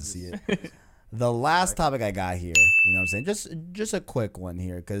 You no, love to see just- it. The last topic I got here, you know what I'm saying? Just a quick one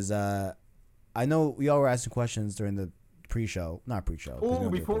here, because I know we all were asking questions during the pre-show, not pre-show. 'cause we Oh, don't do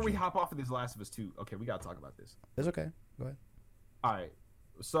a before we pre-show. hop off of this Last of Us 2, okay, we gotta talk about this. It's okay. Go ahead. All right.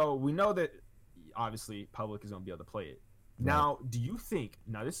 So we know that obviously public is gonna be able to play it. Now, do you think?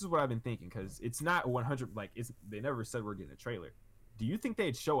 Now, this is what I've been thinking because it's not 100. Like, they never said we're getting a trailer. Do you think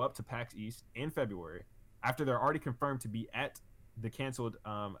they'd show up to PAX East in February after they're already confirmed to be at the canceled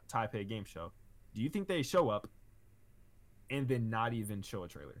Taipei game show? Do you think they show up and then not even show a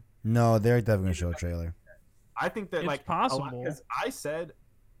trailer? No, they're definitely gonna show a trailer. I think that It's like possible. Because I said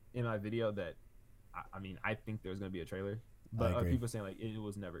in my video that I mean I think there's gonna be a trailer, but agree. people saying like it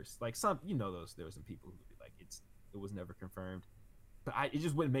was never like some those there were some people who would be like it was never confirmed, but it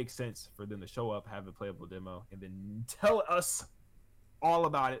just wouldn't make sense for them to show up, have a playable demo, and then tell us all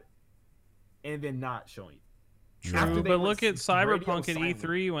about it, and then not show anything. After True, they but went look at Cyberpunk at radio silent.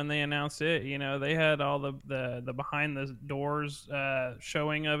 E3 when they announced it. You know, they had all the behind the doors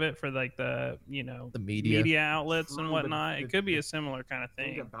showing of it for like the The media. outlets True, and but whatnot. It could be a similar kind of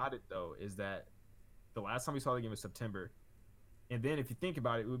thing thing. about it though is that the last time we saw the game was September, and then if you think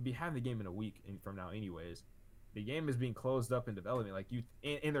about it, we would be having the game in a week from now, anyways. The game is being closed up in development, like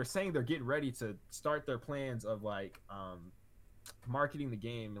and they're saying they're getting ready to start their plans of like marketing the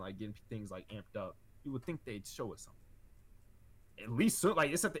game and like getting things like amped up. You would think they'd show us something. At least soon,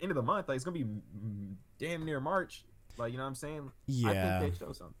 like it's at the end of the month, like it's gonna be damn near March. Like, you know what I'm saying? Yeah. I think they'd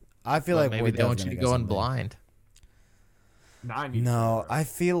show something. I feel Well, like maybe we're they want you definitely to gonna go get in something. blind. No, I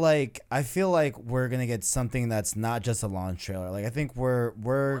feel like we're gonna get something that's not just a launch trailer. Like I think we're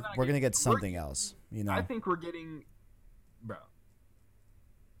gonna get something else. You know. I think we're getting, bro.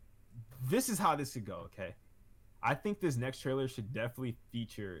 This is how this should go. Okay, I think this next trailer should definitely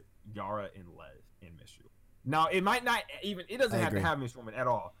feature Yara and Lev in Mystery. Now it might not even. It doesn't I have agree. to have Mystery Woman at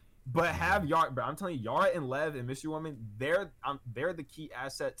all. But have Yara, bro. I'm telling you, Yara and Lev and Mystery Woman, they're the key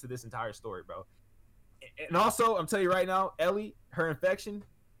asset to this entire story, bro. And also, I'm telling you right now, Ellie, her infection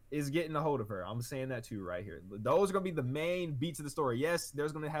is getting a hold of her. I'm saying that too right here. Those are gonna be the main beats of the story. Yes,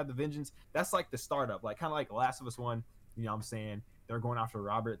 there's gonna have the vengeance. That's like the startup, like kind of like Last of Us 1. You know what I'm saying? They're going after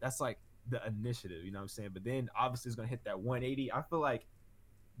Robert. That's like the initiative. You know what I'm saying? But then obviously it's gonna hit that 180. I feel like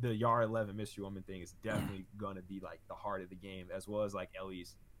the Yara 11 Mystery Woman thing is definitely gonna be like the heart of the game, as well as like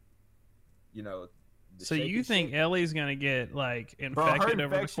Ellie's. You know. So you think Ellie's gonna get like infected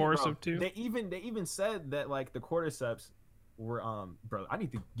over the course of 2? They even said that like the cordyceps were bro. I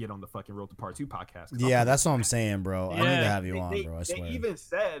need to get on the fucking Road to Part 2 podcast. Yeah, that's what I'm saying, bro. I need to have you on, bro. I They swear. even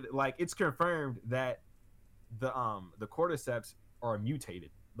said like it's confirmed that the cordyceps are mutated.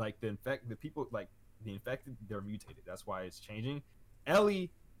 Like the infected, they're mutated. That's why it's changing.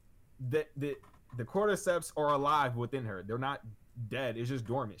 Ellie, the cordyceps are alive within her. They're not dead. It's just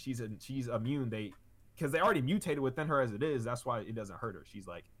dormant. She's immune. Because they already mutated within her as it is. That's why it doesn't hurt her. She's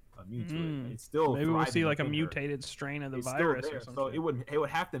like immune to it. It's still maybe we'll see like a within her. mutated strain of the It's still virus there. or something. So it would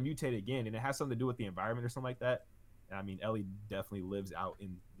have to mutate again, and it has something to do with the environment or something like that. And I mean, Ellie definitely lives out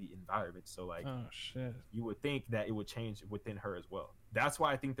in the environment, so like, oh shit, you would think that it would change within her as well. That's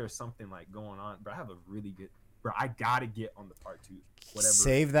why I think there's something like going on. Bro, I have a really good. Bro, I gotta get on the Part 2. Whatever.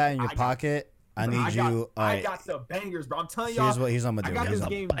 Save that in your pocket. I got the bangers, bro. I'm telling y'all. Here's what I'm gonna do. I got Here's this what-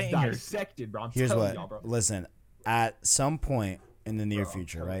 game bangers. dissected, bro. I'm Here's telling what. y'all, bro. Listen, at some point in the near Bro, I'm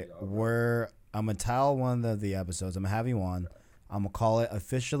future, telling right? y'all, I'm gonna tell one of the episodes. I'm gonna have you on. I'm gonna call it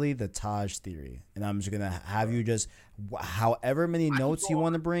officially the Taj theory, and I'm just gonna have you just however many I can notes go you on-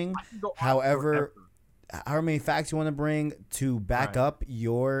 want to bring, I can go on however, forever. however many facts you want to bring to back Right. up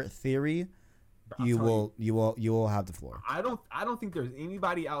your theory. Bro, I'm You telling will have the floor. I don't think there's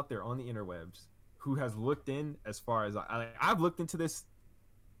anybody out there on the interwebs who has looked in as far as I've looked into this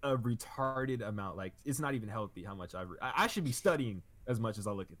a retarded amount. Like it's not even healthy how much I should be studying as much as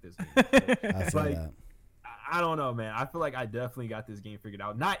I look at this game. I feel Like, that. I don't know, man. I feel like I definitely got this game figured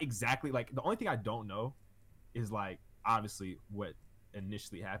out. Not exactly like the only thing I don't know is like obviously what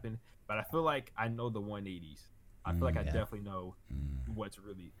initially happened, but I feel like I know the 180s. I feel like I yeah. definitely know what's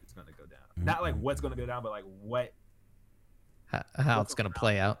really it's gonna go down. Not like what's gonna go down, but like what. How it's gonna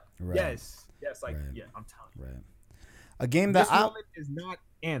play out. Right. Yes, like Right. yeah, I'm telling you. Right. A game that This woman is not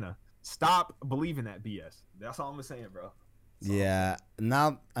Anna. Stop believing that BS. That's all I'm saying, bro. Yeah.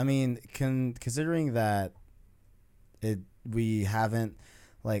 Now, I mean, considering that we haven't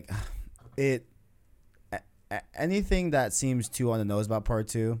like anything that seems too on the nose about Part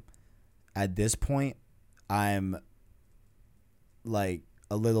 2 at this point, I'm like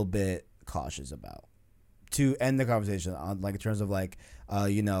a little bit cautious about. To end the conversation on like in terms of like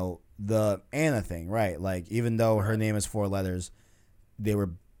the Anna thing, right? Like even though her name is 4 letters, they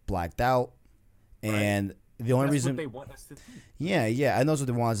were blacked out, and the only That's reason what they want us to think. yeah, I know that's what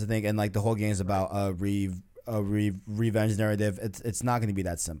they want us to think, and like the whole game is about a revenge narrative. It's not going to be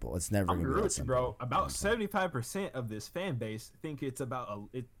that simple. It's never I'm going to be real that with you, simple. bro. About 75% of this fan base think it's about I'll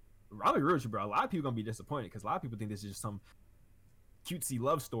be real with you, bro. A lot of people gonna be disappointed because a lot of people think this is just some cutesy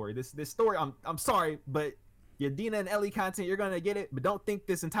love story. This story, I'm sorry, but your Dina and Ellie content, you're gonna get it, but don't think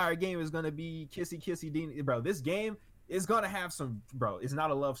this entire game is gonna be kissy Dina, bro. This game is gonna have some, bro. It's not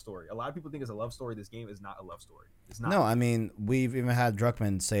a love story. A lot of people think it's a love story. This game is not a love story. It's not. No, I mean we've even had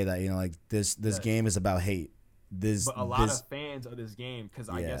Druckmann say that like this game is about hate. But a lot of fans of this game, because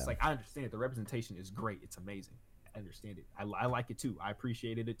I guess Yeah. like I understand it. The representation is great. It's amazing. I understand it. I like it too. I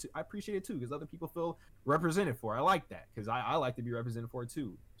appreciated it too. I appreciate it too because other people feel represented for. I like that because I like to be represented for it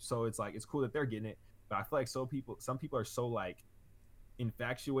too. So it's like it's cool that they're getting it. But I feel like some people are so like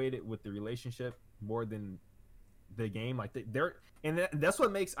infatuated with the relationship more than the game. Like they're and that's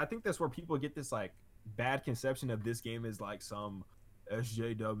what makes, I think that's where people get this like bad conception of this game is like some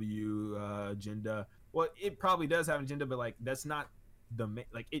SJW agenda. Well, it probably does have an agenda, but like that's not the main,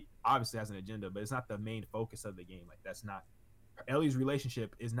 like it obviously has an agenda, but it's not the main focus of the game. Like that's not, Ellie's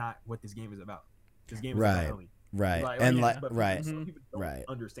relationship is not what this game is about. This game is about Ellie. Right. Like, And yeah, like but right. some people don't Right.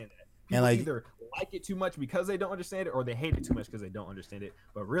 understand that. And People like either like it too much because they don't understand it, or they hate it too much because they don't understand it.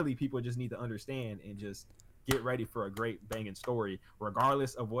 But really, people just need to understand and just get ready for a great banging story,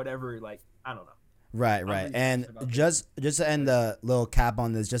 regardless of whatever. Like I don't know. Right. And just to end the little cap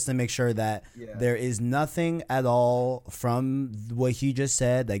on this, just to make sure that there is nothing at all from what he just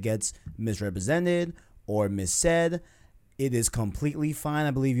said that gets misrepresented or missaid. It is completely fine.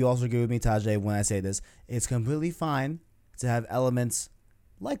 I believe you also agree with me, Tajay, when I say this. It's completely fine to have elements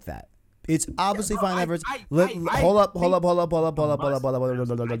like that. It's obviously fine. Hold up.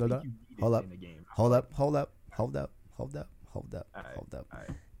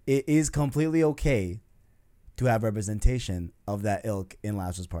 It is completely okay to have representation of that ilk in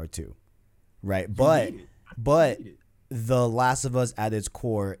Last of Us Part 2. Right? But The Last of Us at its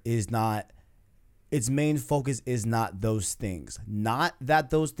core is not, its main focus is not those things. Not that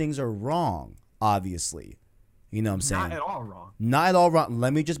those things are wrong, obviously. You know what I'm saying? Not at all wrong. Not at all wrong.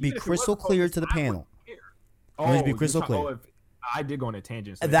 Let me just be crystal clear to the panel. Let me be crystal clear. I did go on a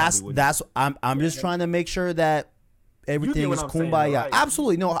tangent. So I'm just trying to make sure that everything is kumbaya. Right?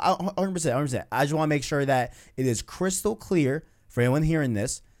 Absolutely. No, 100%. I just want to make sure that it is crystal clear for anyone hearing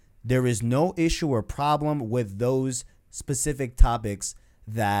this. There is no issue or problem with those specific topics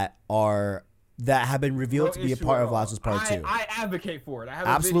that have been revealed to be a part of Last of Us Part 2. I advocate for it. I have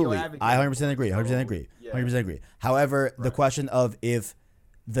absolutely. A video I 100% agree. 100% agree. 100% agree. However, the question of if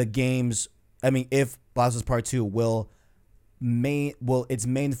if Last of Us Part 2 will its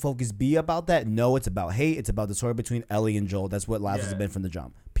main focus be about that? No, it's about hate. It's about the story between Ellie and Joel. That's what Last of Us has been from the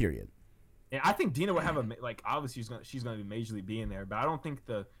jump. Period. And I think Dina would have obviously she's gonna be majorly being there, but I don't think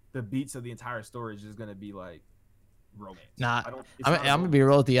the beats of the entire story is just gonna be like romance. Nah, I'm gonna be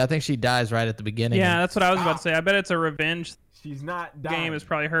real with you. I think she dies right at the beginning. Yeah, that's what I was about to say. I bet it's a revenge. She's not dying. Game is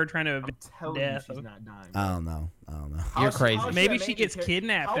probably her trying to death. She's not dying. I don't know. You're crazy. Maybe she gets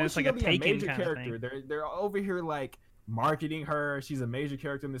kidnapped and it's like a Taken kind of thing. They're over here like marketing her. She's a major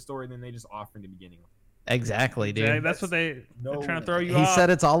character in the story, and then they just offer in the beginning. Exactly, dude. Yeah, that's what they're trying to throw you off. He said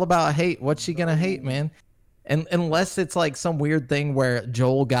it's all about hate. What's she gonna hate, man? And unless it's like some weird thing where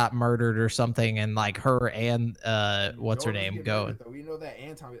Joel got murdered or something, and like her and what's her name go. We know that,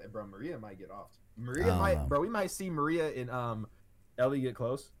 and Tommy, bro, Maria might get off. We might see Maria and Ellie get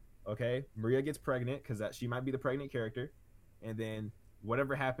close. Okay, Maria gets pregnant because she might be the pregnant character, and then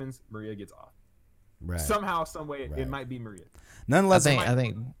whatever happens, Maria gets off. Right. Somehow, some way, it might be Maria. Nonetheless, I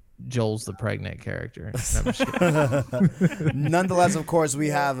think Joel's the pregnant character. Nonetheless, of course, we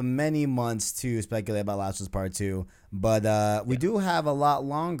have many months to speculate about Last of Us Part 2, but we do have a lot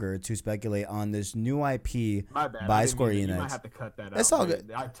longer to speculate on this new IP by Square Enix. You might have to cut that out. It's all good.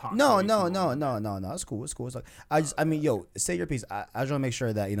 No. It's cool. It's cool. Say your piece. I just want to make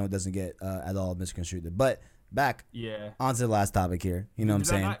sure that it doesn't get at all misconstrued. But back onto the last topic here. You know what I'm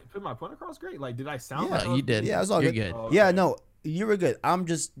saying? Did I not put my point across great? Like, did I sound like you did. Yeah, it's all You're good. good. Oh, okay. Yeah, no. You were good. I'm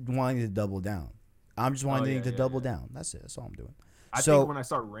just wanting to double down. I'm just wanting to double down. That's it. That's all I'm doing. I think when I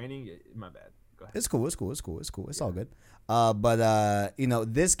start ranting, my bad. Go ahead. It's cool. It's all good. But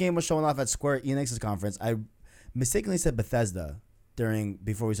this game was showing off at Square Enix's conference. I mistakenly said Bethesda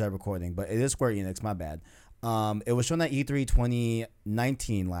before we started recording, but it is Square Enix. My bad. It was shown at E3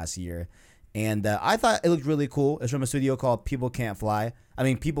 2019 last year, and I thought it looked really cool. It's from a studio called People Can Fly.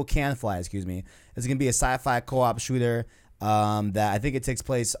 Excuse me. It's gonna be a sci-fi co-op shooter. That I think it takes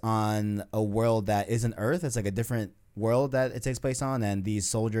place on a world that isn't Earth. It's like a different world that it takes place on, and these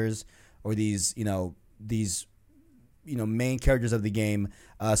soldiers or these main characters of the game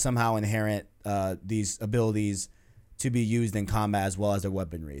somehow inherit these abilities to be used in combat as well as their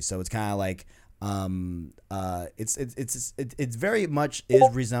weaponry. So it's kind of like it's very much is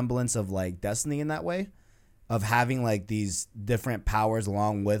resemblance of like Destiny in that way, of having like these different powers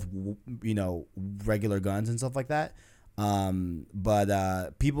along with regular guns and stuff like that.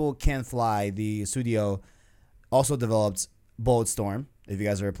 But People Can Fly, the studio, also developed Bulletstorm. If you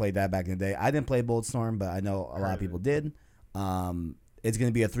guys ever played that back in the day, I didn't play Bulletstorm, but I know a lot of people did. It's going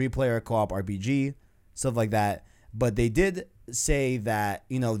to be a 3-player co-op RPG, stuff like that. But they did say that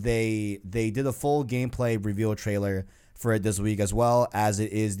they did a full gameplay reveal trailer for it this week, as well as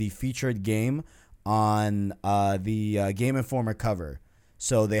it is the featured game on the Game Informer cover.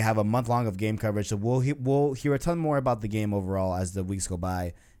 So they have a month long of game coverage. So we'll hear a ton more about the game overall as the weeks go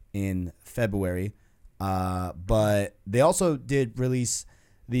by in February. But they also did release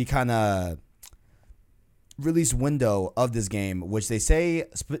the kind of release window of this game, which they say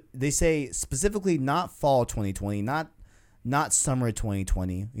specifically not fall 2020, not summer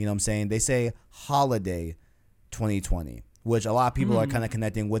 2020. You know what I'm saying? They say holiday 2020, which a lot of people are kind of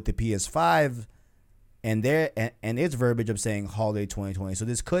connecting with the PS5 and its verbiage of saying holiday 2020. So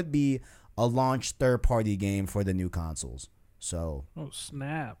this could be a launch third-party game for the new consoles. So, oh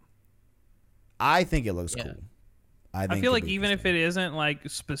snap! I think it looks cool. I feel like even if it isn't like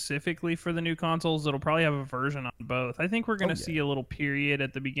specifically for the new consoles, it'll probably have a version on both. I think we're going to see a little period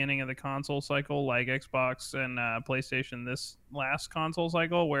at the beginning of the console cycle, like Xbox and PlayStation this last console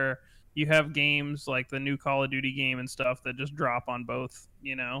cycle, where you have games like the new Call of Duty game and stuff that just drop on both,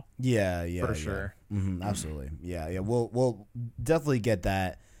 you know? Yeah, for sure. Mm-hmm, absolutely. Yeah. We'll definitely get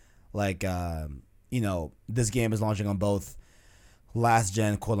that. Like, this game is launching on both last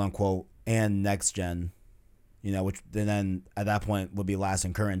gen, quote unquote, and next gen. Which then at that point would be last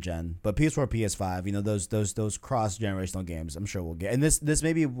and current gen. But PS4, PS5, those cross generational games, I'm sure we'll get. And this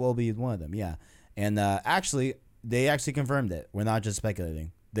maybe will be one of them. Yeah. And they actually confirmed it. We're not just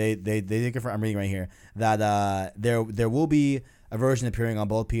speculating. They did confirm. I'm reading right here that there will be a version appearing on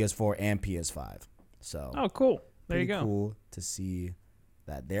both PS4 and PS5. So cool. There you go. Cool to see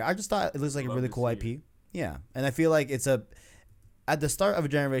that there. I just thought it looks like a really cool IP. Yeah, and I feel like at the start of a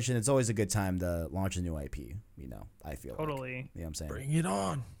generation, it's always a good time to launch a new IP. I feel totally. Like, you know what I'm saying? Bring it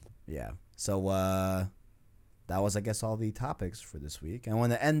on. Yeah. So that was, I guess, all the topics for this week. And I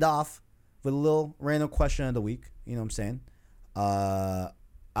want to end off with a little random question of the week. You know what I'm saying?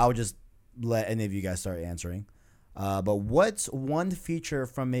 I'll just let any of you guys start answering. But what's one feature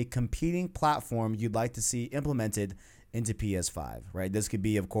from a competing platform you'd like to see implemented into PS5? Right. This could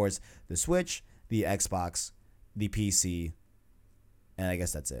be, of course, the Switch, the Xbox, the PC, and I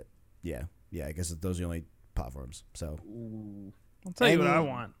guess that's it. Yeah. I guess those are the only platforms. So I'll tell you what I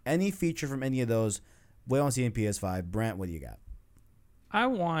want. Any feature from any of those, we don't see in PS5. Brent, what do you got? I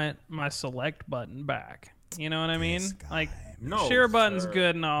want my select button back. You know what I mean? Like, No, share button's sir.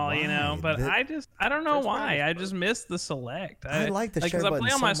 good and all, Why? but I don't know why. I just miss the select. I like the share because I button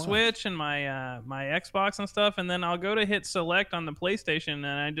play on so my much. Switch and my my Xbox and stuff, and then I'll go to hit select on the PlayStation, and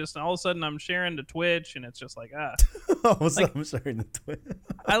I just all of a sudden I'm sharing to Twitch, and it's just like I'm sharing the Twitter.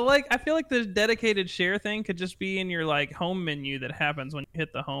 I feel like the dedicated share thing could just be in your like home menu that happens when you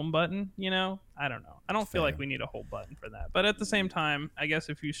hit the home button. I don't know. I don't feel like we need a whole button for that. But at the same time, I guess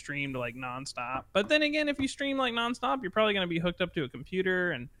if you streamed like nonstop. But then again, if you stream like nonstop, you're probably going to be hooked up to a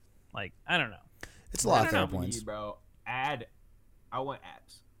computer and like I don't know. It's a lot of fair I don't know, points. bro. I want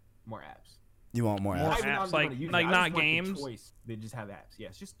apps. More apps. You want more apps? apps, like not games? Choice. They just have apps.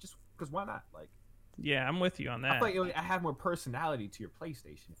 Yes, just because why not? Like, Yeah, I'm with you on I that. feel like I have more personality to your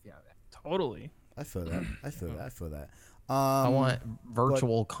PlayStation if you have that. Totally. I feel that. I feel that. I want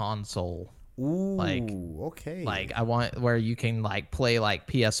virtual console. Ooh, like- okay. Like I want where you can like play like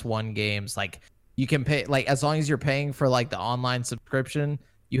PS1 games. Like you can pay like as long as you're paying for like the online subscription,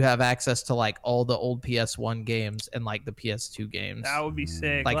 you have access to like all the old PS1 games and like the PS2 games. That would be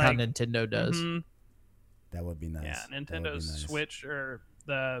sick. Like how Nintendo does. Mhm. that would be nice. Yeah, That would be Nintendo's nice. Switch or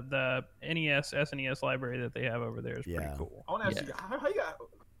the NES, SNES library that they have over there is Yeah. pretty cool. I want to ask you,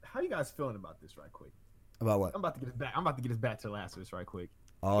 how you guys feeling about this right quick? About what? I'm about to get us back to the last of this right quick.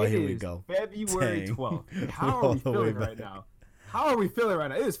 Oh, It here we is go. February Dang. 12th. How We're are all we the way feeling back. right now? How are we feeling right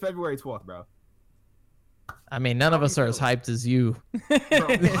now? It is February 12th, bro. I mean, none of us are as hyped as you. Bro,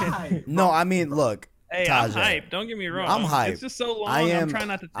 why? No, I mean, look. Hey, I'm Tajay. hyped. Don't get me wrong. I'm hyped. It's just so long. I am- I'm trying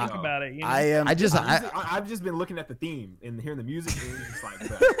not to think I- about it. You know? I am. I just I've just been looking at the theme and hearing the music, and it's just like,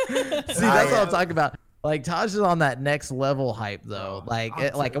 bro. see that's what I'm talking about. Like Taj is on that next level hype though. Like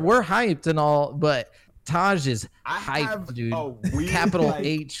I'm like sorry. we're hyped and all, but Taj is I hyped, have dude. a weird, Capital like,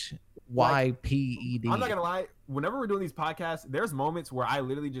 HYPED. I'm not gonna lie. Whenever we're doing these podcasts, there's moments where I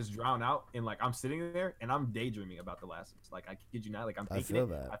literally just drown out and like I'm sitting there and I'm daydreaming about The Last of Us. Like I kid you not, like I'm I thinking feel it.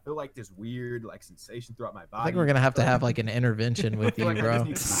 that. I feel like this weird like sensation throughout my body. I think we're gonna have to have like an intervention I with feel you, like I bro.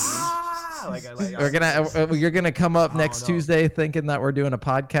 just need- You're gonna come up I next don't know. Tuesday thinking that we're doing a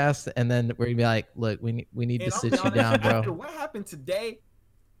podcast, and then we're gonna be like, "Look, we need to And I'll sit be you honest, down, After bro." what happened today,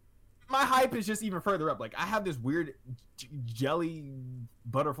 my hype is just even further up. Like I have this weird jelly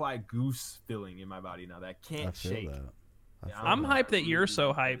butterfly goose feeling in my body now that I I can't feel shake. that. I Yeah, feel I'm that. hyped that you're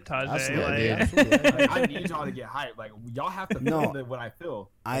so hyped, Tajay. Absolutely, Like, absolutely. Like, I need y'all to get hyped. Like y'all have to feel No. what I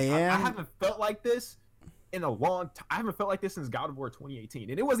feel. I Like, am. I haven't felt like this in a long time. I haven't felt like this since God of War 2018,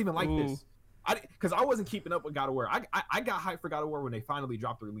 and it wasn't even like Ooh. this. Because I wasn't keeping up with God of War. I got hyped for God of War when they finally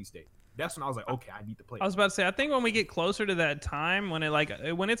dropped the release date. That's when I was like, okay, I need to play. I was about to say, I think when we get closer to that time, when it's like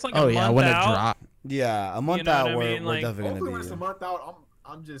Oh a yeah, month when it out, dropped. Yeah, a month You know out, what I we're, mean? we're Like, definitely Hopefully, gonna when it's a be. month out,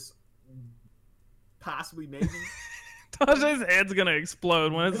 I'm just possibly maybe. Tajay's head's gonna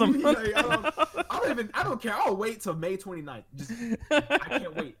explode when it's a month. Like, I don't care. I'll wait till May 29th. Just I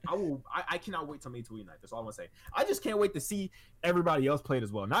can't wait. I cannot wait till May 29th. That's all I'm gonna say. I just can't wait to see everybody else play it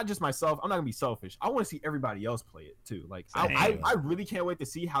as well. Not just myself. I'm not gonna be selfish. I want to see everybody else play it too. Like I really can't wait to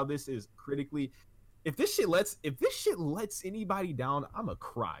see how this is critically. If this shit lets anybody down, I'm a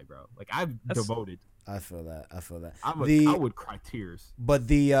cry, bro. Like That's- devoted. I feel that. I would cry tears. But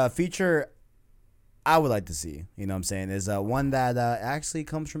the feature I would like to see, you know what I'm saying, is one that actually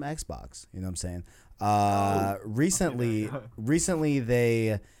comes from Xbox. You know what I'm saying? Recently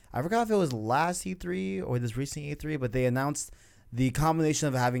they, I forgot if it was last E3 or this recent E3, but they announced the combination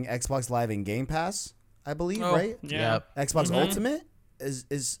of having Xbox Live and Game Pass, I believe, right? Yeah. Yep. Xbox Mhm. Ultimate is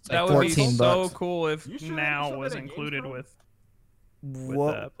That like would be 14 so bucks. cool if You sure- now you sure was that at included Gamescom? with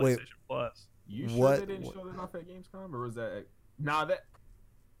what? Wait, PlayStation Plus. You sure What- they didn't show that off at Gamescom, or was that? Nah, that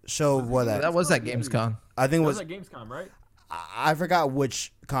show what that? That was at Gamescom. I think it was was. at Gamescom, right? I forgot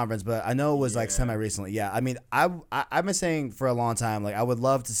which conference, but I know it was like Yeah. semi recently. Yeah, I mean, I've been saying for a long time, like I would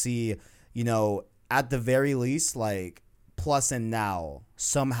love to see, you know, at the very least, like Plus and Now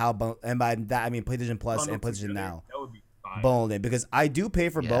somehow, and by that I mean PlayStation Plus and Bundled PlayStation together, Now That would be fire. bundled in, because I do pay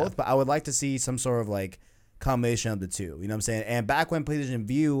for Yeah. both, but I would like to see some sort of like combination of the two. You know what I'm saying? And back when PlayStation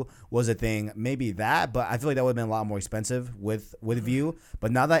View was a thing, maybe that, but I feel like that would have been a lot more expensive with View.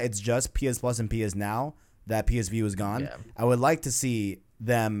 But now that it's just PS Plus and PS Now, that PS View is gone, Yeah. I would like to see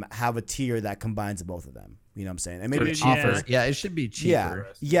them have a tier that combines both of them. You know what I'm saying? And maybe Dude, offers, Yeah, it should be cheaper.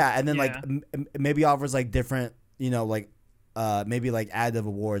 yeah, and then like Yeah. maybe offers like different, you know, like maybe like additive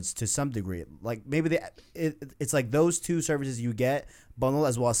awards to some degree. Like maybe it's like those two services you get bundled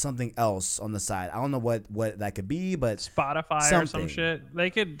as well as something else on the side. I don't know what that could be, but Spotify or Something. some shit. They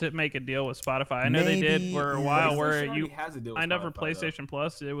could make a deal with Spotify. I know they Maybe, did for a yeah. while PlayStation where already you has a deal with signed up for Spotify, though. PlayStation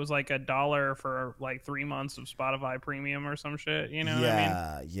Plus. It was like $1 for like 3 months of Spotify Premium or some shit. You know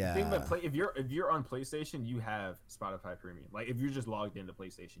yeah, what yeah. Think about if you're on PlayStation, you have Spotify Premium. Like if you're just logged into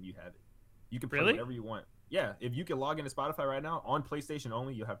PlayStation, you have it. You can play Really? whatever you want. Yeah, if you can log into Spotify right now on PlayStation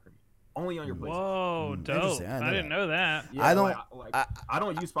only, you'll have Premium. Only on your I mean? PlayStation. Whoa, dope! Interesting. I I, didn't didn't know that. Yeah, I don't- I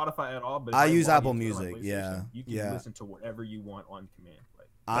don't use Spotify at all, but if I use log Apple into my Music, PlayStation, yeah, you can yeah. listen to whatever you want on command. Like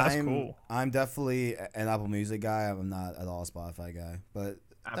That's I'm cool. I'm definitely an Apple Music guy. I'm not at all a Spotify guy, but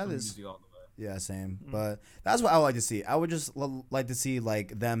Apple that is. Music all the way. Yeah, same. Mm. But that's what I would like to see. I would just like to see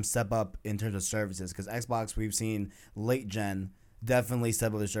like them step up in terms of services, because Xbox, we've seen late gen definitely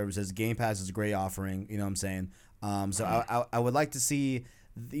step up their services. Game Pass is a great offering. You know what I'm saying? So I would like to see,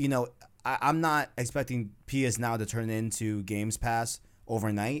 you know, I'm not expecting PS Now to turn into Games Pass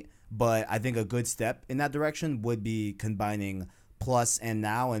overnight, but I think a good step in that direction would be combining Plus and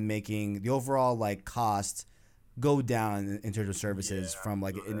Now and making the overall like cost go down in terms of services from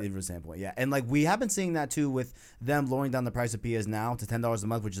like an individual standpoint. Yeah. And like we have been seeing that too with them lowering down the price of PS Now to $10 a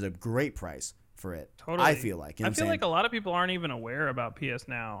month, which is a great price for it. Totally. I feel like. You know I what I'm feel saying? like a lot of people aren't even aware about PS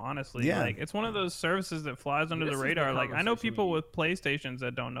Now, honestly. Yeah. Like it's one of those services that flies under This the is the radar. Like I know conversation people we with PlayStations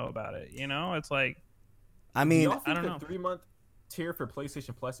that don't know about it. You know, it's like I Do mean, y'all think don't the know. 3-month tier for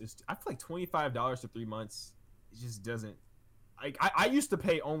PlayStation Plus is? I feel like $25 for 3 months. It just doesn't. Like I used to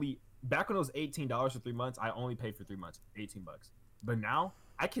pay only back when it was $18 for 3 months. I only paid for 3 months, $18. But now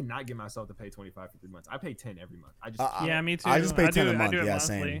I cannot get myself to pay 25 for 3 months. I pay 10 every month. I just Uh, yeah, me too. I just pay 10 a I month. do it Yeah, monthly.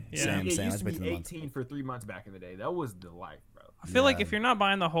 same. Yeah. Same. it I used just to pay be 10 a month. 18 for 3 months back in the day. That was the life, bro. I feel like Yeah. if you're not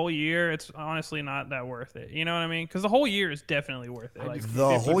buying the whole year, it's honestly not that worth it. You know what I mean? Because the whole year is definitely worth it. I Like just- The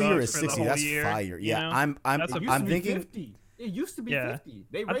 50 whole year bucks is for the 60. whole That's year, fire. you Yeah, know? I'm That's a- It used I'm to be thinking 50. It used to be Yeah. 50.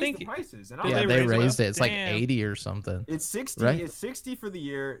 They I raised think- the prices, and I Did was Yeah, they they raise it raised up? it. It's like Damn. 80 or something. It's 60. Right? It's 60 for the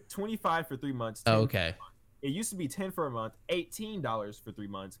year, 25 for 3 months. Oh, 10 okay. It used to be 10 for a month, $18 for 3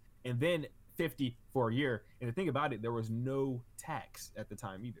 months, and then 50 for a year. And the thing about it, there was no tax at the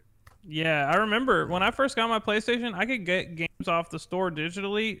time either. Yeah, I remember when I first got my PlayStation, I could get games off the store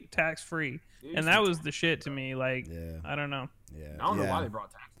digitally, tax free, It used and to that be was tax, the shit to bro. me. Like, Yeah. I don't know. Yeah. I don't know yeah. why they brought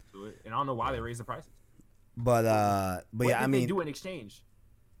taxes to it, and I don't know why they raised the prices. But What yeah, I did they mean, do in exchange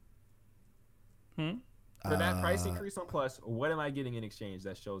Hmm? for that price uh, increase on Plus? What am I getting in exchange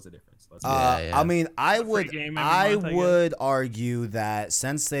that shows a difference? Let's Yeah. I mean, I free would, game every I month, I guess. would argue that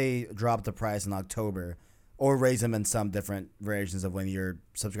since they dropped the price in October, or raise them in some different variations of when you're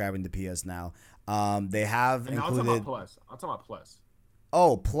subscribing to PS Now, they have and I'm talking included. about Plus. I'm talking about Plus.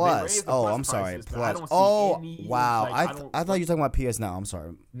 Oh, They Plus. raised the Oh, Plus I'm sorry. prices, but I Plus. don't see Oh, any, wow. like, I don't- thought you were talking about PS Now. I'm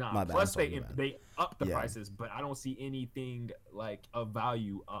sorry. Nah, My bad. plus I'm sorry, my bad. they up the Yeah. prices, but I don't see anything like of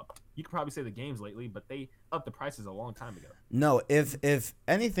value up. You could probably say the games lately, but they upped the prices a long time ago. No, if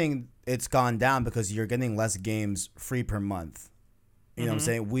anything, it's gone down because you're getting less games free per month. You know what I'm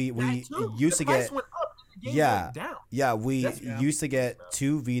saying? We That too. used The to price get went up, the games yeah. went down. yeah we That's- used to get Yeah.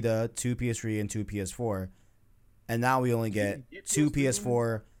 2 Vita, 2 PS3, and 2 PS4, and now we only Do you get even get 2 PS3 games?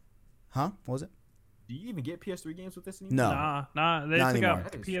 PS4. Huh? What was it? Do you even get PS3 games with this anymore? No. Nah, they Not took anymore.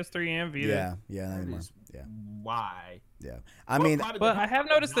 out PS3 and Vita. Yeah, not That anymore. is Yeah, why. yeah. I Well, mean, probably But the- I have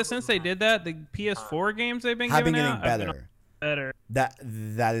noticed that since they did that, the PS4 games they've been have been giving getting out have been better. better.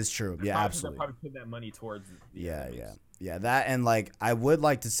 That is true. That's Yeah, probably 'cause they're absolutely. Probably putting that money towards. Yeah. That, and like I would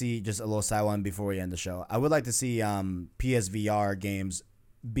like to see, just a little side one before we end the show. I would like to see PSVR games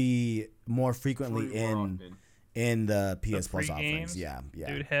be more frequently in the PS free Plus offerings. games? Yeah.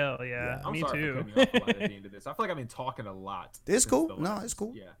 Dude, hell yeah. I'm Me sorry too. for cutting you off a lot at the end of this. I feel like I've been talking a lot. It's since cool. the No, last- it's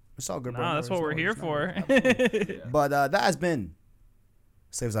cool. Yeah. It's all good, bro. Nah, that's what It's we're all- here it's all for. good. Yeah. But that has been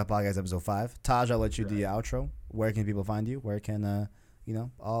Saves That Podcast episode 5. Taj, I'll let you do Right. your outro. Where can people find you? Where can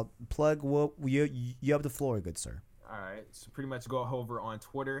I'll plug you up the floor, good sir. All right. So pretty much go over on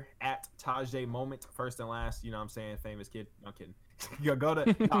Twitter at Tajay Moment, first and last. You know what I'm saying? Famous kid. No, I'm kidding. go to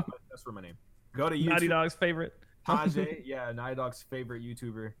that's for my name. Go to YouTube. Naughty Dog's favorite. Tajay, yeah, Naughty Dog's favorite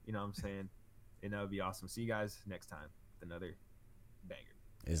YouTuber. You know what I'm saying? And that would be awesome. See you guys next time with another banger.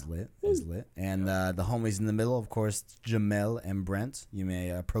 Is lit. And the homies in the middle, of course, Jamel and Brent. You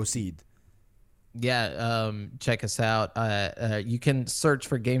may proceed. Yeah, check us out. You can search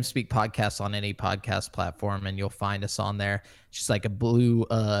for GameSpeak Podcast on any podcast platform, and you'll find us on there. It's just like a blue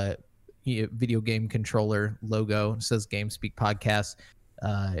video game controller logo. It says GameSpeak Podcast.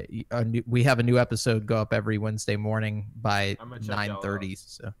 We have a new episode go up every Wednesday morning by I'm gonna check y'all out. 9:30.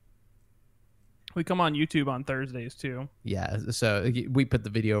 So We come on YouTube on Thursdays too. yeah, so we put the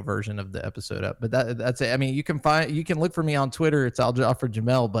video version of the episode up. But that's it. I mean, you can look for me on Twitter. It's Al Jaffer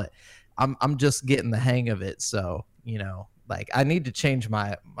Jamel, but I'm just getting the hang of it. So, like I need to change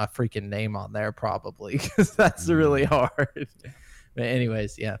my freaking name on there probably because that's really hard. But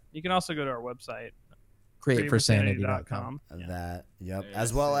anyways, yeah, You can also go to our website, createforsanity.com. That, yep. Yeah,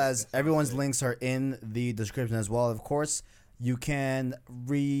 As well as that sounds everyone's good. links are in the description as well. Of course, you can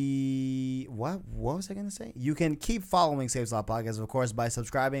what was I gonna say? You can keep following Save Slot Podcast, of course, by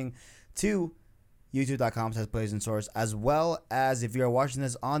subscribing to youtube.com/PlayStationSource, as well as if you're watching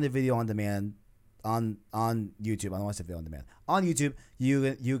this on the video on demand on YouTube. I don't want to say video on demand. On YouTube,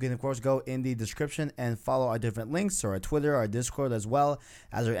 you can of course go in the description and follow our different links, or our Twitter, our Discord, as well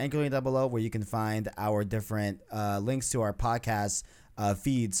as our anchor link down below, where you can find our different links to our podcast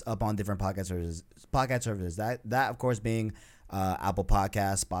feeds up on different podcast services. That of course being Apple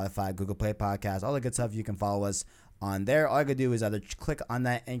Podcasts, Spotify, Google Play Podcasts, all the good stuff. You can follow us on there. All you gotta do is either click on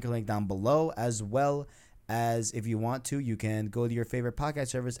that anchor link down below, as well as if you want to, you can go to your favorite podcast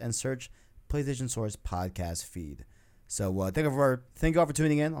service and search PlayStation Source podcast feed. So thank you all for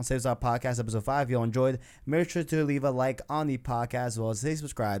tuning in on Save Stop Podcast episode 5. If you all enjoyed, make sure to leave a like on the podcast, as well as stay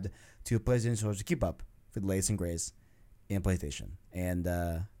subscribed to PlayStation Source to keep up with the latest and greatest in PlayStation. And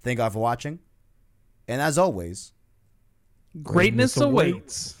thank God for watching. And as always, Greatness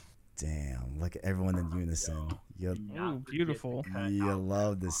awaits. damn, look at everyone in unison. You Ooh, beautiful.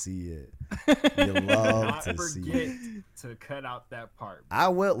 love to see it. You love Not to see forget it. to cut out that part. I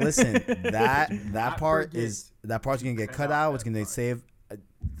will listen. That Not part forget is part's gonna get cut cut out out. It's that gonna part. save.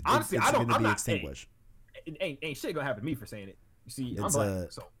 Honestly, it's I don't- gonna I'm be not- extinguished. Ain't shit gonna happen to me for saying it. You see, I'm It's,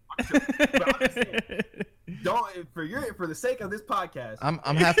 black, so I'm sure. But I'm just saying, don't for the sake of this podcast. I'm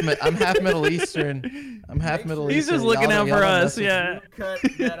half Middle Eastern. I'm half Make Middle sure- He's Eastern. just looking Y'all out don't for mess us, with yeah. you cut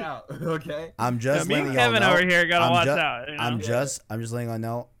that out, okay? I'm just Me letting and y'all Kevin know. over here gotta I'm watch ju- out. You know? I'm Yeah. just letting y'all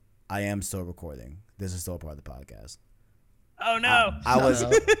know. I am still recording. This is still a part of the podcast. Oh no! I was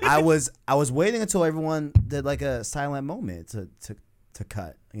Shut I was waiting until everyone did like a silent moment to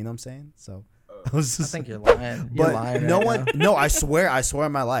cut. You know what I'm saying? So I was I just. think you're lying. You're but lying no right one. now. No, I swear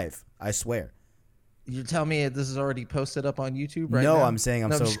on my life. I swear. You tell me this is already posted up on YouTube right no, now? I'm saying I'm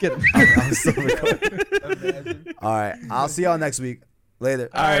No, so. just kidding. I'm still recording. Imagine. All right, I'll see y'all next week. Later.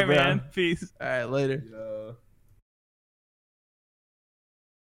 All right, bro. man. Peace. All right, later. Yeah.